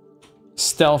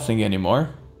stealthing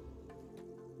anymore.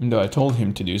 Even though I told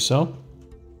him to do so.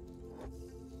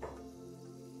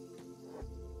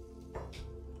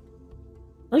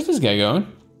 Where's this guy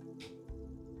going?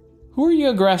 Who are you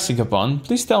aggressing upon?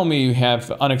 Please tell me you have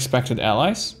unexpected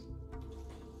allies.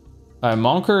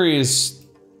 Monker is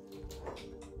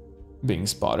being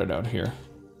spotted out here.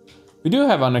 We do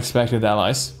have unexpected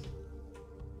allies.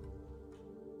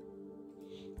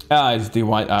 Ah, it's the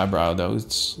white eyebrow though.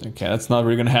 It's okay, that's not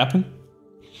really gonna happen.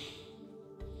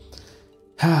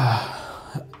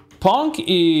 Punk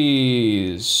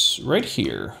is right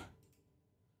here.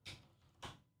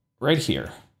 Right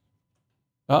here.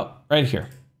 Oh, right here.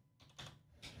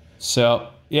 So,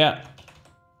 yeah.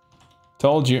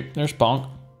 Told you, there's Punk.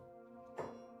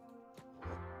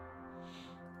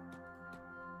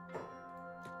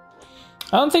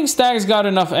 I don't think Stag's got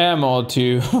enough ammo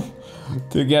to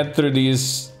to get through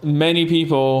these many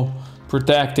people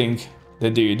protecting the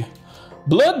dude.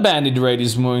 Blood Bandit raid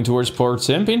is moving towards Port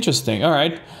Simp. Interesting. All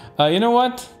right. You know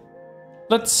what?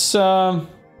 Let's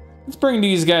Let's bring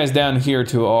these guys down here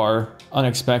to our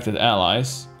unexpected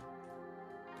allies.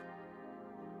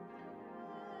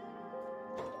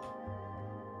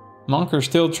 Monker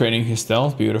still trading his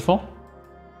stealth. Beautiful.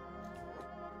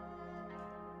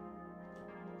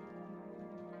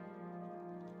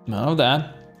 None of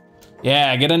that.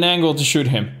 Yeah, get an angle to shoot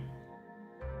him.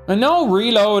 And no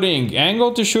reloading.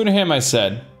 Angle to shoot him, I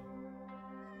said.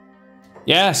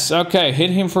 Yes, okay. Hit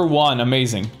him for 1.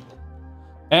 Amazing.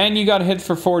 And you got hit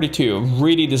for 42.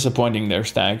 Really disappointing there,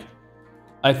 Stag.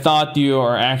 I thought you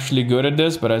are actually good at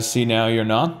this, but I see now you're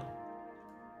not.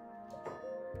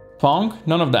 Pong?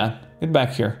 None of that. Get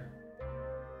back here.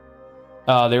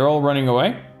 They're all running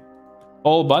away.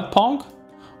 All but Pong?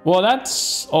 Well,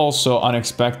 that's also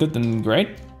unexpected and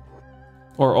great.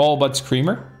 Or all but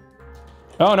Screamer.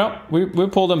 Oh no, we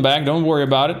pulled them back. Don't worry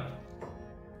about it.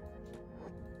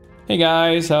 Hey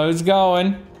guys, how's it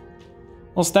going?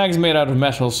 Well, Stag's made out of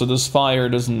metal, so this fire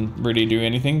doesn't really do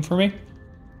anything for me.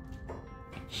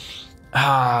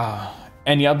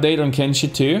 Any update on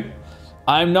Kenshi 2?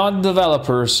 I'm not a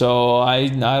developer, so I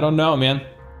don't know, man.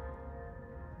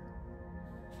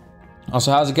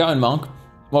 Also, how's it going, Monk?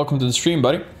 Welcome to the stream,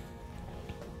 buddy.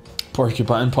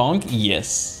 Porcupine Pong?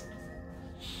 Yes.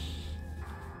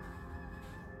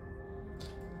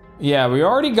 Yeah, we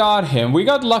already got him. We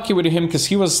got lucky with him because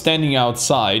he was standing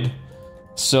outside.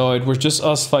 So it was just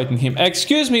us fighting him.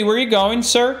 Excuse me, where are you going,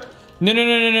 sir? No, no,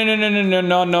 no, no, no, no, no, no,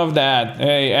 no, none of that.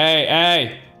 Hey, hey,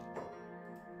 hey.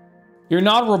 You're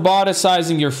not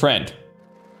roboticizing your friend.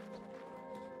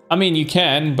 I mean, you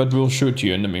can, but we'll shoot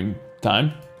you in the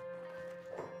meantime.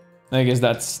 I guess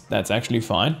that's actually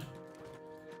fine.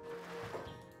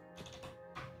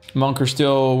 Monker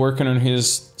still working on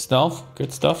his stealth.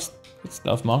 Good stuff. Good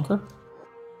stuff, Monker.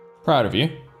 Proud of you.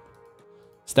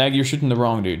 Stag, you're shooting the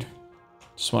wrong dude.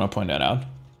 Just want to point that out.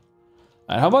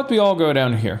 Alright, how about we all go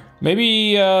down here?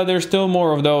 Maybe there's still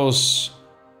more of those...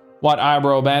 What,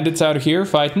 eyebrow bandits out here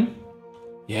fighting?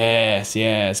 Yes,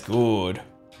 yes, good.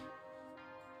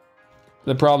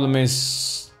 The problem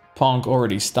is... Ponk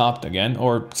already stopped again.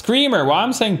 Or Screamer, why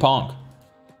I'm saying Ponk?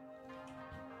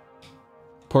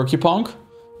 Porcupine?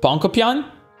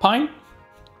 Ponkopian? Pine?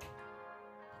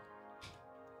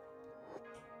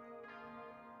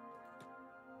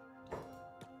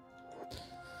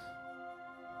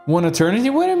 One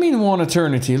eternity? What do you mean one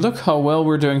eternity? Look how well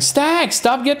we're doing. Stag,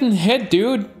 stop getting hit,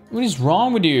 dude. What is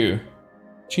wrong with you?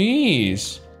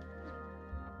 Jeez.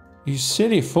 You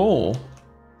silly fool.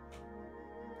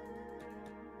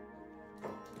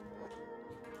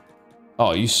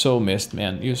 Oh, you so missed,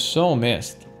 man. You so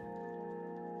missed.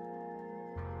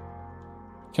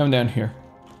 Come down here.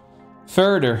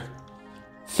 Further.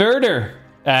 Further.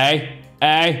 Hey.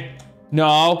 Hey.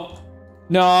 No.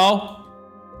 No.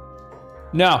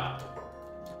 No.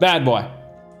 Bad boy.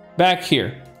 Back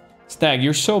here. Stag,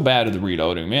 you're so bad at the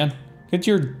reloading, man. Get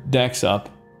your decks up.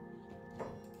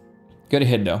 Good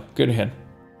hit, though. Good hit.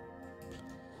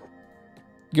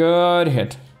 Good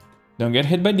hit. Don't get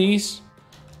hit by these.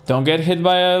 Don't get hit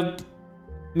by a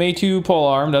May 2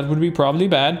 polearm. That would be probably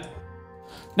bad.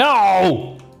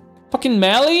 No! Fucking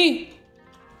melee?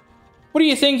 What do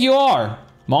you think you are?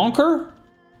 Monker?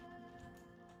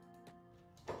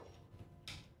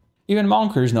 Even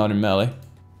Monker's not in melee.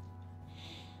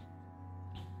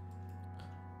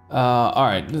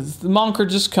 Alright. Monker,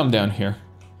 just come down here.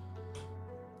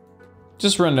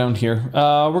 Just run down here.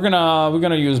 We're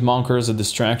gonna use Monker as a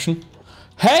distraction.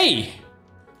 Hey!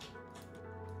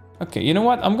 Okay, you know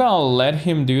what? I'm gonna let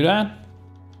him do that.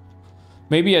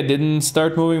 Maybe I didn't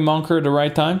start moving Monker at the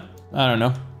right time. I don't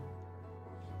know.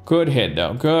 Good hit,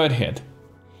 though. Good hit.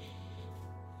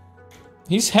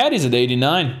 His head is at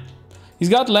 89. He's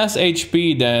got less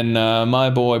HP than my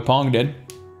boy Pong did.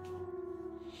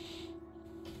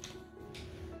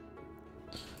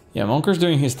 Yeah, Monker's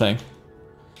doing his thing.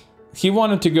 He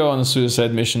wanted to go on a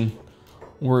suicide mission.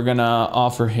 We're gonna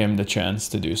offer him the chance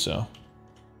to do so.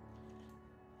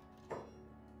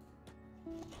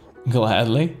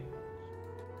 Gladly.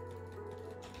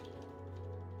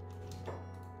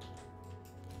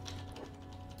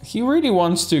 He really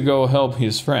wants to go help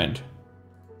his friend.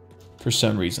 For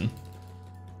some reason.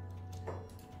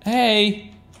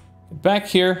 Hey! Back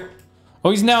here.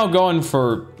 Oh, he's now going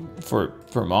for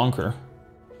Monker.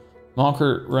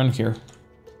 Monker, run here.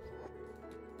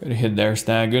 Good hit there,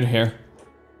 Stag. Good here.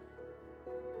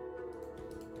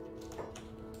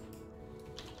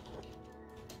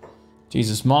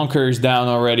 Jesus, Monker is down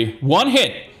already. One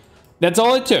hit! That's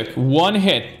all it took. One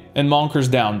hit, and Monker's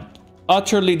down.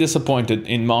 Utterly disappointed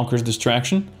in Monker's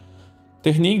distraction.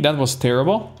 Technique, that was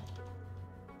terrible.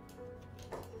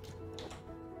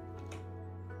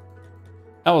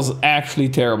 That was actually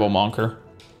terrible, Monker.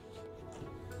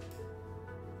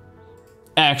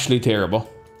 Actually terrible.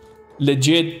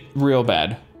 Legit, real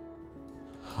bad.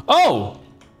 Oh!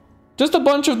 Just a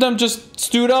bunch of them just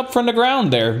stood up from the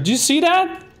ground there. Did you see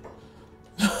that?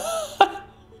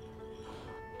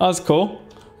 That's cool.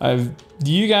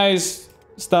 You guys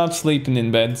stop sleeping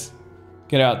in beds.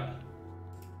 Get out.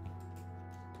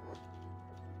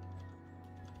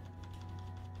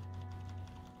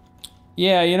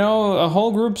 Yeah, you know, a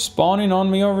whole group spawning on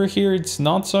me over here, it's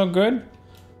not so good.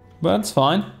 But it's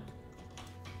fine.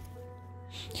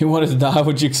 You wanted to die,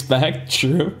 what'd you expect?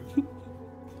 True.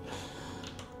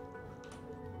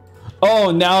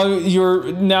 Oh, now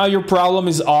your problem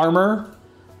is armor?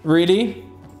 Really?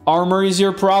 Armor is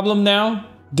your problem now?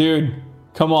 Dude,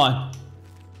 come on.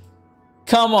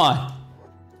 Come on.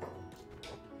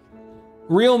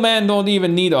 Real men don't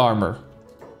even need armor.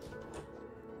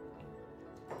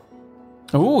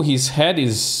 Ooh, his head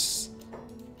is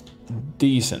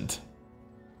decent.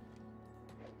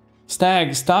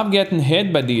 Stag, stop getting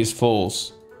hit by these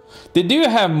fools. They do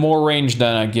have more range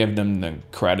than I give them the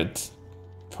credit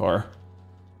for.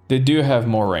 They do have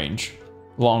more range.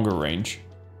 Longer range.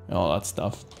 All that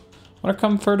stuff. Wanna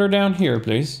come further down here,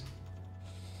 please?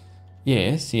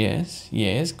 Yes, yes,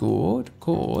 yes, good,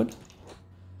 good.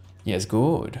 Yes,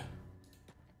 good.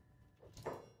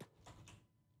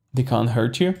 They can't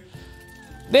hurt you?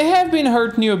 They have been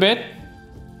hurting you a bit.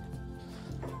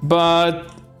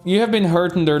 But you have been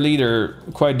hurting their leader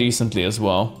quite decently as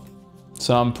well.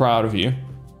 So I'm proud of you.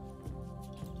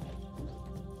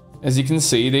 As you can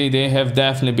see, they have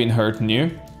definitely been hurting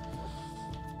you.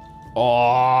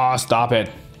 Oh, stop it.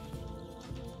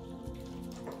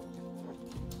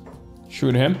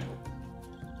 Shoot him.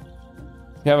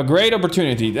 You have a great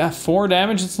opportunity. That 4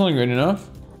 damage, it's not good enough.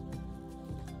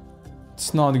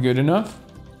 It's not good enough.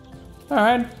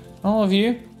 Alright, all of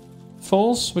you.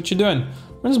 Fools, what you doing?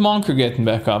 When's Monker getting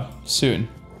back up? Soon.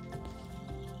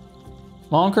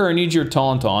 Monker, I need your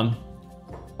taunt on.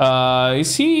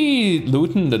 Is he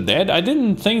looting the dead? I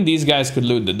didn't think these guys could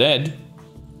loot the dead.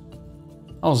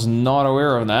 I was not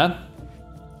aware of that.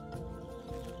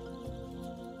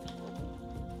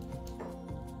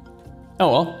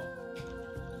 Oh well.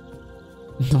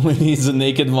 When he's a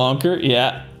naked Monker?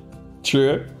 Yeah,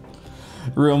 true.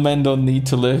 Real men don't need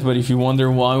to live, but if you wonder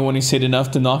why when he's hit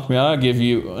enough to knock me out, I'll give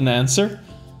you an answer.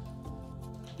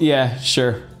 Yeah,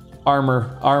 sure.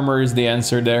 Armor is the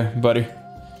answer there, buddy.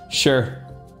 Sure.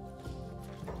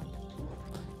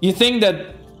 You think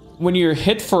that when you're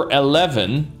hit for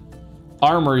 11,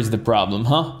 armor is the problem,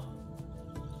 huh?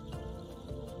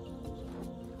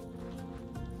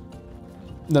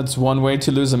 That's one way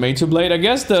to lose a Meitu Blade. I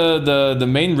guess the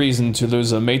main reason to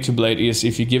lose a Meitu Blade is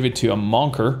if you give it to a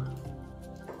Monker.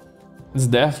 It's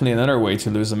definitely another way to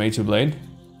lose a Meitu Blade.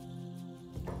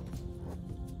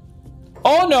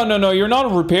 Oh, no, you're not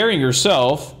repairing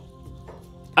yourself.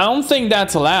 I don't think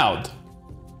that's allowed.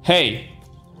 Hey,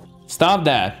 stop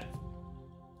that.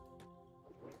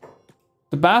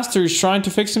 The bastard is trying to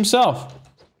fix himself.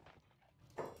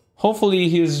 Hopefully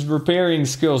his repairing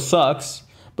skill sucks.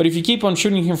 But if you keep on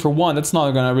shooting him for 1, that's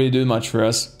not gonna really do much for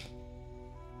us.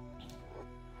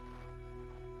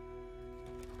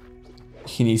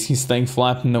 He needs his thing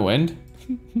flapping in the wind.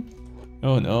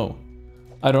 Oh no.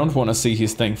 I don't want to see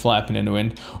his thing flapping in the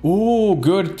wind. Ooh,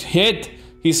 good hit.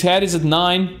 His head is at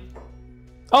 9.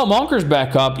 Oh, Monker's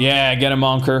back up. Yeah, get him,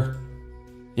 Monker.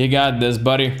 You got this,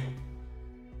 buddy.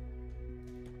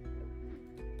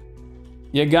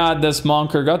 You got this,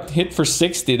 Monker. Got hit for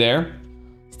 60 there.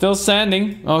 Still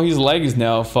standing. Oh, his leg is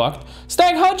now fucked.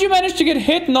 Stag, how'd you manage to get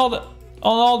hit and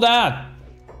all that?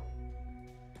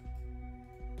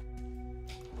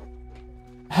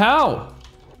 How?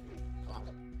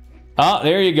 Oh,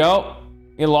 there you go.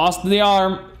 He lost the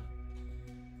arm.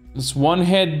 Just one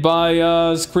hit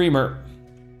by Screamer.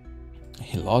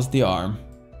 He lost the arm.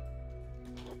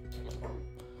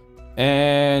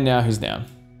 And now he's down.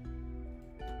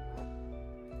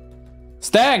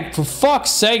 Stag, for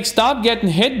fuck's sake, stop getting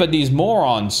hit by these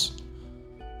morons.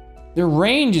 Their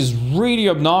range is really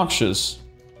obnoxious.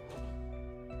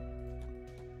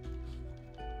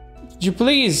 Could you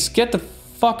please get the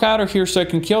fuck out of here so I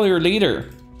can kill your leader?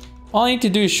 All I need to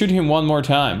do is shoot him one more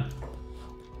time.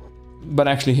 But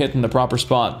actually hit in the proper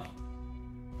spot.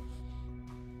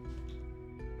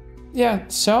 Yeah,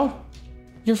 so?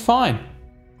 You're fine.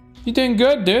 You're doing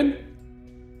good, dude.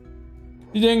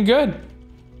 You're doing good.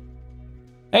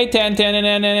 Hey, Tan,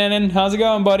 how's it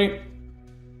going, buddy?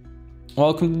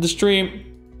 Welcome to the stream.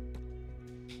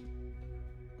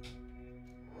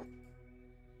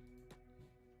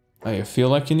 I feel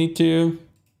like you need to...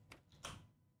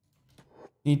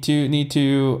 Need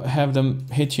to have them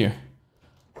hit you.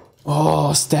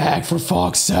 Oh, Stag, for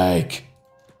fuck's sake.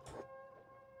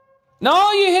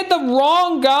 No, you hit the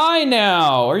wrong guy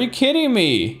now. Are you kidding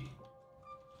me?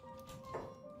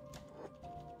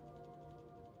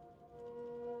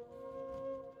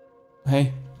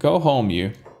 Hey, go home,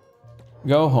 you.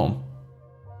 Go home.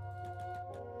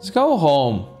 Just go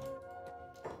home.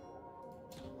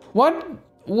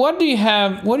 What do you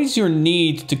have? What is your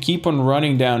need to keep on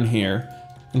running down here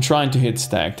and trying to hit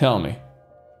Stag? Tell me.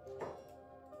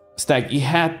 Stag, you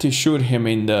had to shoot him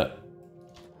in the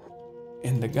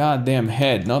goddamn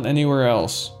head, not anywhere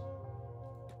else.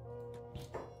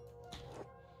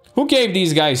 Who gave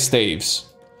these guys staves?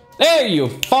 There you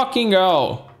fucking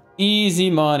go. Easy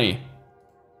money.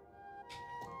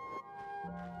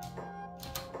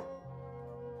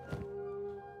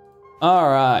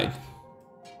 Alright.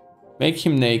 Make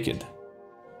him naked.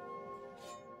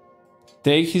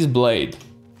 Take his blade.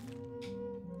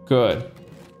 Good.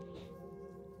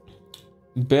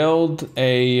 Build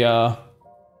a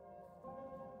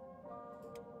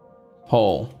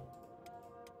hole.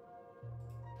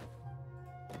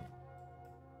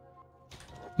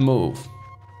 Move.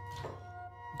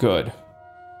 Good.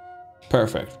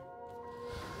 Perfect.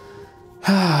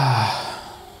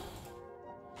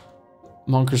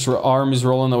 Monker's arm is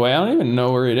rolling away. I don't even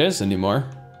know where it is anymore.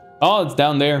 Oh, it's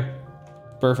down there.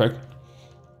 Perfect.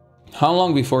 How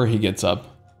long before he gets up?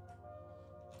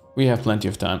 We have plenty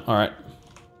of time. All right.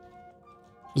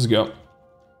 Let's go.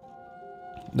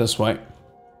 This way.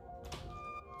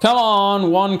 Come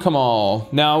on, one come all.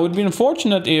 Now, it would be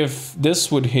unfortunate if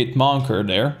this would hit Monker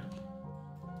there.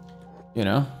 You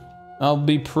know, I'll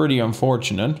be pretty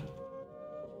unfortunate.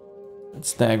 Let's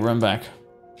Stag, run back.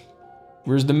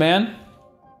 Where's the man?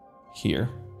 Here.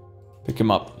 Pick him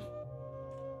up.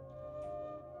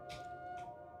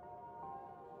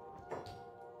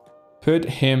 Put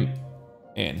him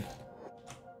in.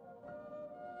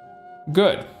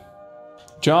 Good.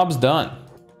 Job's done.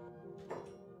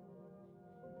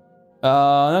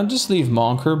 Now just leave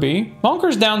Monker be.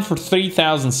 Monker's down for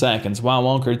 3,000 seconds. Wow,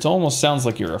 Monker, it almost sounds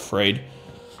like you're afraid.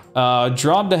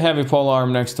 Drop the heavy pole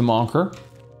arm next to Monker.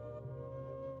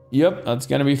 Yep, that's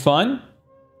gonna be fun.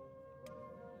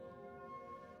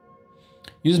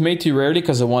 Use made too rarely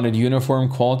because I wanted uniform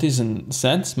qualities and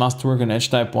sets. Masterwork and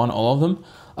Edge Type 1, all of them.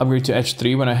 Upgrade to Edge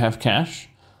 3 when I have cash.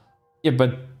 Yeah,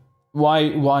 but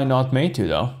why not made to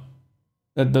though?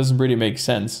 That doesn't really make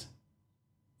sense.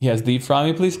 He has deep fry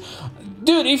me, please.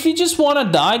 Dude, if you just want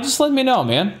to die, just let me know,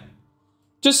 man.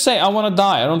 Just say, I want to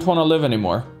die. I don't want to live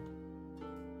anymore.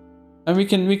 And we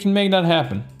can make that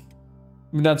happen.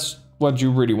 I mean, that's what you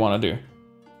really want to do.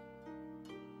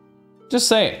 Just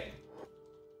say it.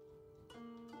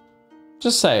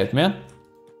 Just say it, man.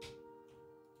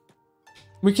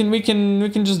 We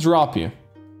can just drop you.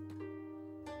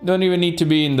 Don't even need to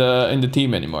be in the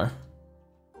team anymore.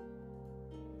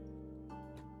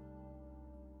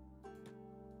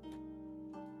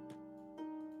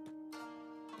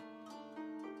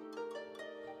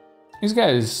 These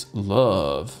guys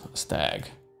love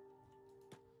Stag.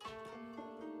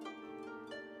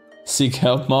 Seek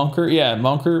help, Monker? Yeah,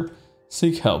 Monker,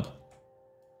 seek help.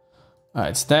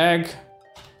 Alright, Stag.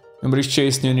 Nobody's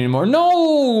chasing you anymore.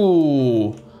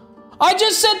 No! I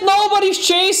just said nobody's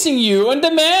chasing you, and the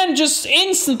man just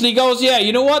instantly goes, yeah,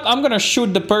 you know what? I'm gonna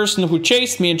shoot the person who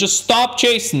chased me and just stop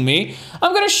chasing me.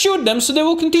 I'm gonna shoot them so they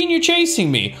will continue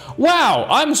chasing me. Wow,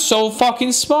 I'm so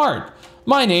fucking smart.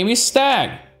 My name is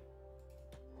Stag.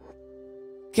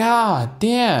 God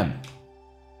damn.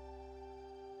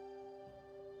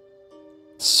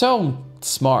 So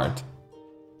smart.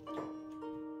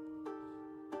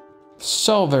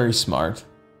 So very smart.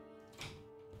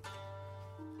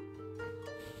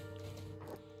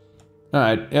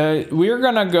 Alright, we're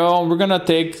gonna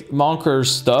take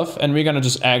Monker's stuff and we're gonna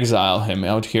just exile him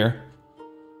out here.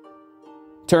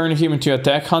 Turn him into a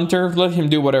tech hunter, let him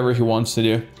do whatever he wants to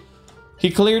do. He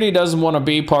clearly doesn't want to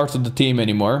be part of the team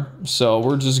anymore, so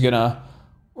we're just gonna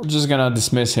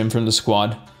dismiss him from the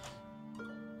squad.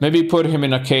 Maybe put him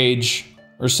in a cage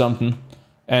or something,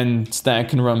 and Stag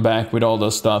can run back with all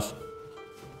those stuff.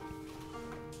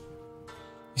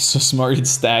 He's so smart, it's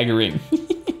staggering.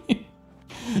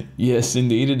 Yes,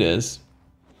 indeed it is.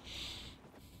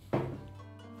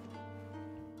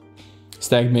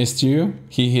 Stag missed you.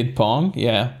 He hit Pong.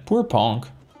 Yeah, poor Pong.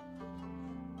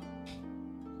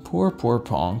 Poor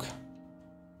Pong.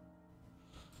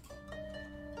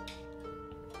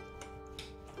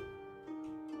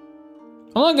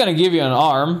 I'm not gonna give you an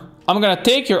arm. I'm gonna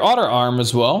take your other arm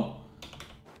as well.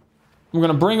 I'm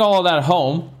gonna bring all of that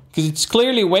home, because it's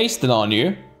clearly wasted on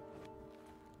you.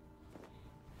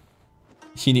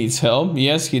 He needs help?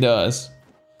 Yes, he does.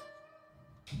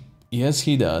 Yes,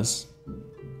 he does.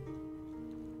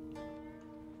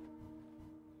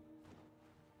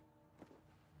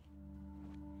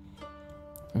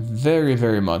 Very,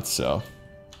 very much so.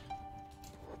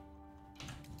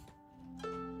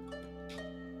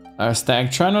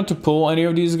 Stag, try not to pull any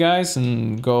of these guys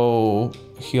and go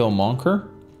heal Monker.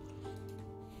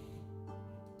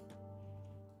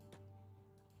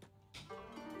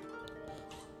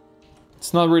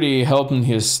 It's not really helping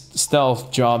his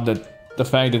stealth job, that the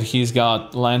fact that he's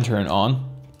got Lantern on.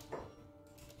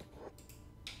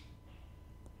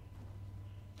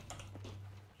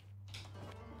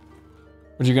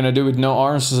 What you gonna do with no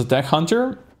arms as a tech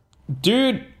hunter?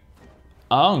 Dude,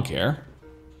 I don't care.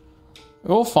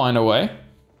 We'll find a way.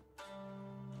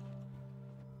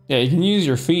 Yeah, you can use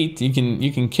your feet, you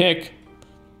can kick.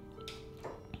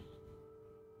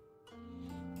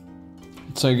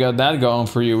 So you got that going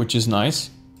for you, which is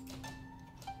nice.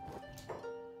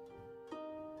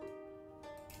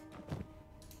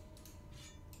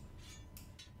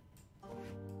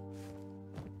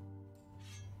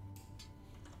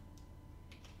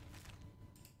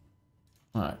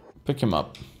 Alright, pick him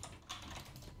up.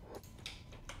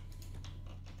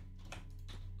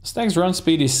 Stag's run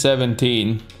speed is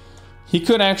 17. He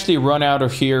could actually run out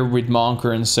of here with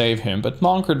Monker and save him, but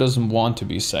Monker doesn't want to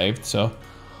be saved, so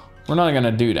we're not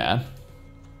gonna do that.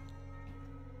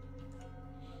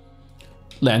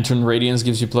 Lantern Radiance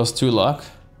gives you +2 luck.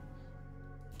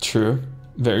 True,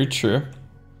 very true.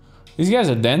 These guys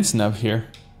are dancing up here.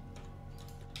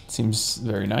 Seems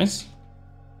very nice.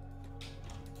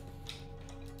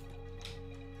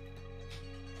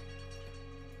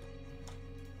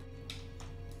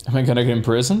 Am I gonna get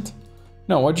imprisoned?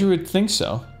 No, why'd you would think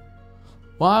so?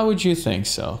 Why would you think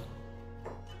so?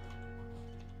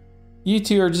 You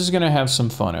two are just gonna have some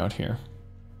fun out here.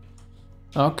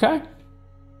 Okay?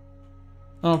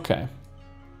 Okay.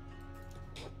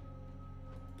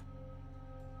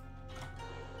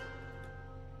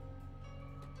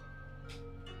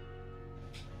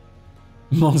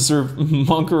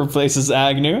 Monker replaces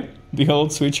Agnew, the old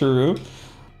switcheroo.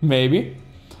 Maybe.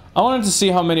 I wanted to see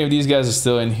how many of these guys are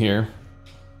still in here.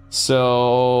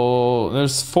 So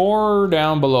there's 4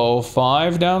 down below,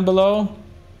 5 down below,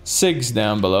 6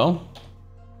 down below.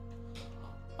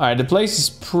 Alright, the place is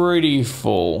pretty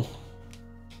full.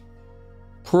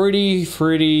 Pretty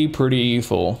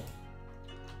full.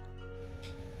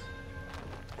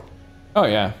 Oh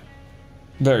yeah,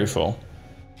 very full.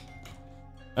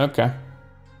 Okay.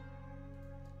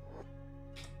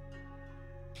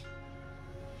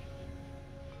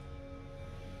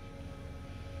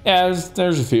 Yeah,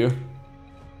 there's a few.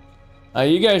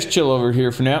 You guys chill over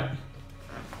here for now.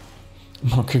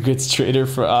 Monker gets traded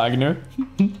for Agnew.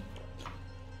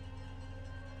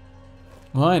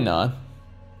 Why not?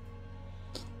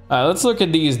 Alright, let's look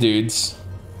at these dudes.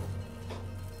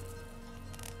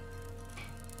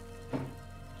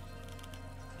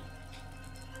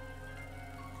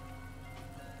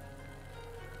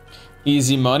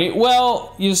 Easy money.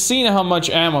 Well, you've seen how much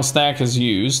ammo Stack has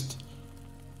used.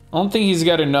 I don't think he's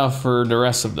got enough for the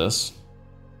rest of this.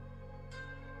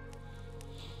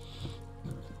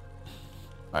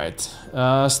 Alright.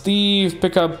 Steve,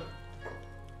 pick up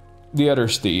the other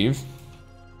Steve.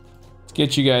 Let's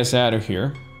get you guys out of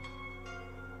here.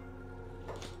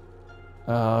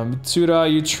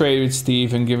 Mitsuda, you trade with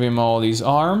Steve and give him all these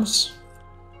arms.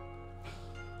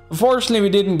 Unfortunately, we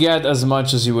didn't get as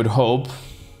much as you would hope.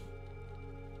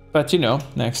 But you know,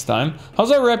 next time.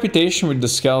 How's our reputation with the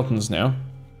skeletons now?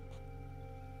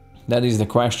 That is the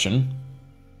question.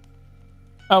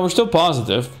 We're still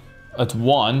positive at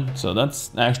 1, so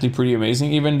that's actually pretty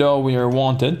amazing, even though we are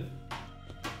wanted.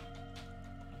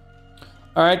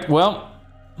 Alright, well,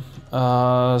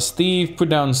 Steve, put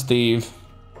down Steve.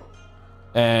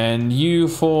 And you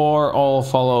 4 all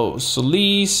follow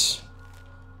Solis.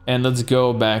 And let's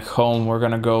go back home. We're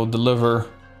gonna go deliver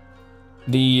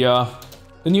the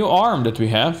new arm that we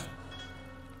have.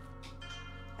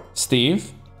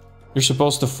 Steve, you're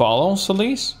supposed to follow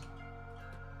Solis?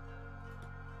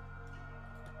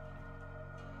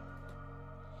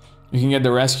 You can get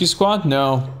the rescue squad?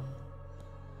 No.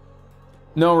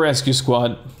 No rescue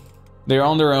squad. They're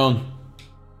on their own.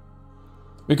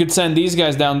 We could send these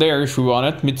guys down there if we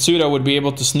wanted. Mitsuda would be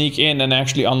able to sneak in and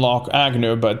actually unlock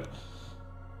Agnew, but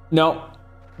no.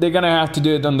 They're gonna have to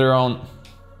do it on their own.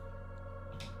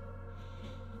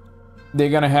 They're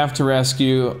gonna have to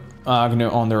rescue Agnew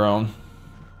on their own.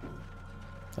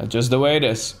 That's just the way it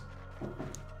is.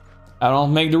 I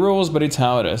don't make the rules, but it's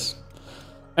how it is.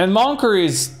 And Monker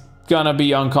is gonna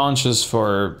be unconscious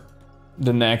for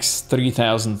the next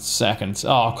 3,000 seconds.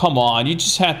 Oh, come on. You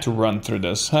just had to run through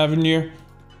this, haven't you?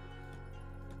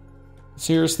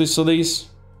 Seriously, Solis?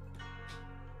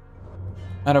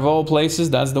 Out of all places,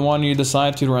 that's the one you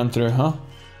decide to run through, huh?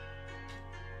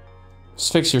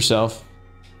 Just fix yourself.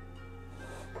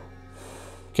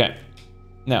 Okay.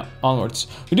 Now, onwards.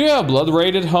 We do have a blood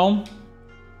raid at home.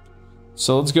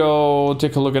 So let's go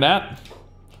take a look at that.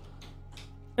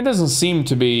 There doesn't seem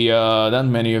to be that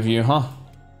many of you, huh?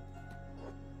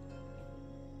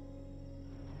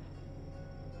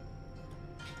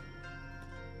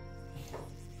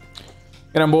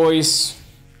 Get them, boys.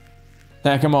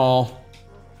 Attack them all.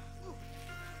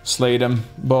 Slay them.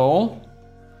 Bull.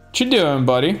 What you doing,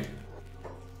 buddy?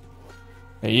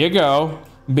 There you go.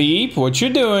 Beep, what you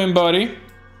doing, buddy?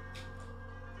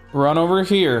 Run over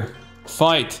here.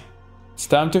 Fight. It's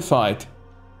time to fight.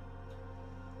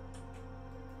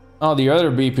 Oh, the other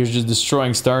Beep is just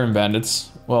destroying Starring Bandits.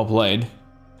 Well played.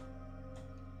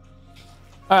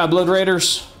 Blood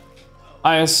Raiders.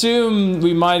 I assume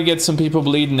we might get some people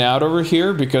bleeding out over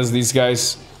here because these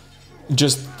guys,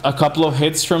 just a couple of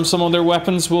hits from some of their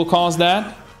weapons will cause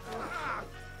that.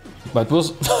 But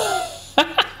we'll...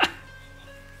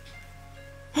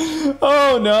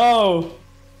 Oh no!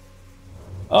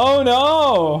 Oh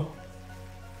no!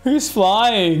 Who's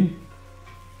flying?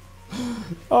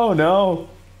 Oh no!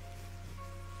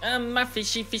 My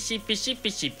fishy,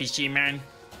 man.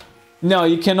 No,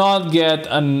 you cannot get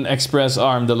an express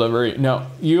arm delivery. No,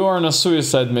 you are on a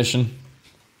suicide mission.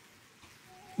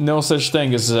 No such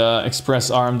thing as express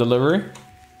arm delivery.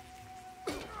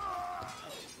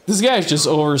 This guy is just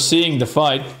overseeing the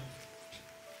fight.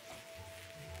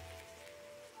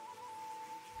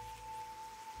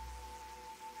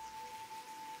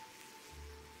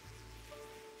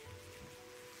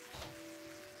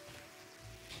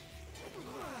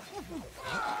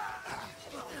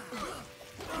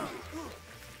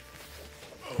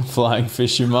 Flying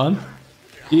Fisherman.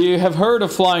 You have heard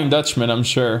of Flying Dutchman, I'm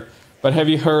sure. But have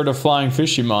you heard of Flying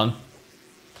Fisherman?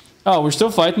 Oh, we're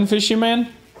still fighting Fisherman?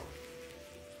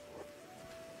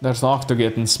 There's Octo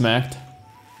getting smacked.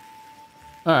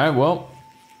 Alright, well.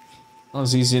 That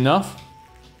was easy enough.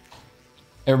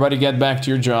 Everybody get back to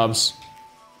your jobs.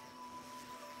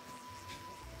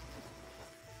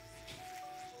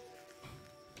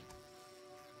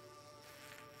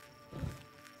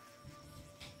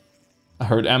 I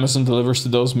heard Amazon delivers to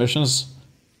those missions.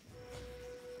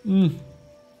 I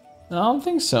don't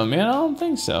think so, man. I don't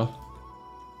think so.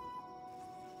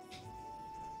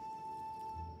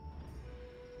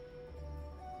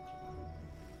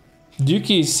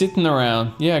 Dukey's sitting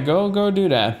around. Yeah, go do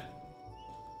that.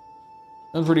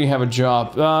 Don't really have a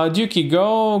job. Dukey,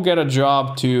 go get a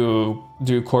job to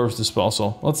do corpse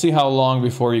disposal. Let's see how long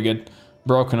before you get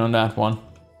broken on that one.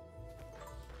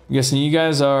 I'm guessing you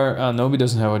guys are... Nobi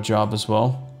doesn't have a job as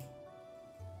well.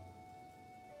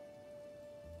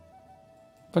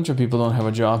 A bunch of people don't have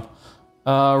a job.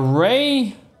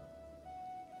 Ray...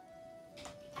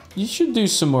 You should do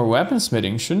some more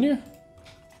weaponsmithing, shouldn't you?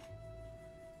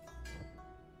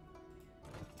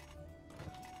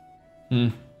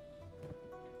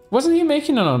 Wasn't he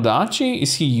making an Odachi?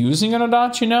 Is he using an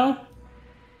Odachi now?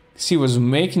 Because he was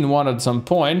making one at some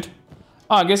point.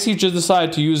 Oh, I guess he just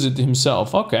decided to use it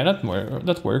himself. Okay,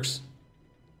 that works.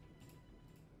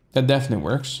 That definitely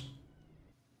works.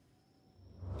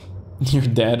 Your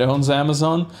dad owns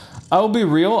Amazon? I'll be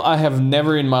real, I have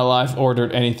never in my life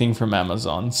ordered anything from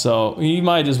Amazon. So he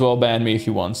might as well ban me if he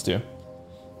wants to.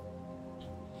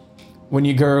 When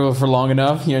you go for long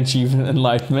enough, you achieve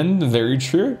enlightenment. Very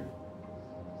true.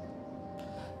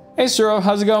 Hey, Suro,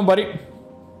 how's it going, buddy?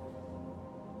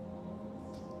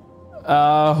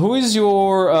 Who is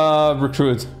your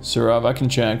recruit, Surav? I can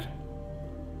check.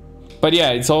 But yeah,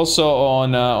 it's also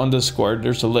on Discord.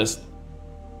 There's a list.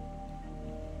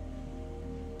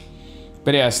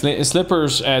 But yeah,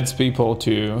 Slippers adds people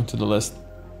to the list.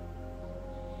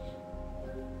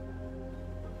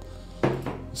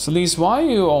 Celise, why are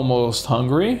you almost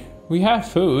hungry? We have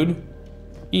food.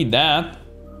 Eat that.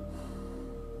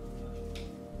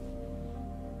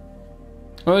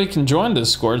 Well, you can join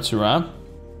Discord, Surav.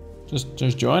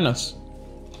 Just join us.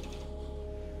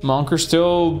 Monker's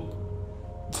still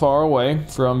far away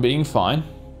from being fine.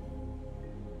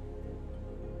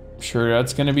 I'm sure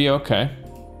that's gonna be okay.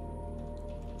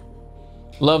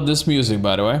 Love this music,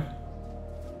 by the way.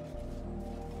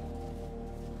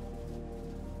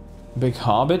 Big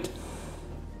Hobbit.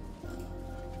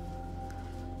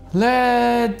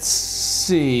 Let's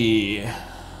see.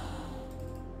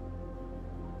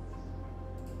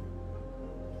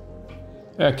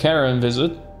 A Karen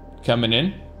visit coming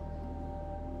in.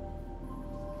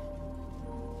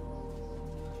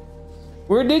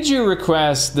 Where did you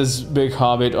request this big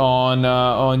hobbit? On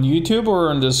YouTube or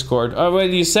on Discord? Oh, well,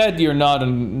 you said you're not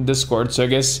on Discord, so I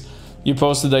guess you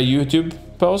posted a YouTube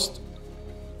post.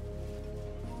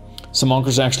 So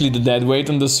Monker's actually the dead weight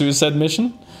on the suicide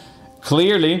mission?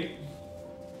 Clearly.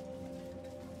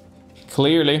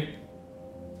 Clearly.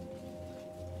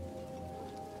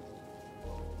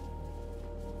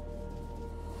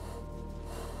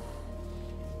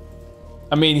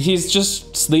 I mean, he's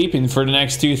just sleeping for the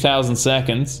next 2,000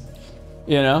 seconds,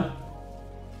 you know?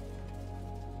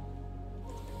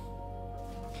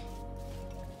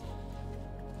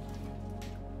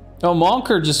 Oh,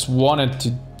 Monker just wanted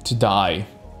to die.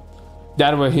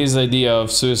 That was his idea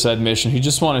of suicide mission. He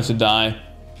just wanted to die.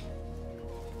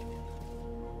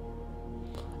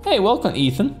 Hey, welcome,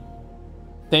 Ethan.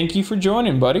 Thank you for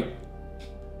joining, buddy.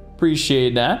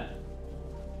 Appreciate that.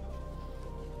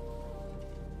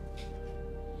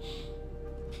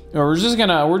 We're just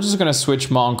gonna switch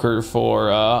Monker for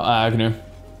Agnew.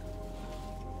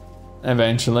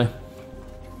 Eventually.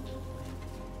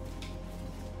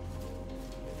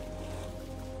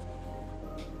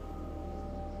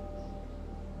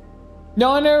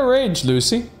 No, I never raged,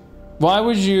 Lucy. Why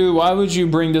would you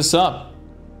bring this up?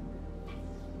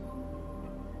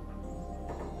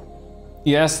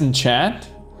 Yes, in chat?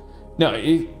 No,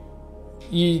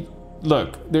 you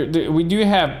look, we do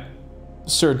have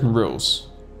certain rules.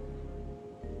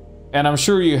 And I'm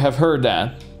sure you have heard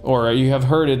that, or you have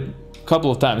heard it a couple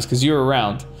of times because you're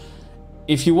around.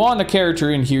 If you want a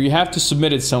character in here, you have to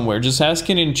submit it somewhere. Just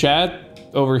asking in chat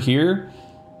over here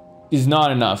is not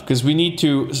enough because we need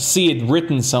to see it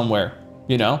written somewhere,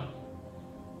 you know?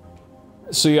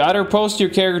 So you either post your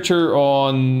character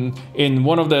in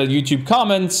one of the YouTube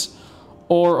comments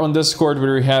or on Discord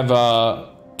where we have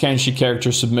a Kenshi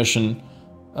character submission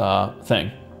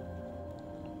thing.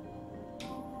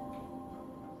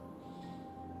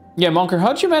 Yeah, Monker,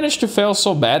 how'd you manage to fail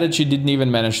so bad that you didn't even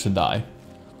manage to die?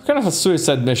 What kind of a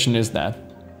suicide mission is that?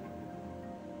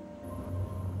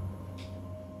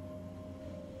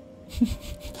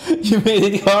 You made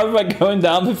it hard by going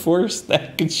down before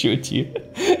Stack could shoot you.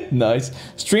 Nice.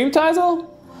 Stream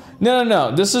title?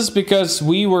 No. This is because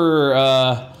we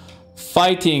were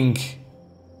fighting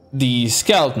the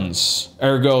skeletons,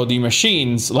 ergo the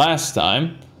machines, last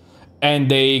time. And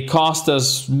they cost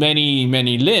us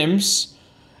many limbs.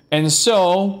 And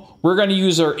so, we're gonna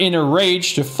use our inner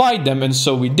rage to fight them, and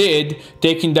so we did,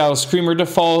 taking down Screamer the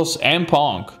Falls and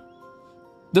Ponk.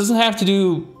 Doesn't have to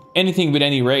do anything with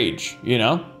any rage, you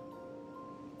know?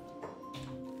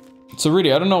 So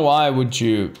really, I don't know why would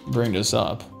you bring this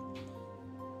up.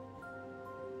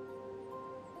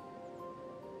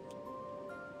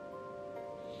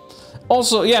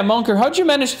 Also, yeah, Monker, how'd you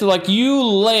manage to, like, you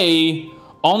lay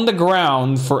on the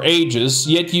ground for ages,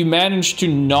 yet you managed to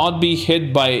not be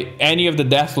hit by any of the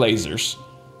death lasers?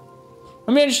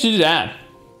 I managed to do that.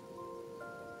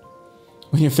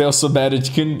 When you fail so bad that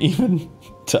you couldn't even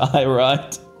die,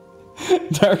 right?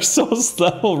 Dark Souls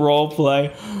level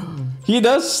roleplay. He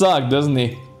does suck, doesn't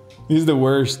he? He's the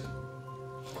worst.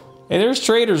 Hey, there's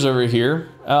traders over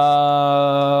here.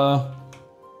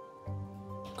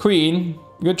 Queen,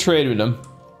 good trade with them.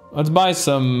 Let's buy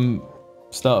some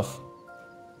stuff.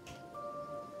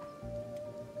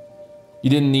 You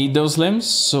didn't need those limbs,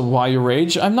 so why you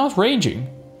rage? I'm not raging.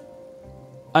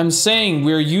 I'm saying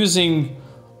we're using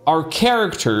our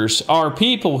characters, our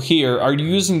people here are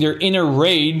using their inner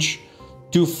rage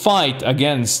to fight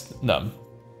against them.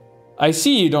 I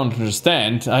see you don't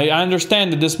understand. I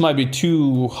understand that this might be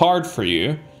too hard for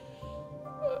you.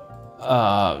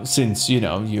 Since, you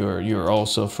know, you're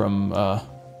also from,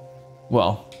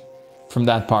 well, from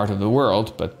that part of the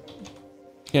world, but,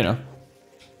 you know,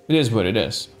 it is what it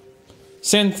is.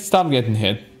 Synth, stop getting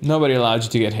hit. Nobody allowed you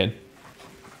to get hit.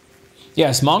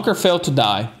 Yes, Monker failed to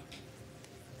die.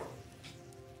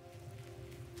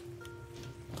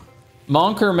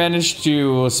 Monker managed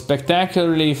to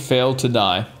spectacularly fail to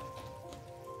die.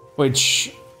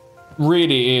 Which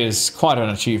really is quite an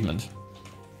achievement.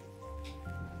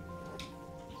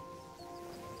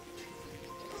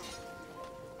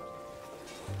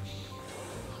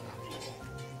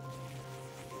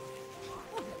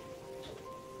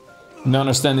 Not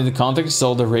understanding the context is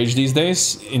all the rage these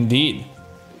days? Indeed.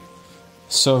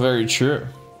 So very true.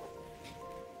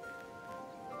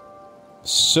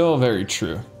 So very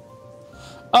true.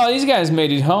 Oh, these guys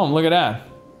made it home. Look at that.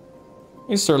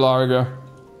 Mr. Largo.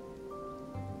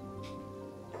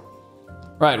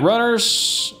 Right,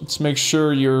 runners. Let's make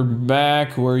sure you're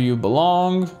back where you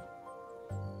belong.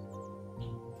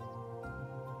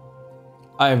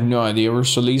 I have no idea where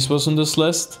Solis was on this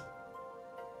list.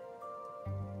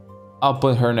 I'll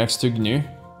put her next to GNU.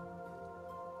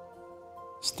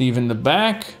 Steve in the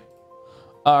back.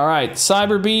 Alright,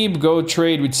 Cyberbeeb, go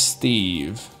trade with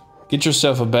Steve. Get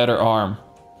yourself a better arm.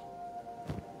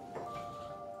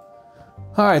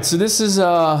 Alright, so this is,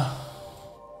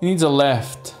 he needs a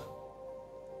left.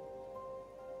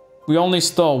 We only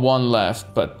stole one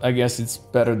left, but I guess it's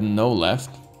better than no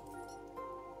left.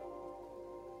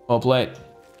 Well played.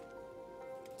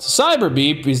 So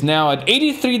Cyberbeep is now at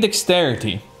 83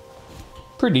 dexterity.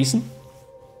 Pretty decent.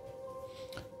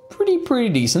 Pretty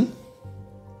decent.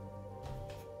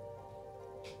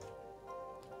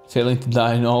 Failing to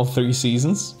die in all 3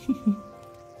 seasons.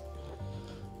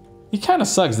 He kind of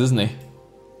sucks, doesn't he?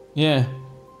 Yeah.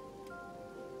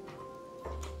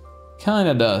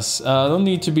 Kinda does. Don't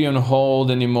need to be on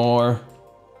hold anymore.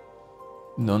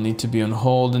 Don't need to be on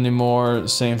hold anymore.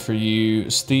 Same for you,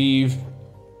 Steve.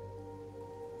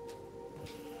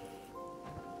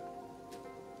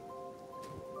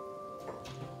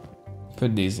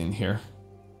 Put these in here.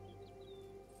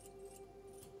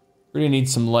 Really need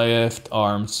some left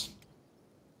arms.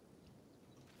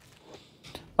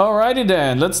 Alrighty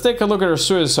then, let's take a look at our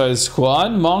Suicide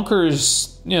Squad. Monker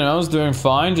is, you know, is doing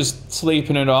fine, just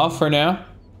sleeping it off for now.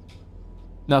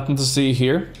 Nothing to see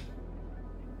here.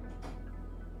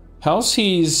 How's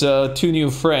his 2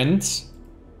 new friends?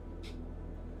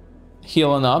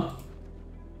 Healing up.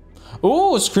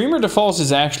 Oh, Screamer the Falls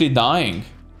is actually dying.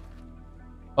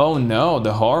 Oh no,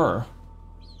 the horror.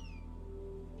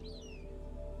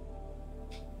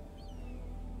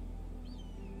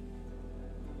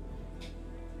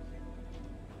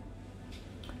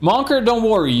 Monker, don't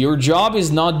worry, your job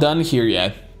is not done here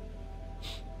yet.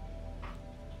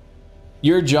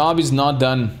 Your job is not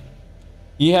done.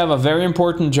 You have a very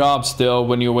important job still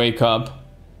when you wake up.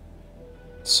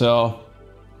 So,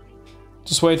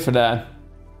 just wait for that.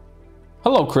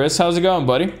 Hello, Chris, how's it going,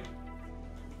 buddy?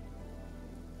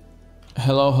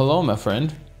 Hello, hello, my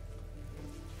friend.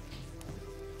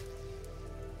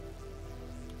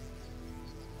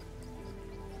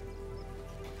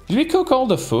 Did we cook all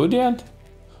the food yet?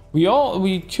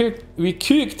 We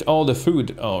cooked all the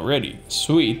food already.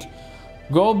 Sweet.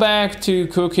 Go back to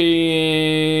cooking.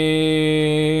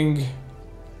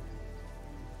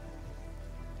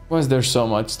 Why is there so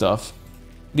much stuff?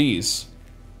 These.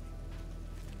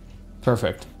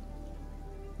 Perfect.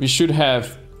 We should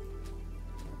have...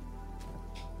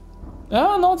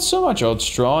 not so much old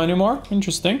straw anymore.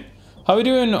 Interesting. How are we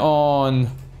doing on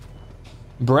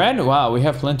bread? Wow, we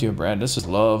have plenty of bread. This is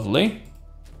lovely.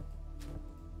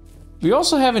 We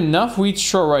also have enough wheat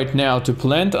straw right now to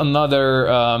plant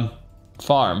another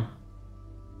farm.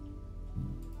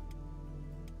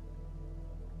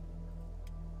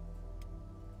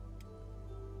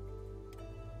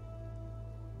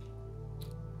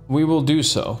 We will do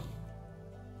so.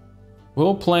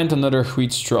 We'll plant another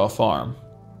wheat straw farm.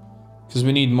 Because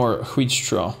we need more wheat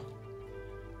straw.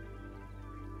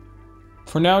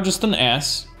 For now, just an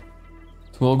S.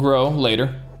 It will grow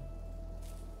later.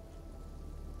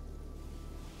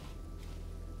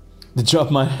 The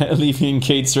job might leave you and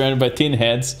Kate surrounded by tin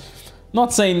heads.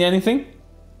 Not saying anything.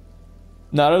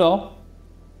 Not at all.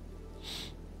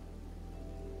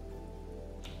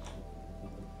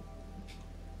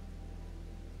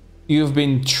 You've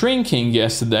been drinking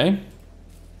yesterday.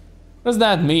 What does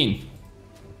that mean?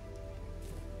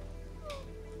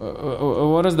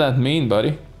 What does that mean,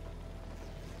 buddy?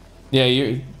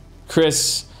 Yeah,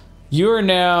 Chris, you're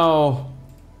now...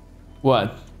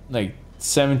 What? Like...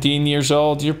 17 years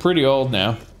old? You're pretty old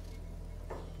now.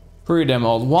 Pretty damn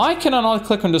old. Why can I not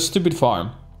click on the stupid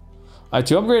farm?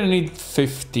 To upgrade I need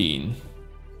 15.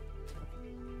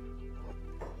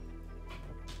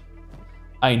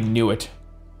 I knew it.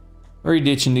 Are you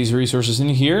ditching these resources in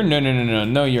here? No,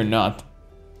 you're not.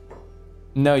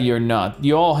 No, you're not.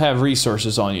 You all have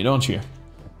resources on you, don't you?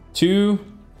 2,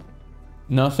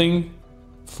 nothing,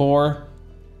 4,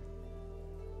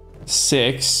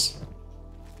 6.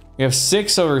 We have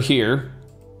 6 over here.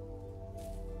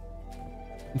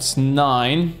 It's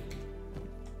 9.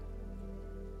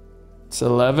 It's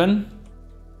 11.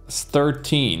 It's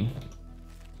 13.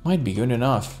 Might be good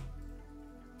enough.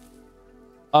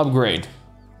 Upgrade.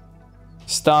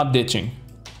 Stop ditching.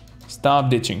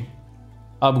 Stop ditching.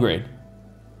 Upgrade.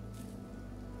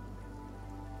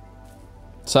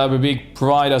 Cyberbeak,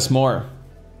 provide us more.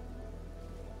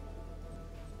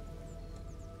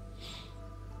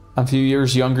 A few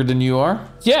years younger than you are?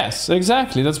 Yes,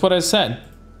 exactly. That's what I said.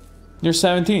 You're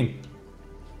 17.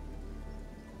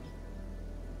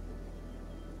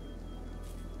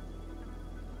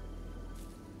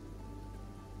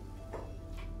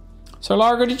 So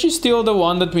Largo, did you steal the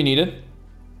one that we needed?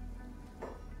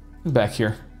 Back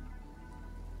here.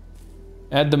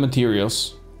 Add the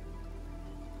materials.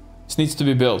 This needs to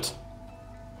be built.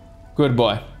 Good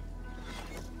boy.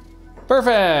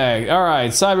 Perfect!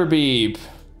 Alright, Cyber Beep.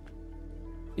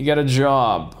 You got a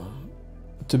job.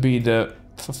 To be the...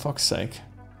 For fuck's sake.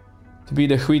 To be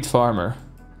the wheat farmer.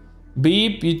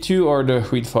 Beep, you two are the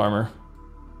wheat farmer.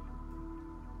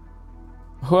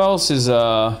 Who else is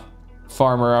a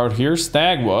farmer out here?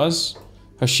 Stag was.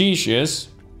 Hashish is.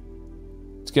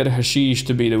 Let's get a Hashish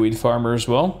to be the wheat farmer as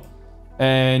well.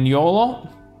 And Yolo.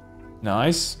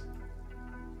 Nice.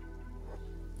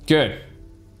 Good.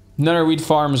 Another wheat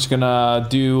farm is gonna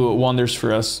do wonders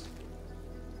for us.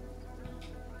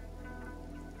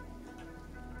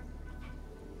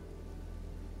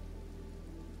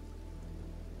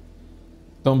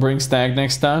 Don't bring Stag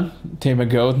next time. Tame a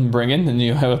goat and bring it, and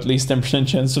you have at least 10%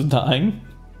 chance of dying.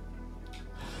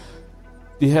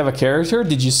 Do you have a character?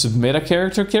 Did you submit a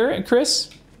character,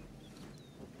 Chris?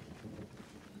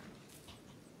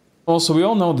 Also, we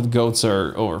all know that goats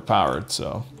are overpowered,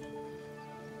 so...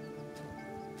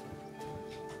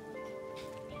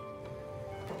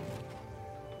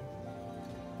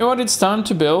 You know what, it's time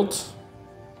to build.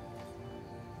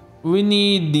 We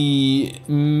need the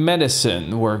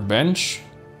medicine workbench.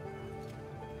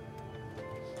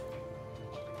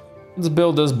 Let's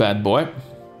build this bad boy.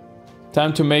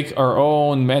 Time to make our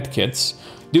own medkits.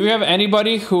 Do we have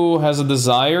anybody who has a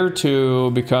desire to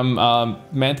become a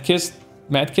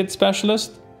medkit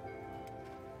specialist?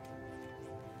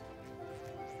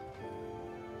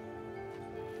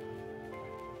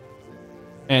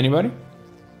 Anybody?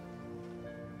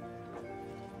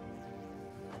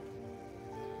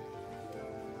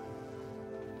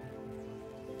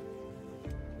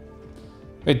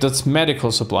 Wait, that's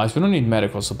medical supplies. We don't need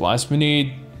medical supplies. We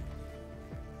need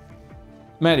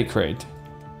Medicrate.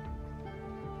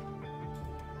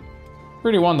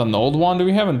 Really want an old one. Do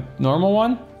we have a normal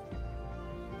one?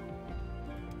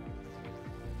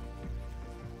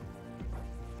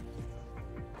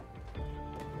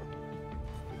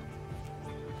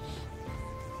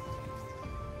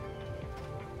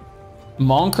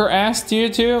 Monker asked you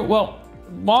to? Well,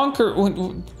 Monker...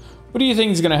 What do you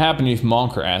think is gonna happen if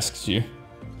Monker asks you?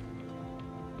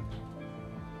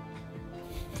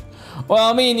 Well,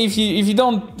 I mean, if you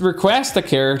don't request a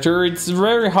character, it's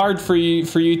very hard for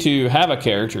you to have a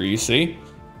character, you see?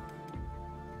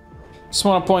 Just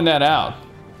want to point that out.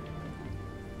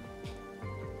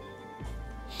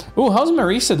 Ooh, how's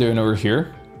Marisa doing over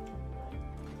here?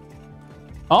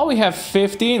 Oh, we have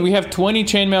 15, we have 20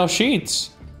 chainmail sheets.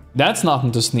 That's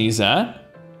nothing to sneeze at.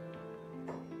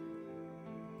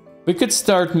 We could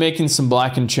start making some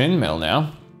blackened chainmail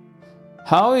now.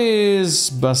 How is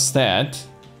Bastet?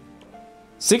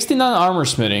 69 armor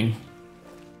smithing.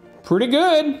 Pretty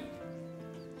good.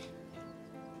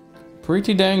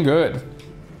 Pretty dang good.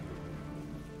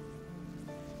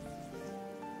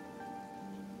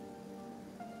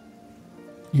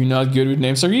 You're not good with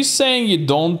names. Are you saying you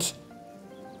don't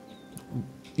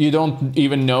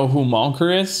even know who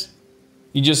Monker is?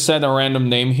 You just said a random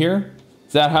name here?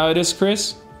 Is that how it is,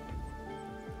 Chris?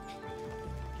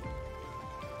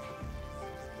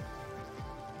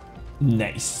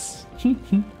 Nice.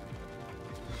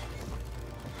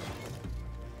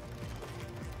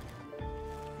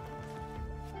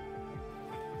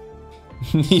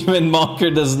 Even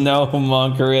Monker doesn't know who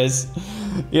Monker is.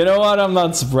 You know what? I'm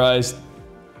not surprised.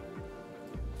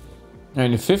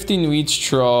 And 15 wheat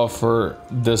straw for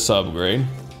this upgrade.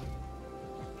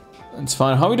 It's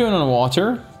fine. How are we doing on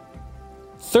water?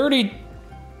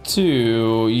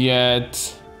 32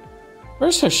 yet.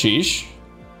 Where's Hashish?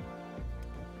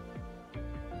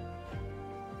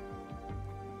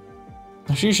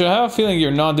 Hashish, I have a feeling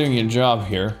you're not doing your job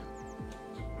here.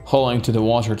 Hauling to the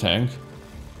water tank.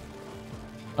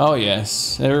 Oh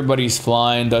yes, everybody's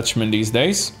flying Dutchman these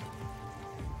days.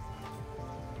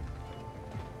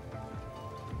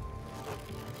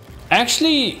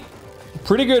 Actually,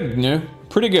 pretty good, no?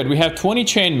 Pretty good. We have 20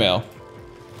 chainmail.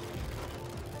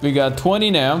 We got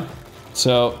 20 now,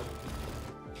 so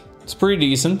it's pretty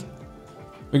decent.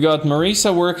 We got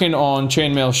Marisa working on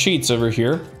chainmail sheets over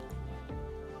here.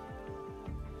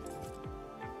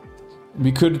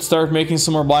 We could start making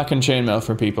some more blackened chainmail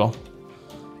for people.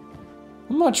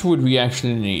 How much would we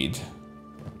actually need?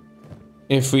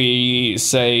 If we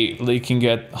say we can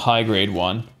get high grade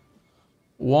one.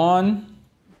 1,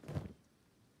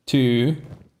 2,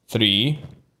 3,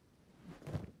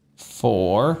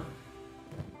 4.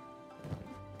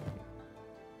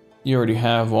 You already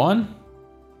have one.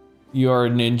 You're a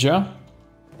ninja.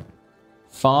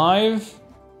 5,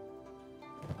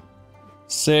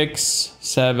 6,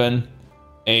 7,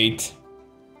 8,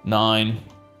 9,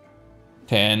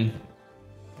 10,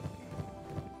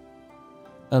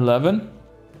 11.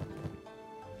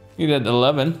 You did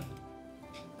 11.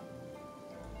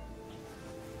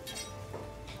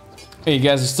 Hey, you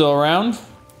guys are still around?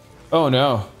 Oh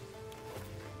no.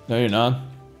 No, you're not.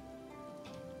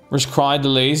 Where's Cry the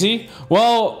Lazy?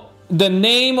 Well, the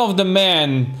name of the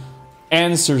man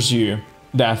answers you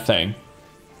that thing,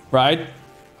 right?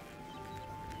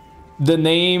 The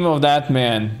name of that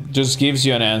man just gives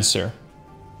you an answer.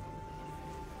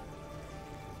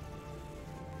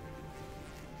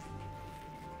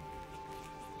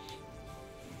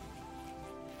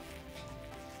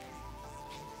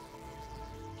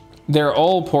 They're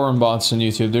all porn bots on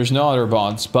YouTube. There's no other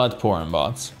bots but porn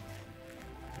bots.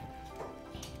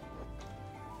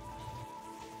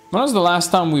 When was the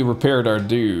last time we repaired our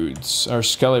dudes? Our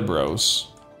Skelly bros?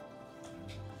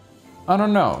 I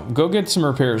don't know. Go get some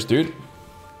repairs, dude.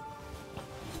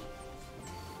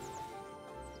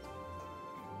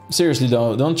 Seriously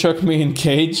though, don't chuck me in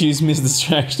cage. Use me as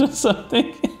distraction or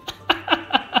something.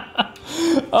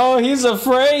 Oh, he's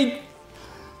afraid.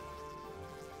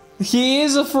 He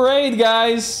is afraid,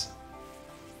 guys.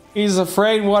 He's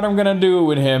afraid what I'm gonna do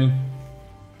with him.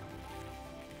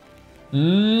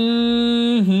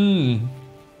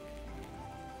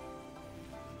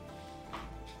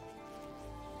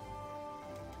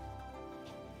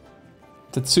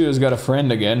 Tetsuya's got a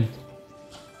friend again.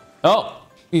 Oh,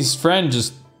 his friend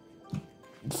just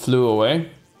flew away.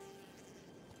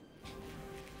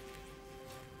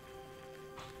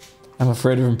 I'm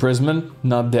afraid of imprisonment,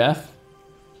 not death.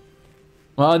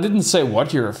 Well, I didn't say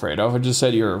what you're afraid of, I just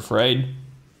said you're afraid.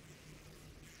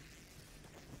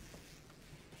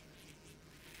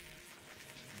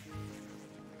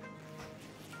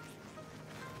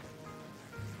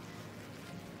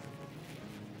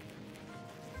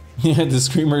 Yeah, the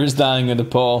screamer is dying in the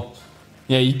pole.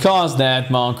 Yeah, you caused that,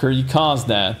 Monker, you caused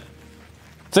that.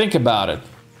 Think about it.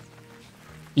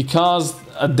 You caused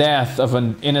a death of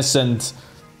an innocent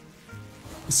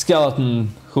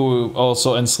skeleton who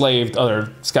also enslaved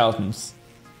other skeletons.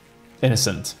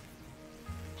 Innocent.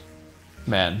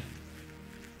 Man.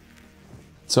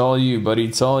 It's all you, buddy.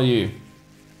 It's all you.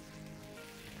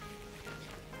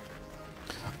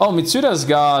 Oh, Mitsuda's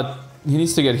got... He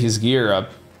needs to get his gear up.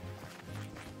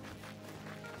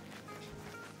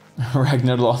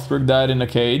 Ragnar Lothbrok died in a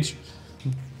cage.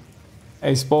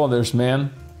 Hey, spoilers,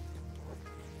 man.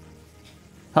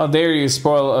 How dare you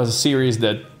spoil a series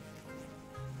that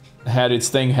had its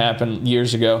thing happen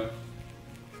years ago.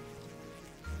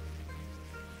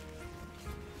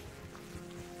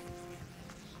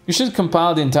 You should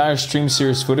compile the entire stream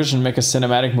series footage and make a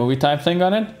cinematic movie type thing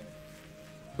on it.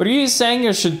 What are you saying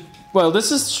you should... Well,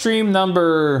 this is stream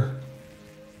number...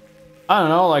 I don't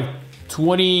know, like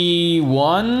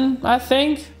 21, I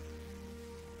think?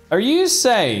 Are you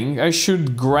saying I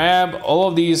should grab all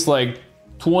of these like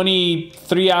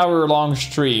 23-hour long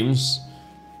streams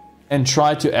and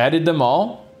try to edit them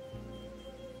all?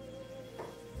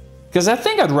 Because I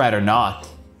think I'd rather not.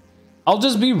 I'll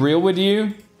just be real with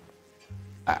you.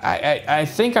 I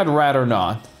think I'd rather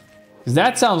not. Because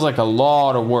that sounds like a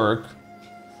lot of work.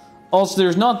 Also,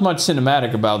 there's not much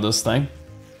cinematic about this thing.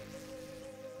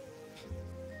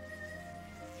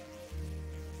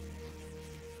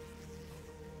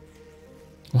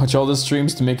 Watch all the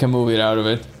streams to make a movie out of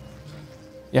it.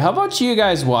 Yeah, how about you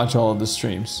guys watch all of the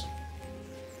streams?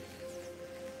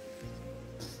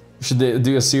 Should they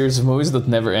do a series of movies that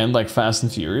never end, like Fast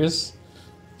and Furious?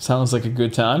 Sounds like a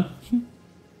good time.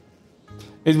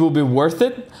 It will be worth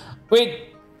it?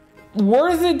 Wait,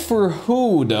 worth it for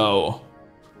who, though?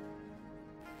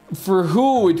 For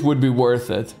who it would be worth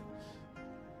it?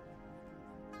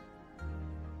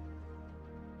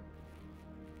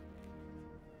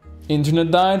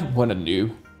 Internet died? What a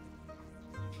noob.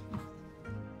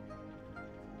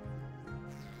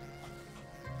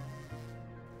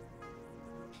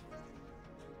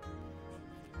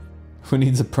 Who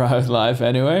needs a private life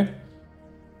anyway?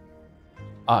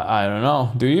 I don't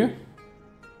know. Do you?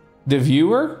 The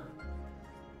viewer?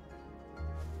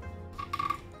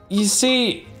 You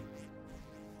see,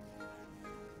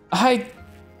 I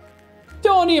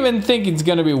don't even think it's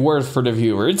gonna be worth for the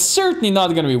viewer. It's certainly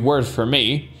not gonna be worth for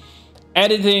me.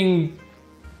 Editing,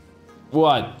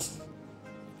 what?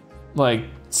 Like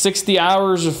 60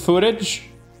 hours of footage?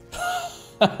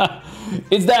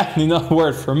 It's definitely not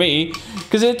worth for me,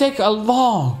 because it'd take a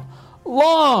long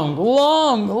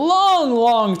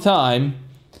time,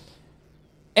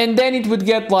 and then it would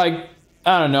get like,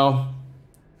 I don't know,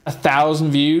 1,000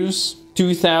 views,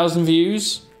 2,000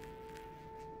 views.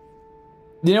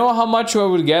 Do you know how much I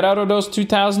would get out of those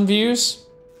 2,000 views?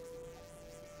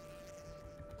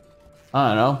 I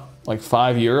don't know, like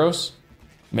 €5?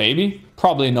 Maybe.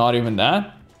 Probably not even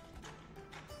that.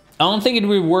 I don't think it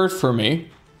would be worth for me.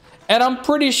 And I'm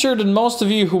pretty sure that most of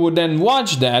you who would then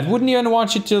watch that wouldn't even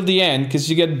watch it till the end because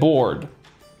you get bored.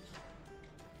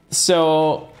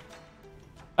 So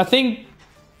I think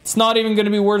it's not even going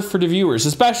to be worth for the viewers,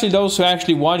 especially those who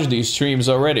actually watch these streams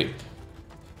already.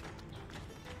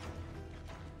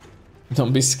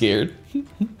 Don't be scared.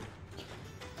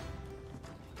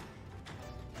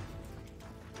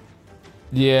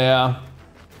 Yeah.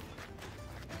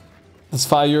 That's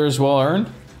 €5 well earned.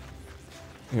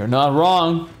 You're not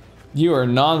wrong. You are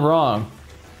not wrong.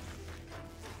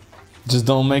 Just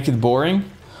don't make it boring.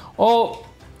 Oh,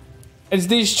 it's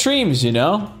these streams, you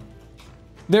know?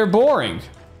 They're boring.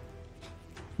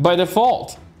 By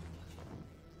default.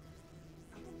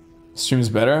 Stream's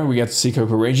better. We got to see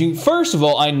Coco raging. First of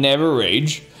all, I never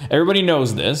rage. Everybody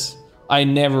knows this. I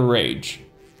never rage.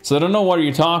 So I don't know what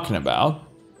you're talking about.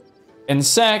 And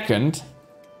second,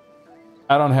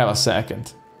 I don't have a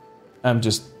second. I'm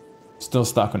just still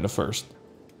stuck on the first.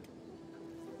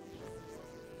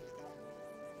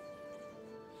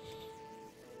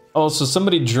 Also,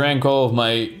 somebody drank all of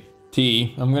my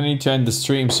tea. I'm gonna need to end the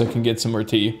stream so I can get some more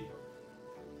tea.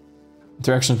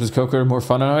 Interactions with Coco are more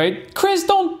fun. Wait, Chris,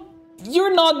 don't...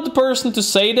 You're not the person to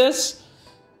say this.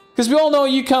 Because we all know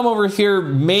you come over here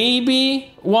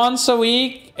maybe once a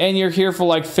week and you're here for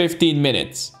like 15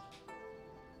 minutes.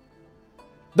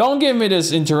 Don't give me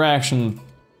this interaction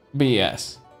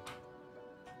BS.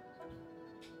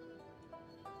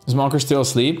 Is Monker still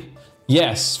asleep?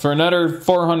 Yes, for another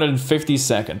 450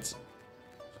 seconds.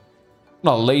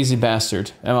 Not a lazy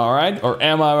bastard. Am I right? Or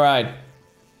am I right?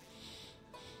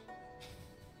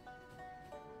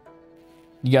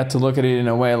 You got to look at it in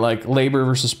a way like labor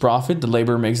versus profit. The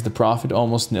labor makes the profit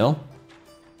almost nil.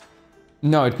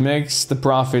 No, it makes the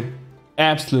profit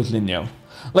absolutely nil.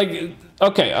 Like,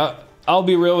 okay, I'll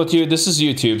be real with you. This is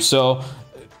YouTube, so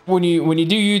when you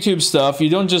do YouTube stuff, you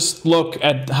don't just look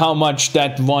at how much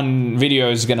that one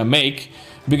video is gonna make,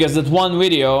 because that one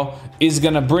video is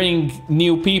gonna bring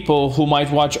new people who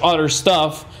might watch other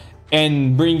stuff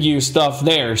and bring you stuff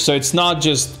there. So it's not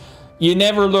just, you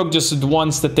never look just at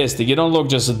one statistic. You don't look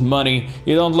just at money.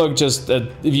 You don't look just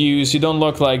at views. You don't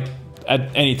look like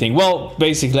at anything. Well,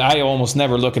 basically, I almost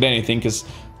never look at anything because,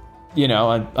 you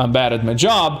know, I'm bad at my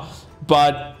job,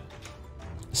 but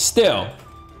still,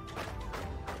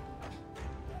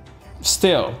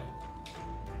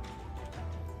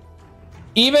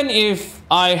 even if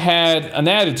I had an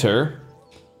editor,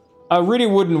 I really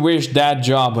wouldn't wish that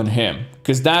job on him,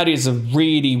 because that is a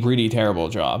really, really terrible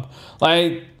job.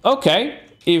 Like, okay,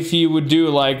 if you would do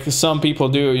like some people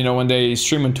do, you know, when they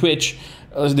stream on Twitch,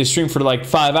 they stream for like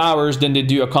 5 hours, then they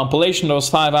do a compilation of those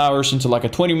 5 hours into like a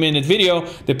 20-minute video,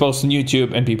 they post on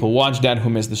YouTube, and people watch that who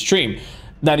missed the stream.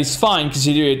 That is fine, because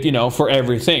you do it, you know, for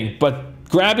everything. But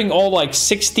grabbing all like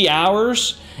 60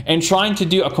 hours and trying to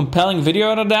do a compelling video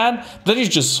out of that, that is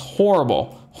just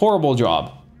horrible. Horrible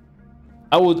job.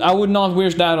 I would not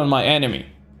wish that on my enemy.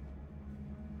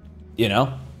 You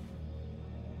know?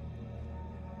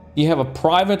 You have a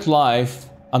private life.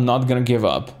 I'm not gonna give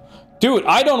up. Dude,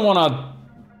 I don't wanna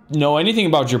know anything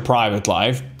about your private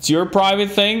life. It's your private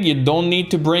thing. You don't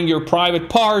need to bring your private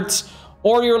parts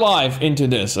or your life into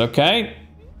this, okay?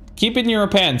 Keep it in your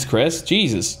pants, Chris.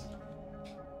 Jesus.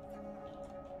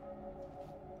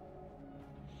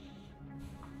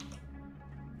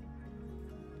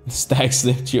 Stag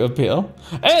slipped you uphill.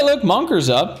 Hey, look, Monker's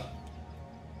up.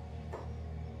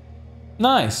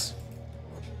 Nice.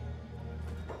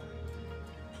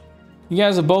 You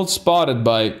guys are both spotted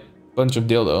by a bunch of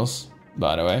dildos,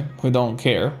 by the way, who don't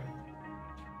care.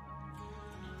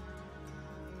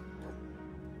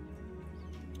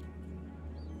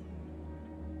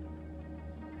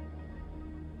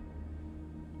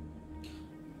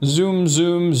 Zoom,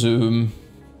 zoom, zoom.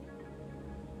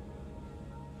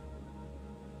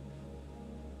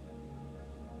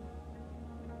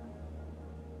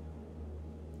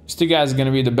 These two guys are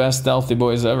gonna be the best stealthy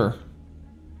boys ever.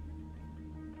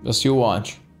 Just you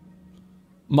watch.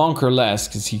 Monker less,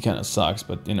 because he kind of sucks,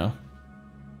 but you know.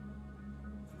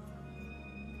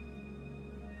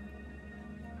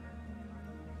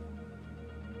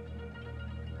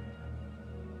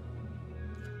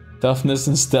 Toughness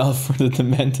and stealth for the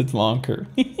demented Monker.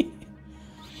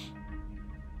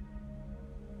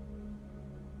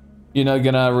 You're not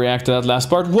gonna react to that last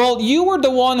part? Well, you were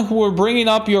the one who were bringing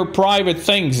up your private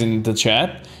things in the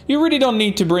chat. You really don't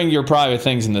need to bring your private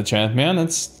things in the chat, man.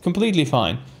 It's completely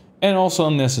fine. And also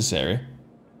unnecessary.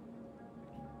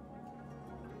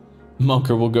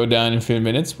 Monker will go down in 15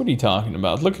 minutes. What are you talking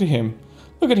about? Look at him.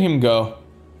 Look at him go.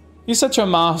 He's such a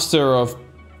master of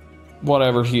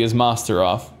whatever he is master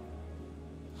of.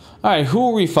 Alright, who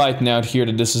are we fighting out here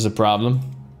that this is a problem?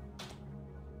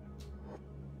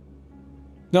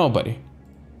 Nobody.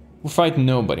 We're fighting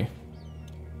nobody.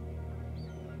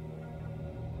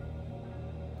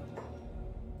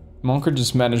 Monker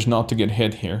just managed not to get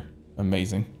hit here.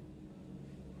 Amazing.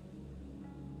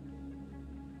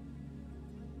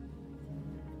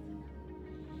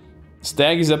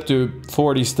 Stag is up to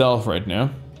 40 stealth right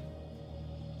now.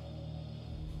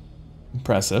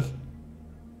 Impressive.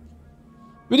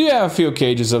 We do have a few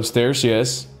cages upstairs,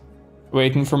 yes.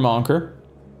 Waiting for Monker.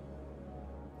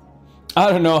 I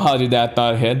don't know how did that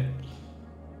not hit.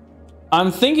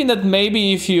 I'm thinking that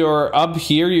maybe if you're up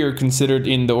here, you're considered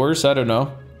indoors. I don't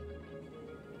know.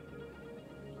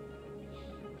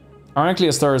 Ironically,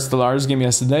 I started Stellaris game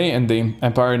yesterday, and the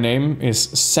Empire name is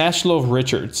Sashlov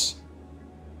Richards.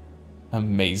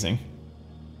 Amazing.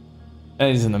 That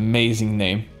is an amazing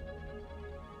name.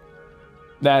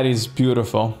 That is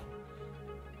beautiful.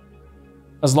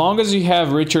 As long as you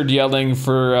have Richard yelling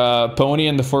for Pony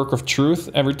and the Fork of Truth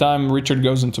every time Richard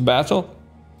goes into battle,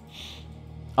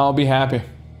 I'll be happy.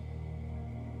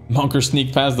 Monker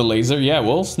sneak past the laser? Yeah,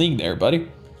 we'll sneak there,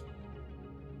 buddy.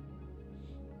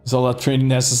 Is all that training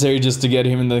necessary just to get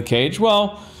him in the cage?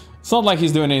 Well, it's not like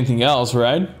he's doing anything else,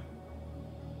 right?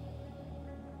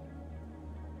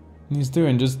 He's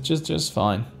doing just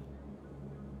fine.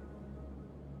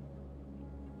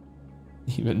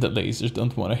 Even the lasers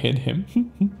don't want to hit him.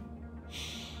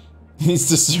 He needs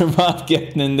to survive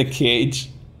getting in the cage.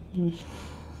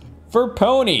 For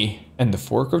Pony and the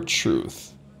Fork of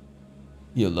Truth.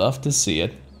 You'll love to see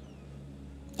it.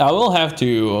 I will have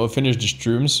to finish the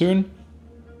stream soon.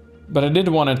 But I did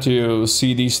want to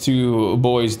see these two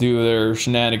boys do their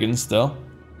shenanigans still.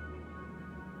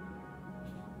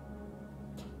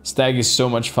 Stag is so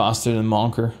much faster than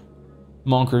Monker.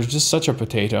 Monker is just such a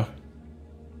potato.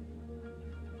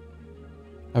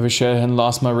 I wish I hadn't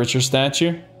lost my Richard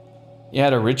statue. You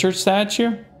had a Richard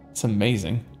statue? It's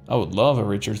amazing. I would love a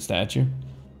Richard statue.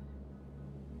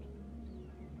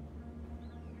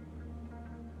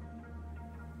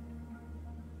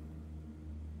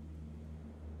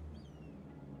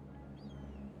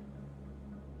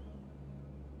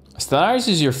 Stellaris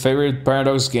is your favorite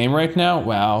Paradox game right now?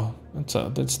 Wow,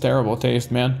 that's terrible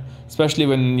taste, man. Especially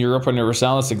when Europa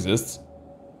Universalis exists.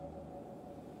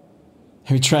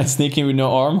 Have you tried sneaking with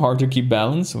no arm? Hard to keep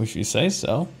balance? If you say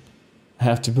so, I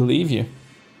have to believe you.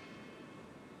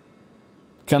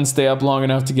 Can't stay up long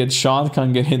enough to get shot,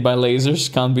 can't get hit by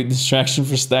lasers, can't be a distraction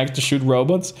for Stag to shoot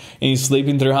robots, and he's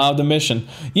sleeping throughout the mission.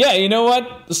 Yeah, you know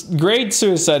what? Great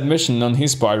suicide mission on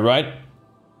his part, right?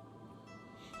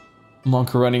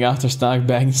 Monker running after Stag,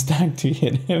 begging Stag to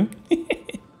hit him.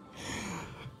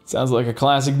 Sounds like a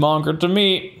classic Monker to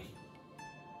me.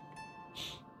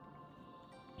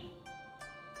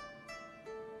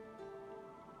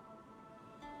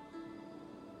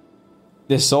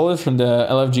 They sold it from the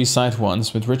LFG site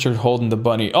once, with Richard holding the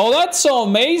bunny. Oh, that's so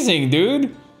amazing,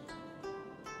 dude!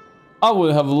 I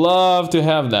would have loved to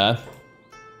have that.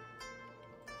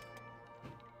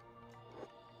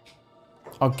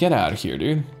 Oh, get out of here,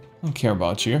 dude. I don't care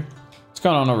about you. What's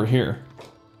going on over here?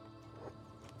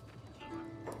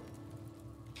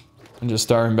 And just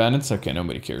starving bandits? Okay,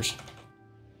 nobody cares.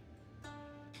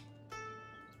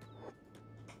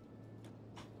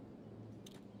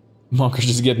 Monker's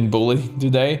just getting bullied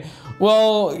today.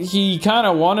 Well, he kind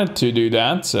of wanted to do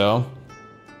that, so.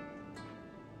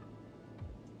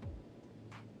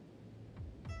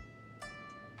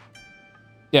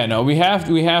 Yeah, no, we have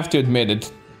to admit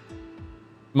it.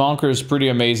 Monker is pretty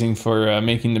amazing for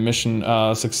making the mission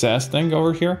a success thing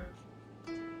over here.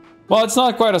 Well, it's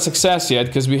not quite a success yet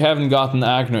because we haven't gotten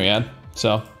Agno yet,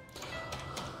 so.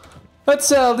 Let's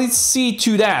see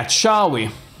to that, shall we?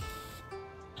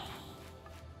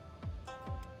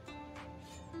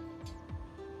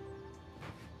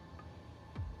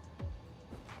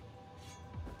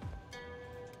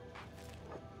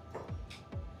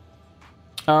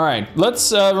 Alright,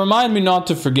 let's remind me not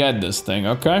to forget this thing,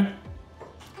 okay?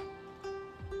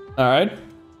 Alright.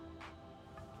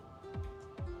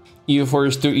 EU4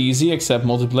 is too easy, except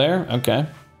multiplayer, okay.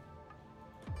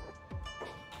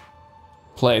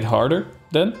 Play it harder,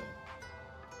 then.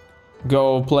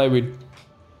 Go play with,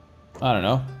 I don't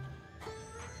know,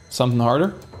 something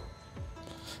harder.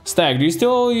 Stag, do you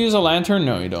still use a lantern?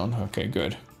 No, you don't. Okay,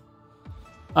 good.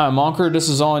 Alright, Monker, this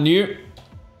is on you.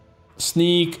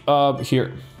 Sneak up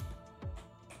here.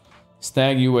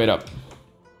 Stag, you wait up.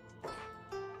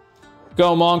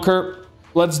 Go, Monker.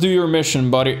 Let's do your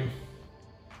mission, buddy.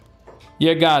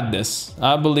 You got this.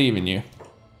 I believe in you.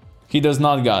 He does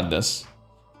not got this.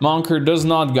 Monker does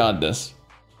not got this.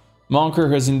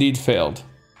 Monker has indeed failed.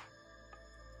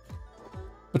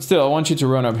 But still, I want you to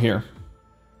run up here.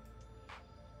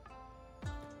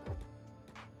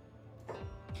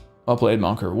 Well played,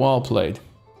 Monker. Well played.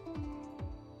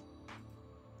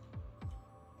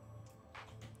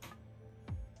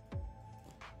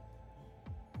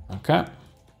 Okay.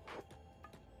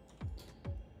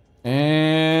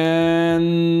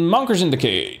 And Monker's in the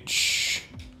cage.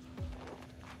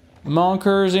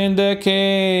 Monker's in the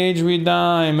cage with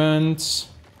diamonds.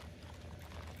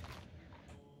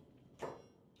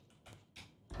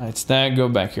 Alright, Stag, go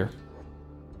back here.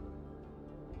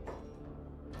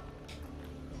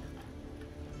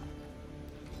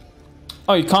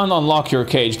 Oh, you can't unlock your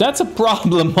cage. That's a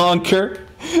problem, Monker.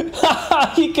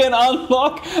 He can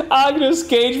unlock Agne's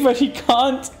cage, but he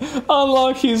can't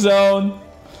unlock his own.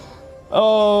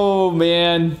 Oh,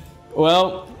 man.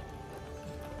 Well,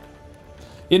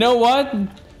 you know what?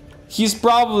 He's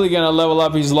probably gonna level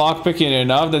up his lockpicking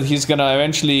enough that he's gonna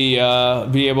eventually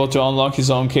be able to unlock his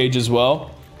own cage as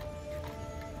well.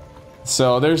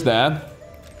 So there's that.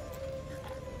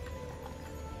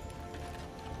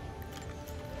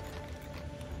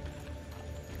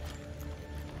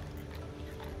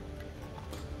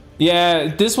 Yeah,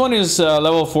 this one is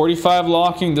level 45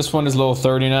 locking. This one is level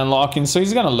 39 locking. So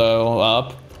he's gonna level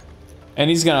up, and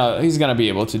he's gonna be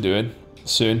able to do it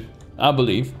soon, I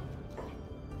believe.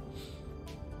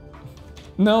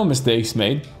 No mistakes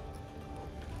made.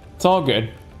 It's all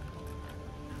good.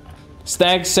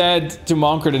 Stag said to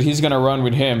Monker that he's gonna run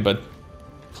with him, but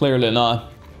clearly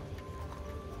not.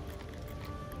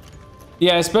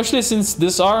 Yeah, especially since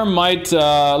this arm might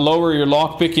lower your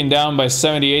lockpicking down by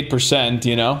 78%,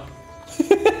 you know?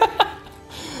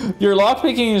 Your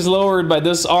lockpicking is lowered by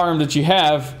this arm that you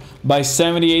have by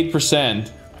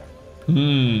 78%.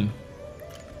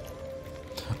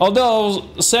 Although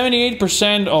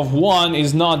 78% of 1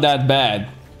 is not that bad,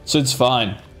 so it's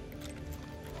fine.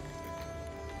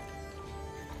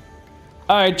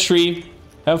 Alright, Tree.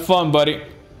 Have fun, buddy.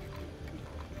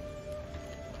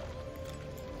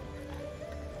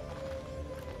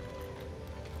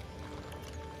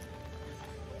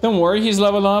 Don't worry, he's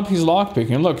leveling up, he's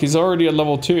lockpicking. Look, he's already at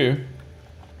level 2.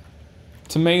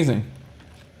 It's amazing.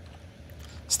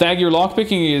 Stag, your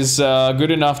lockpicking is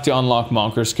good enough to unlock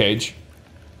Monker's cage.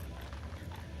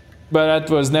 But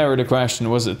that was never the question,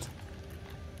 was it?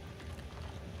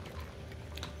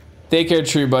 Take care,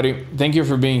 Tree, buddy. Thank you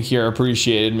for being here.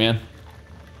 Appreciate it, man.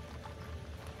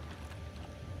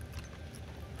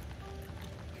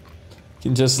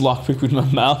 Can just lockpick with my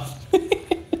mouth.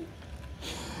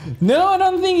 No, I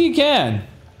don't think you can.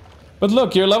 But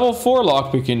look, you're level 4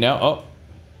 lockpicking now. Oh,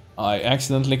 I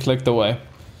accidentally clicked away.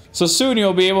 So soon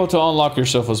you'll be able to unlock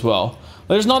yourself as well.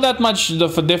 There's not that much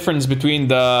of a difference between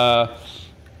the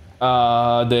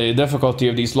difficulty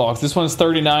of these locks. This one's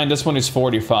 39, this one is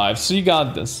 45. So you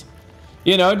got this.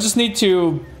 You know, just need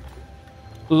to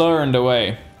learn the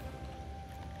way.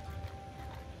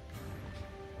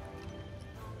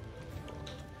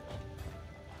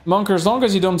 Monker, as long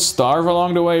as you don't starve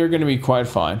along the way, you're gonna be quite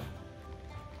fine.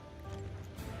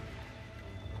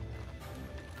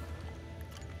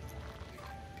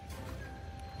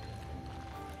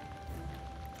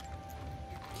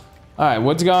 Alright,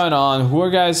 what's going on? Who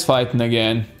are guys fighting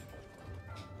again?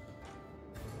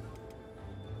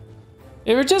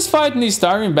 If you're just fighting these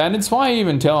starving bandits, why are you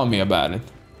even telling me about it?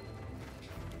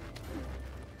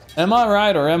 Am I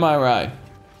right or am I right?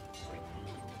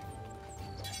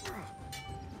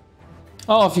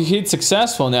 Oh, if you hit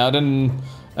successful now, then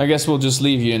I guess we'll just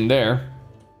leave you in there.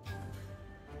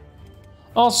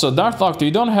 Also, Darthloctor,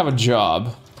 you don't have a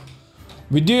job.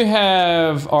 We do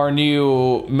have our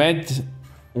new med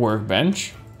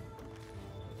workbench,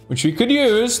 which we could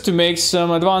use to make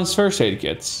some advanced first aid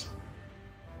kits.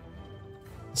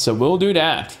 So we'll do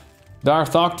that.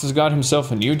 Darthloctor's got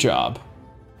himself a new job.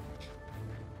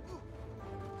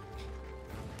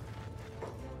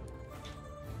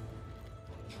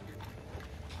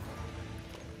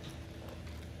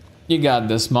 You got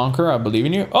this, Monker. I believe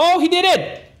in you. Oh, he did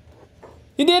it!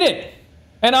 He did it!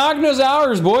 And Agne's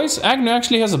ours, boys. Agne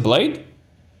actually has a blade.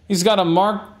 He's got a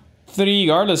Mark III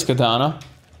Guardless Katana.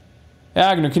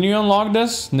 Agne, can you unlock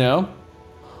this? No.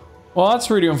 Well, that's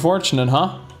really unfortunate,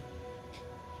 huh?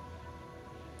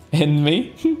 And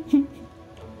me?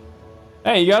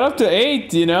 Hey, you got up to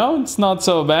 8, you know? It's not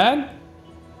so bad.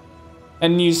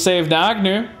 And you saved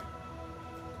Agne.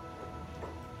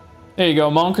 There you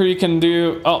go, Monker, you can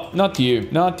do... Oh, not you,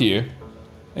 not you.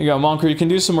 There you go, Monker, you can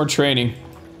do some more training.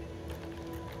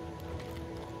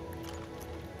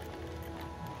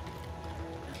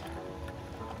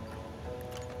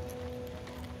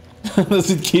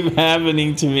 does it keep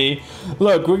happening to me?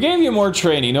 Look, we gave you more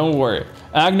training, don't worry.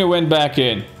 Agnew went back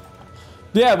in.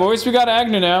 Yeah, boys, we got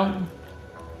Agnew now.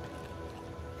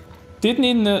 Didn't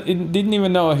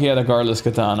even know he had a guardless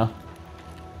katana.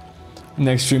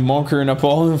 Next stream, Monker and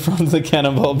Napoleon from the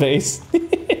cannonball base.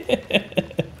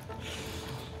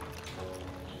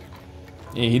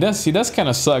 Yeah, he does kind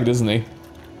of suck, doesn't he?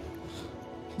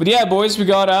 But yeah, boys, we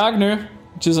got Agnew,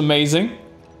 which is amazing.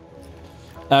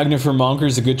 Agnew for Monker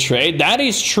is a good trade. That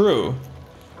is true.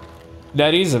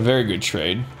 That is a very good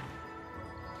trade.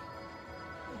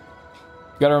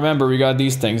 Gotta remember, we got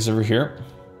these things over here.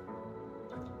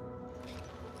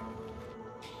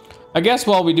 I guess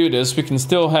while we do this, we can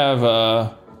still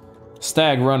have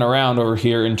Stag run around over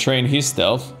here and train his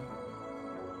stealth.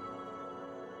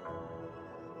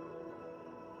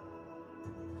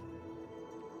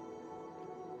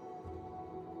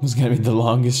 It's gonna be the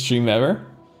longest stream ever.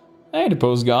 Hey, the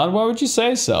post god, why would you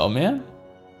say so, man?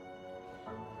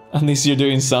 At least you're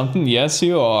doing something. Yes,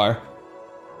 you are.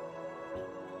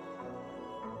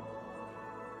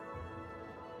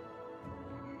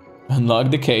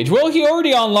 Unlock the cage. Well, he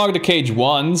already unlocked the cage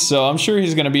once, so I'm sure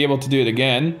he's gonna be able to do it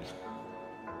again.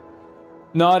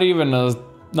 Not even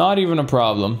a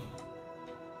problem.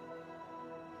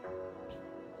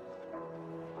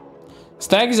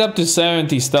 Stag is up to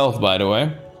 70 stealth, by the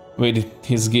way, with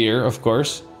his gear, of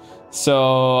course.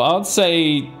 So I would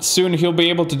say soon he'll be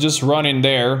able to just run in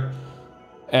there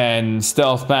and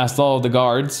stealth past all of the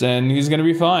guards, and he's gonna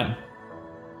be fine.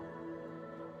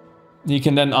 You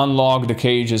can then unlock the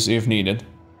cages if needed.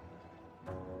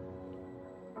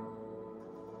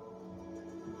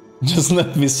 Just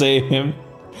let me save him.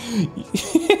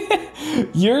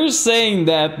 You're saying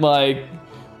that like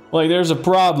there's a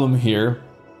problem here.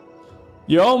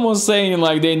 You're almost saying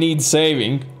like they need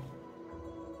saving.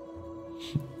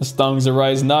 The stongs are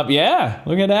rising up. Yeah,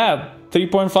 look at that.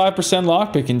 3.5%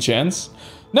 lockpicking chance.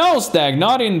 No, Stag,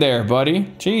 not in there,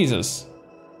 buddy. Jesus.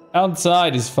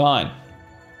 Outside is fine.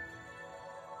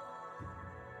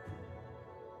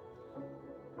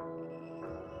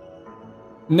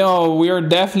 No, we are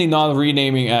definitely not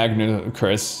renaming Agnew,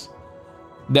 Chris.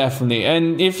 Definitely.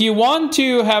 And if you want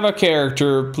to have a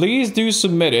character, please do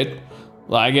submit it,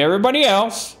 like everybody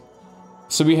else.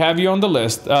 So we have you on the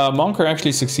list. Monker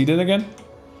actually succeeded again.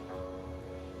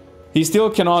 He still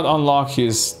cannot unlock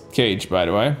his cage, by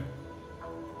the way.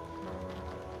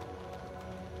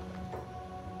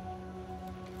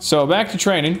 So back to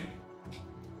training.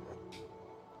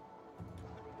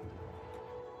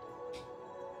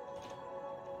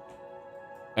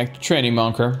 Back to training,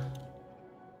 Monker.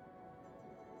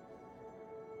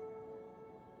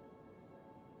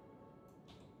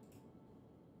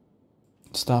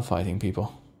 Stop fighting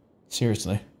people.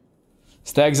 Seriously.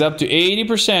 Stag's up to 80%,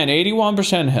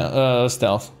 81%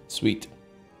 stealth. Sweet.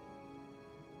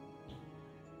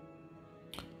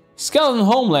 Skeleton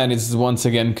Homeland is once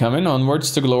again coming.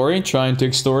 Onwards to glory, trying to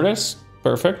extort us.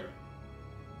 Perfect.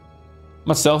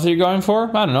 What stealth are you going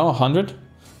for? I don't know, 100.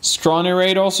 Scrawny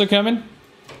Raid also coming.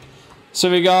 So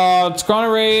we got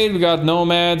Scrawny Raid, we got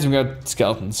Nomads, we got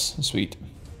Skeletons. Sweet.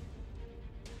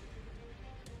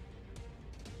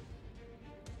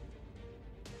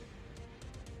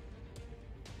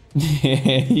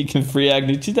 You can free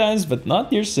Agnew 2 times, but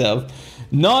not yourself.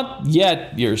 Not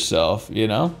yet yourself, you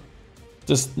know?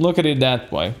 Just look at it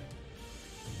that way.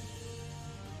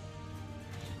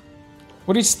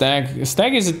 What is Stag?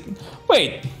 Stag is...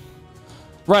 Wait.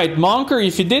 Right, Monker,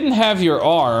 if you didn't have your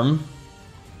arm...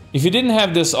 If you didn't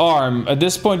have this arm, at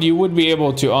this point you would be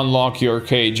able to unlock your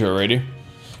cage already.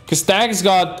 Because Stag's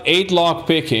got 8 lock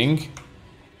picking,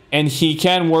 and he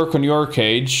can work on your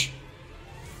cage.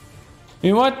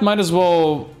 You know what? Might as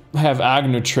well have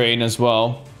Agnew train as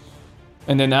well.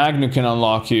 And then Agnew can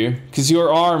unlock you. Because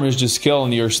your arm is just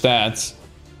killing your stats.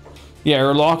 Yeah,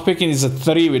 your lockpicking is a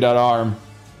 3 with that arm.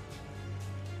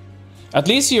 At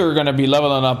least you're gonna be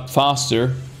leveling up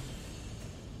faster.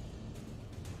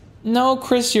 No,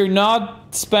 Chris, you're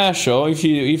not special. If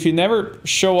you never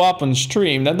show up on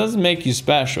stream, that doesn't make you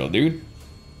special, dude.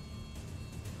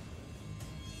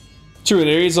 True,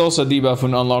 there is also a debuff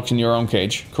when unlocking your own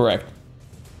cage. Correct.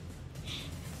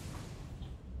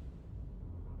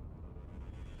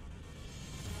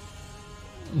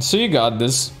 So you got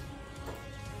this.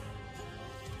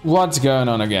 What's going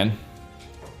on again?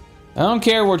 I don't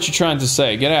care what you're trying to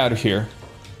say. Get out of here.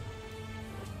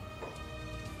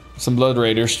 Some Blood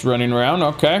Raiders running around.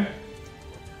 Okay.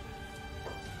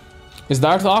 Is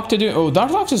Darth Octa doing... Oh,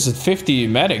 Darth Octa is at 50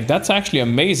 medic. That's actually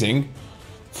amazing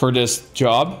for this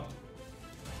job.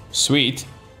 Sweet.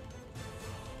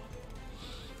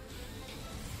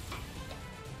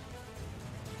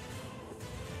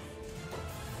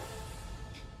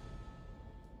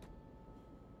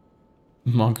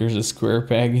 Monker's a square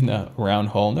peg in a round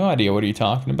hole. No idea what you're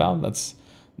talking about. That's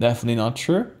definitely not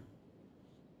true.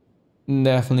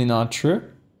 Definitely not true.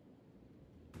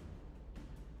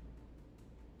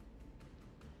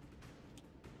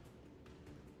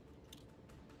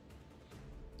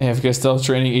 AFK stealth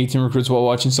training 18 recruits while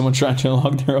watching someone trying to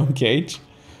unlock their own cage.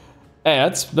 Hey,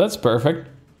 that's perfect.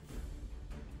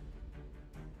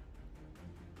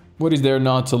 What is there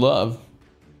not to love?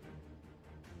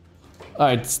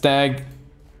 Alright, Stag.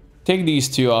 Take these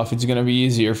two off. It's gonna be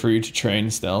easier for you to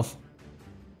train stealth.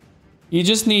 You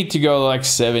just need to go like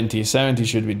 70. 70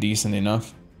 should be decent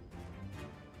enough.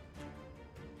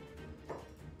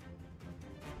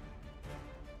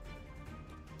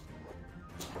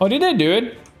 Oh, did I do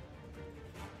it?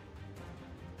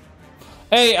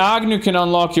 Hey, Agnew can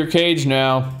unlock your cage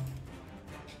now.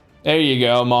 There you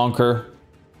go, Monker.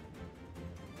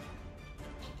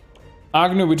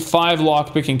 Agnew with 5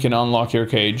 lockpicking can unlock your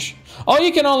cage. Oh,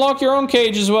 you can unlock your own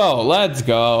cage as well. Let's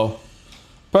go.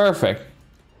 Perfect.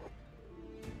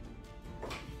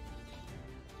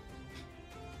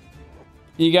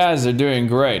 You guys are doing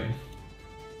great.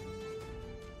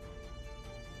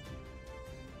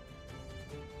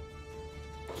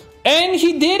 And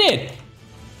he did it!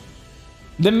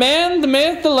 The man, the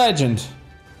myth, the legend,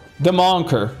 the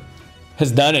Monker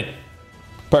has done it.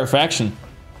 Perfection.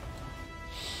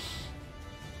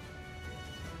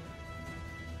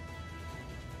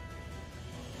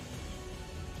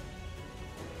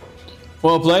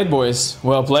 Well played, boys.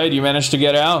 Well played. You managed to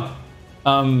get out.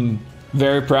 I'm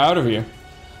very proud of you.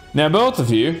 Now, both of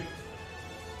you,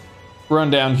 run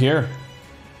down here.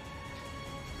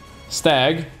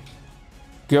 Stag,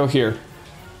 go here.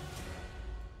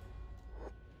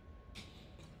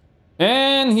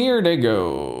 And here they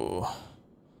go.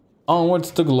 Onwards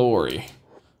to glory.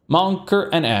 Monker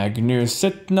and Agnew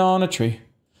sitting on a tree.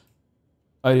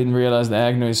 I didn't realize the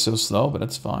Agnew is so slow, but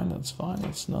that's fine. That's fine.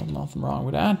 There's nothing wrong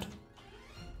with that.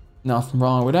 Nothing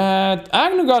wrong with that.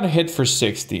 Agnew got a hit for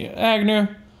 60. Agnew.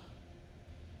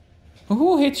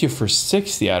 Who hit you for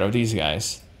 60 out of these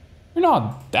guys? You're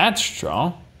not that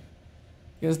strong.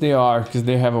 Yes, they are, because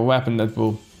they have a weapon that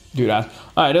will do that.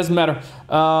 Alright, doesn't matter.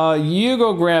 You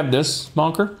go grab this,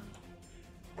 Monker.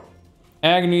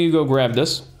 Agnew, you go grab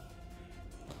this.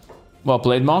 Well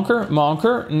played, Monker.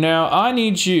 Monker, now I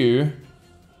need you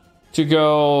to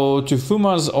go to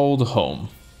Fuma's old home.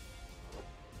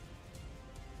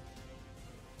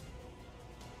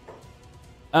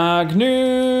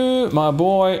 Agnew, my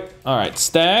boy. Alright,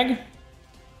 Stag.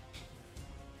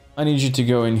 I need you to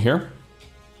go in here.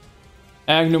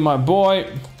 Agnew, my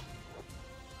boy.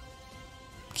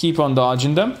 Keep on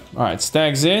dodging them. Alright,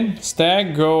 Stag's in.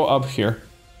 Stag, go up here.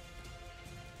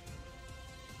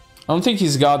 I don't think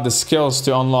he's got the skills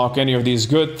to unlock any of these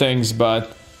good things,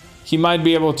 but he might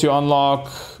be able to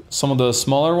unlock some of the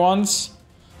smaller ones.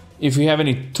 If we have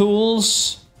any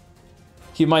tools,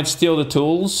 he might steal the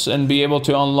tools and be able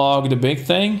to unlock the big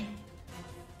thing.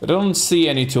 But I don't see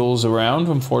any tools around,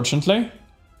 unfortunately.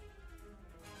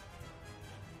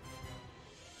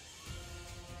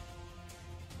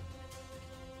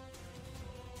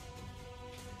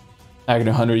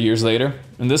 Agnew 100 years later.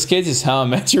 In this case, is how I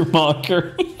met your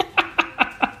Monker.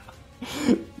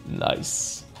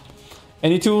 Nice.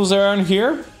 Any tools around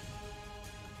here?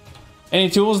 Any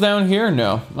tools down here?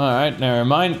 No. Alright, never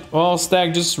mind. Well,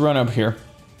 Stag, just run up here.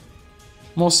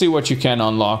 We'll see what you can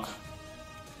unlock.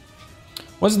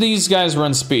 What's these guys'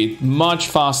 run speed? Much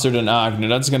faster than Agnew.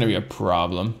 That's gonna be a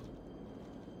problem.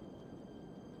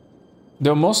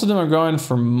 Though most of them are going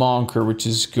for Monker, which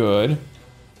is good.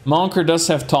 Monker does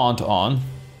have taunt on.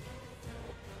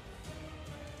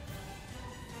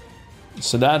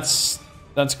 So that's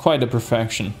quite a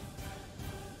perfection.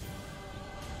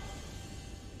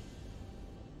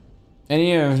 And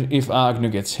even if Agnew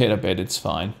gets hit a bit, it's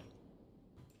fine.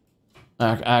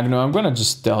 Agnew, I'm gonna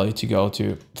just tell you to go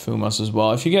to Fumas as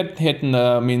well. If you get hit in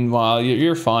the meanwhile,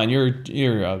 you're fine. You're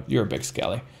a big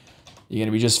skelly. You're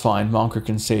gonna be just fine. Monker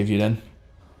can save you then.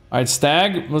 All right,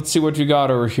 Stag. Let's see what we got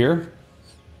over here.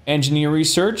 Engineer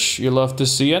research. You love to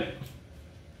see it.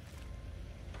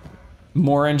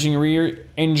 More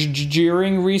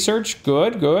engineering research.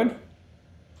 Good, good.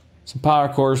 Some power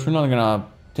cores. We're not gonna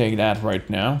take that right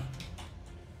now.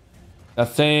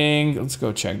 That thing. Let's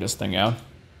go check this thing out.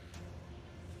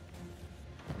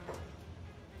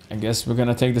 I guess we're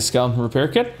gonna take the skeleton repair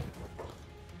kit.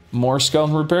 More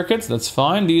skeleton repair kits. That's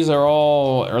fine. These are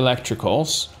all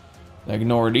electricals.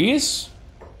 Ignore these.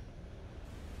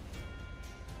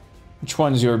 Which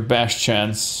one's your best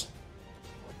chance?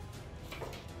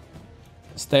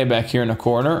 Stay back here in the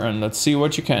corner and let's see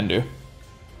what you can do.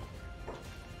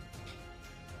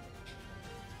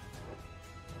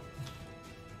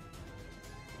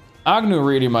 Agnew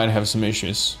really might have some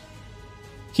issues.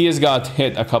 He has got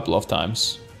hit a couple of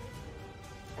times.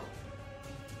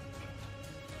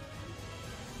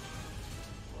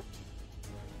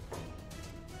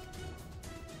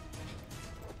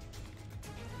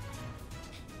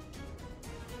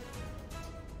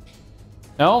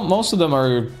 Well, most of them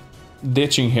are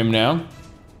ditching him now.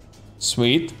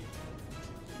 Sweet.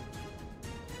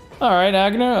 Alright,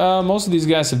 Agnew, most of these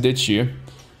guys have ditched you.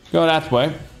 Go that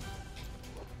way.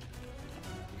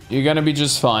 You're gonna be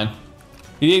just fine.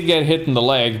 You did get hit in the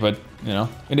leg, but, you know,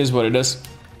 it is what it is.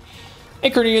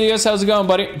 Hey Cornelius, how's it going,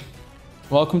 buddy?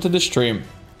 Welcome to the stream.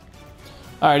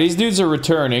 Alright, these dudes are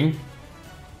returning.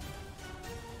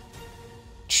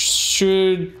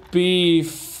 Should be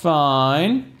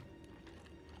fine.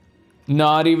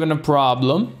 Not even a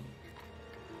problem.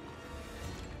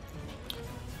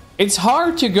 It's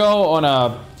hard to go on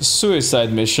a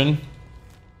suicide mission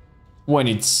when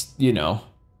it's, you know,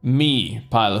 me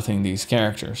piloting these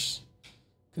characters.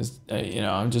 Because, you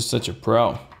know, I'm just such a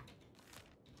pro.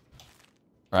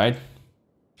 Right?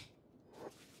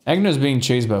 Agnew's being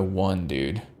chased by one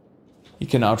dude. He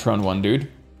can outrun one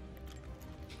dude.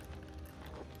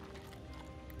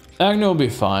 Agnew will be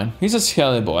fine. He's a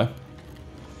skelly boy.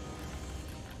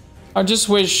 I just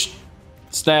wish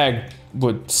Stag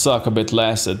would suck a bit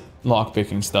less at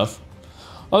lockpicking stuff.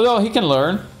 Although he can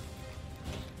learn.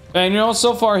 And you know,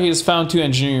 so far he has found 2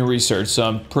 engineering research, so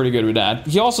I'm pretty good with that.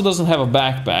 He also doesn't have a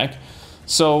backpack.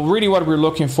 So really what we're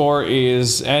looking for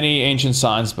is any ancient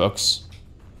science books.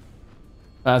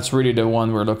 That's really the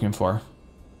one we're looking for.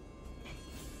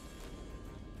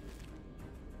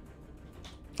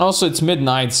 Also, it's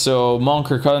midnight, so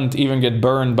Monker couldn't even get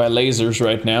burned by lasers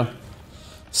right now.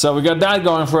 So we got that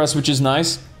going for us, which is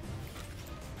nice.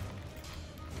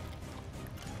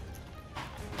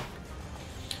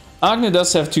 Agnew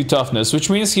does have 2 toughness, which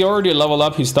means he already leveled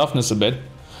up his toughness a bit.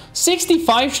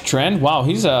 65 strength? Wow,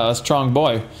 he's a strong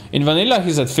boy. In vanilla,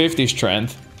 he's at 50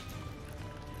 strength.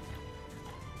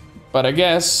 But I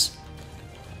guess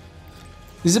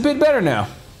he's a bit better now.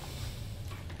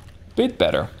 Bit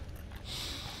better.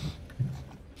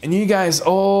 And you guys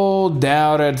all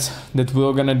doubted that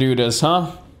we're gonna do this,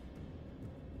 huh?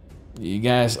 You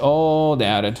guys all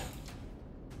doubted.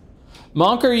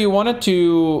 Monker, you wanted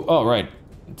to... Oh, right.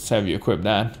 Let's have you equip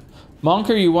that.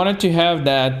 Monker, you wanted to have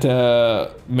that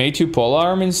Mei-2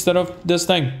 polearm instead of this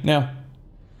thing. Yeah.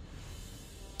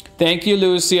 Thank you,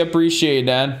 Lucy. Appreciate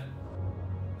that.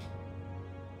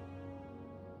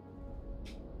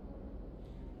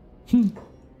 You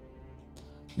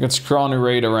got Scrawny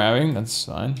Raid arriving. That's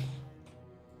fine.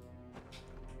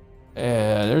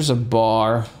 There's a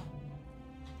bar.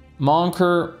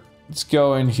 Monker, let's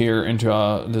go in here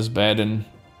into this bed and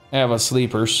have a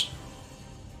sleepers.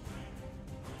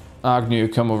 Agnew,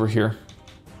 come over here.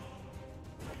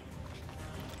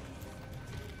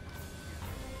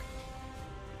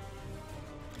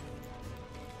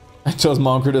 I told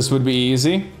Monker this would be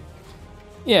easy.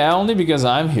 Yeah, only because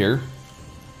I'm here.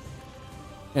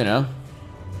 You know.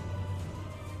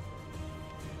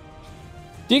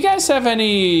 Do you guys have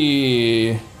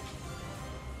any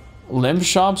limp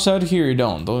shops out here? You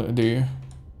don't, do you?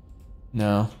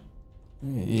 No.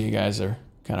 You guys are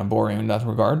kind of boring in that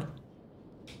regard.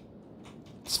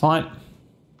 It's fine.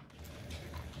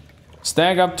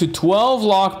 Stag up to 12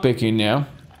 lockpicking now.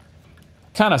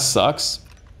 Kind of sucks.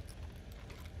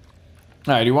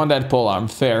 Alright, you want that polearm,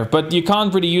 fair. But you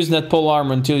can't really use that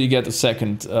polearm until you get the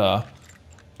second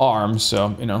arm,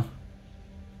 so, you know.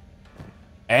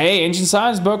 Hey, ancient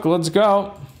science book, let's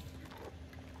go.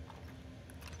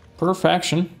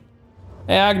 Perfection.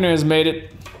 Hey, Agnew has made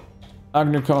it.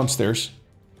 Agnew, come upstairs.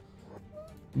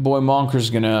 Boy, Monker's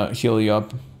gonna heal you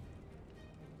up.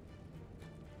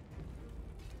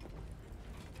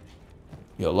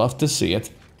 You'll love to see it.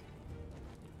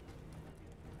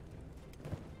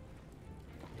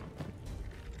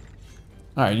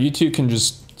 Alright, you two can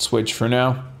just switch for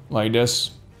now, like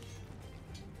this.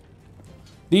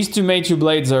 These 2 Mei-2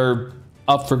 blades are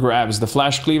up for grabs, the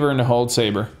Flash Cleaver and the Hold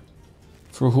Saber.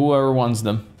 For whoever wants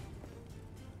them.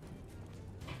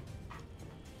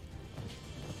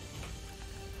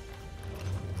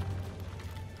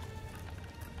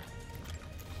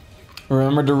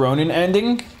 Remember the Ronin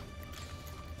ending?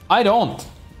 I don't.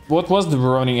 What was the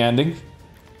Ronin ending?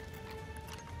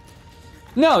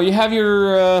 No, you have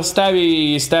your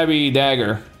stabby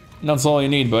dagger. That's all you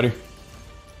need, buddy.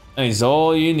 That is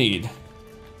all you need.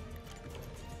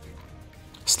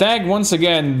 Stag once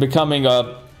again becoming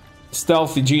a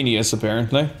stealthy genius,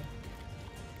 apparently.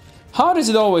 How does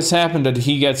it always happen that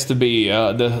he gets to be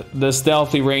the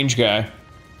stealthy range guy?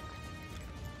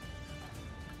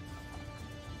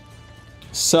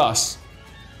 Sus.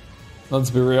 Let's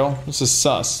be real. This is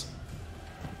sus.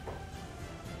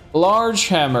 Large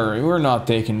hammer. We're not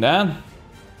taking that.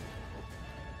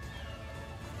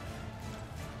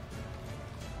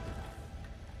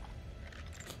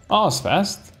 Oh, it's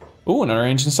fast. Ooh, another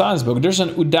ancient science book. There's an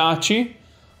Udachi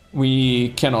we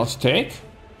cannot take.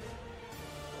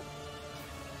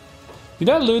 Did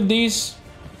I loot these?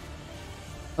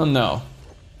 Oh no.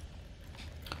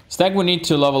 Stag would need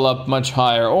to level up much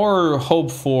higher or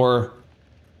hope for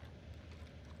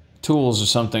tools or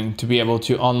something to be able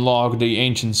to unlock the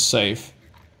ancient safe.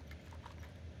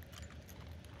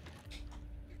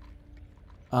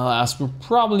 Alas, we're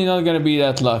probably not gonna be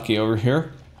that lucky over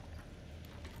here.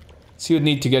 So he would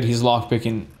need to get his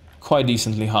lockpicking quite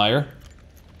decently higher.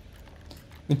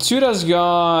 Mitsuda's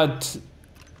got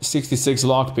 66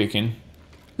 lockpicking.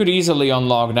 Could easily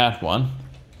unlock that one.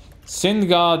 Sin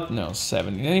got, no,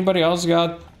 70. Anybody else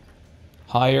got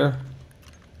higher?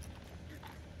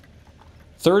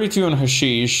 32 on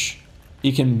Hashish.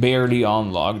 He can barely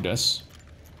unlock this.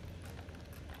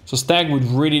 So Stag would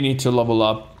really need to level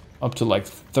up to like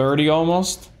 30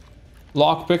 almost.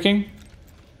 Lockpicking.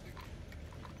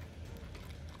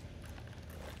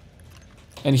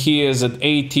 And he is at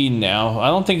 18 now. I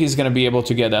don't think he's gonna be able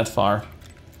to get that far.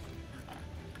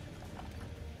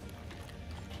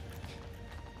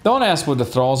 Don't ask what the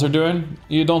thralls are doing.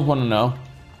 You don't want to know.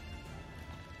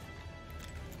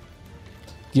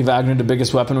 Give Agnew the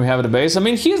biggest weapon we have at the base. I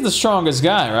mean, he's the strongest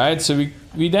guy, right? So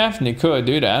we definitely could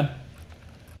do that.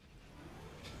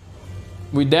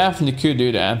 We definitely could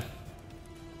do that.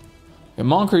 Okay,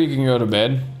 Monker, you can go to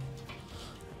bed.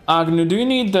 Agnew, do you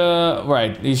need the...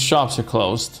 Right, these shops are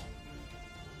closed.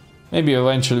 Maybe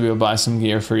eventually we'll buy some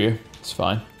gear for you. It's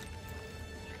fine.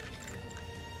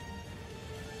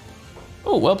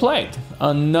 Oh, well played.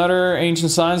 Another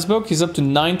ancient science book. He's up to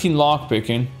 19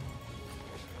 lockpicking.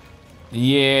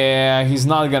 Yeah, he's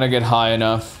not gonna get high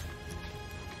enough.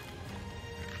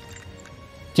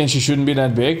 Kenshi shouldn't be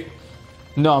that big.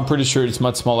 No, I'm pretty sure it's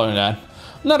much smaller than that.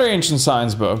 Another ancient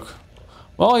science book.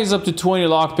 Well, he's up to 20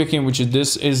 lockpicking, which is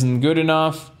this isn't good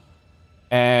enough.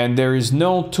 And there is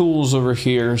no tools over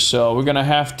here, so we're gonna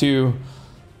have to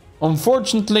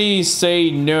unfortunately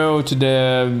say no to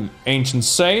the ancient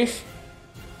safe.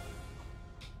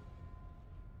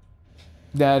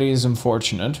 That is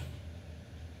unfortunate.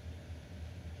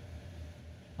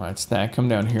 Alright, Stag, come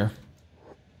down here.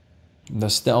 The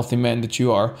stealthy man that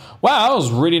you are. Wow, that was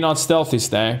really not stealthy,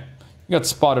 Stag. You got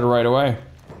spotted right away.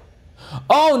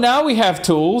 Oh, now we have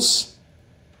tools.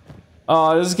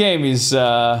 Oh, this game is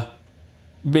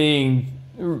being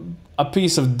a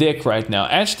piece of dick right now.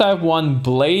 Edge type 1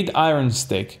 blade iron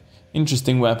stick.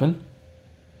 Interesting weapon.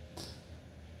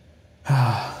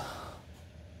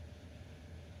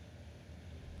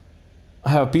 I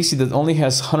have a PC that only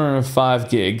has 105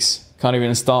 gigs. Can't even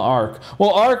install Arc. Well,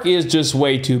 Arc is just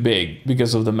way too big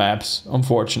because of the maps.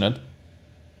 Unfortunate.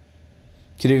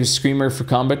 Could you use Screamer for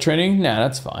combat training? Nah,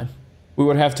 that's fine. We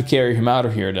would have to carry him out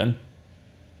of here then.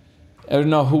 I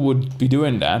don't know who would be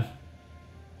doing that.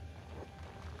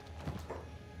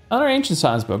 Another ancient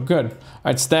science book. Good.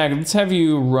 Alright, Stag, let's have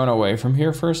you run away from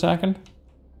here for a second.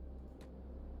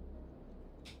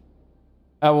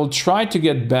 I will try to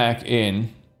get back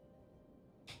in.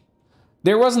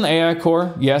 There was an AI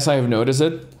core, yes, I have noticed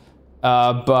it,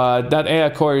 but that AI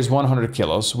core is 100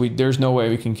 kilos. There's no way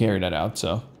we can carry that out,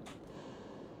 so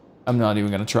I'm not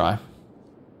even gonna try.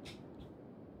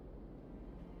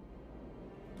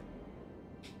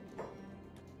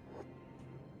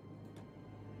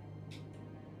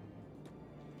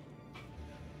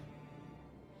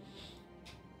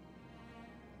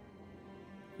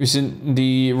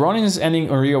 The Ronin's ending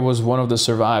area was one of the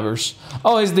survivors.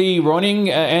 Oh, is the Ronin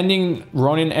ending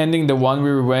the one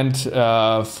we went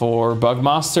for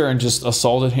Bugmaster and just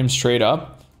assaulted him straight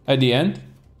up at the end?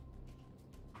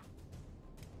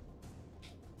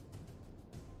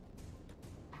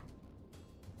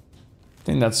 I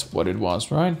think that's what it was,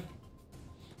 right?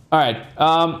 Alright,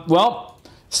 well,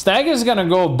 Stag is gonna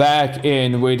go back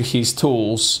in with his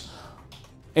tools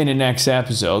in the next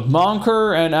episode.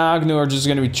 Monker and Agnew are just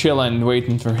gonna be chilling,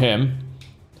 waiting for him.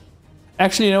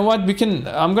 Actually, you know what?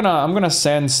 I'm gonna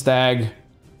send Stag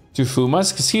to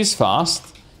Fumas because he's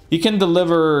fast. He can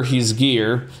deliver his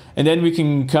gear, and then we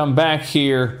can come back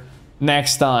here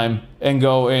next time and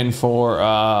go in for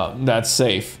that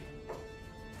safe.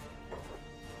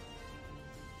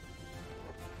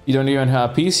 You don't even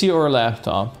have a PC or a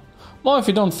laptop. Well, if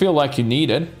you don't feel like you need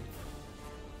it,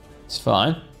 it's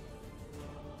fine.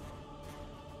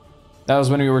 That was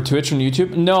when we were Twitch and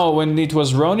YouTube? No, when it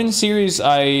was Ronin series,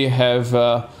 I have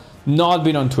not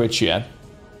been on Twitch yet.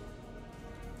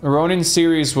 Ronin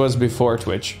series was before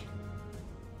Twitch.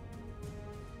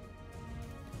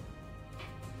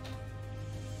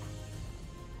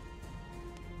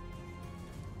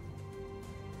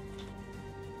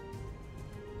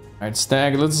 Alright,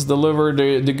 Stag, let's deliver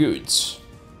the goods.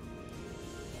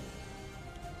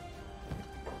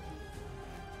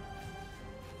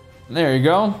 There you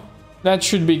go. That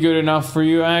should be good enough for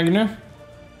you, Agner.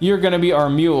 You're gonna be our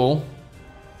mule,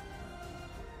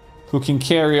 who can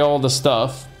carry all the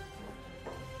stuff.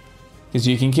 Because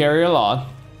you can carry a lot.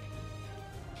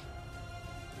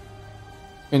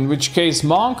 In which case,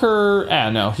 Monker...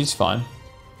 no, he's fine.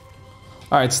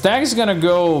 Alright, Stag's gonna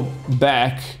go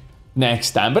back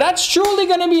next time. But that's surely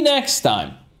gonna be next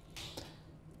time.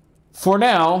 For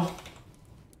now,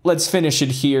 let's finish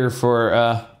it here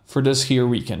for this here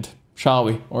weekend. Shall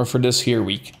we? Or for this here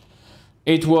week.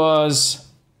 It was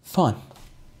fun.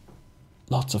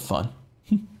 Lots of fun.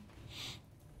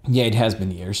 Yeah, it has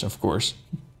been years, of course.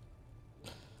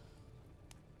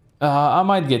 I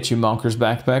might get you Monker's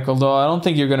backpack, although I don't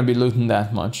think you're going to be looting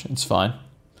that much. It's fine.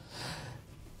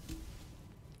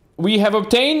 We have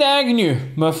obtained Agnew,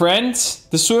 my friends.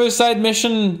 The suicide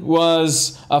mission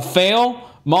was a fail.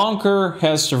 Monker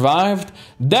has survived.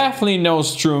 Definitely no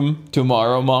Stroom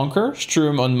tomorrow, Monker.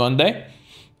 Stroom on Monday.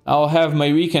 I'll have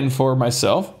my weekend for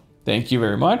myself. Thank you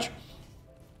very much.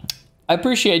 I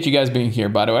appreciate you guys being here,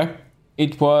 by the way.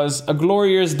 It was a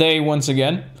glorious day once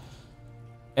again.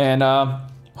 And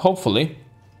hopefully,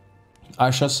 I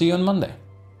shall see you on Monday.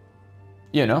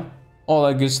 You know, all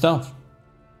that good stuff.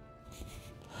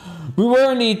 We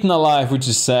weren't eaten alive, which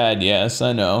is sad. Yes,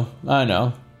 I know. I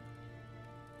know.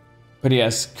 But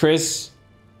yes, Chris,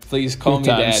 please call me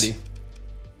Daddy.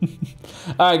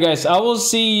 Alright, guys, I will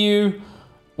see you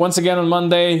once again on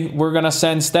Monday. We're gonna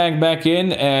send Stag back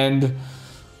in, and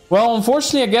well,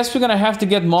 unfortunately, I guess we're gonna have to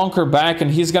get Monker back, and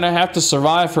he's gonna have to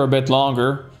survive for a bit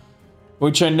longer.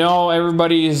 Which I know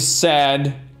everybody is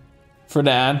sad for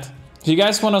that. If you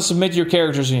guys want to submit your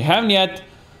characters and you haven't yet,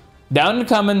 down in the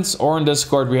comments or in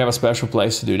Discord, we have a special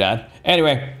place to do that.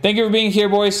 Anyway, thank you for being here,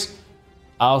 boys.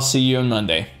 I'll see you on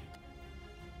Monday.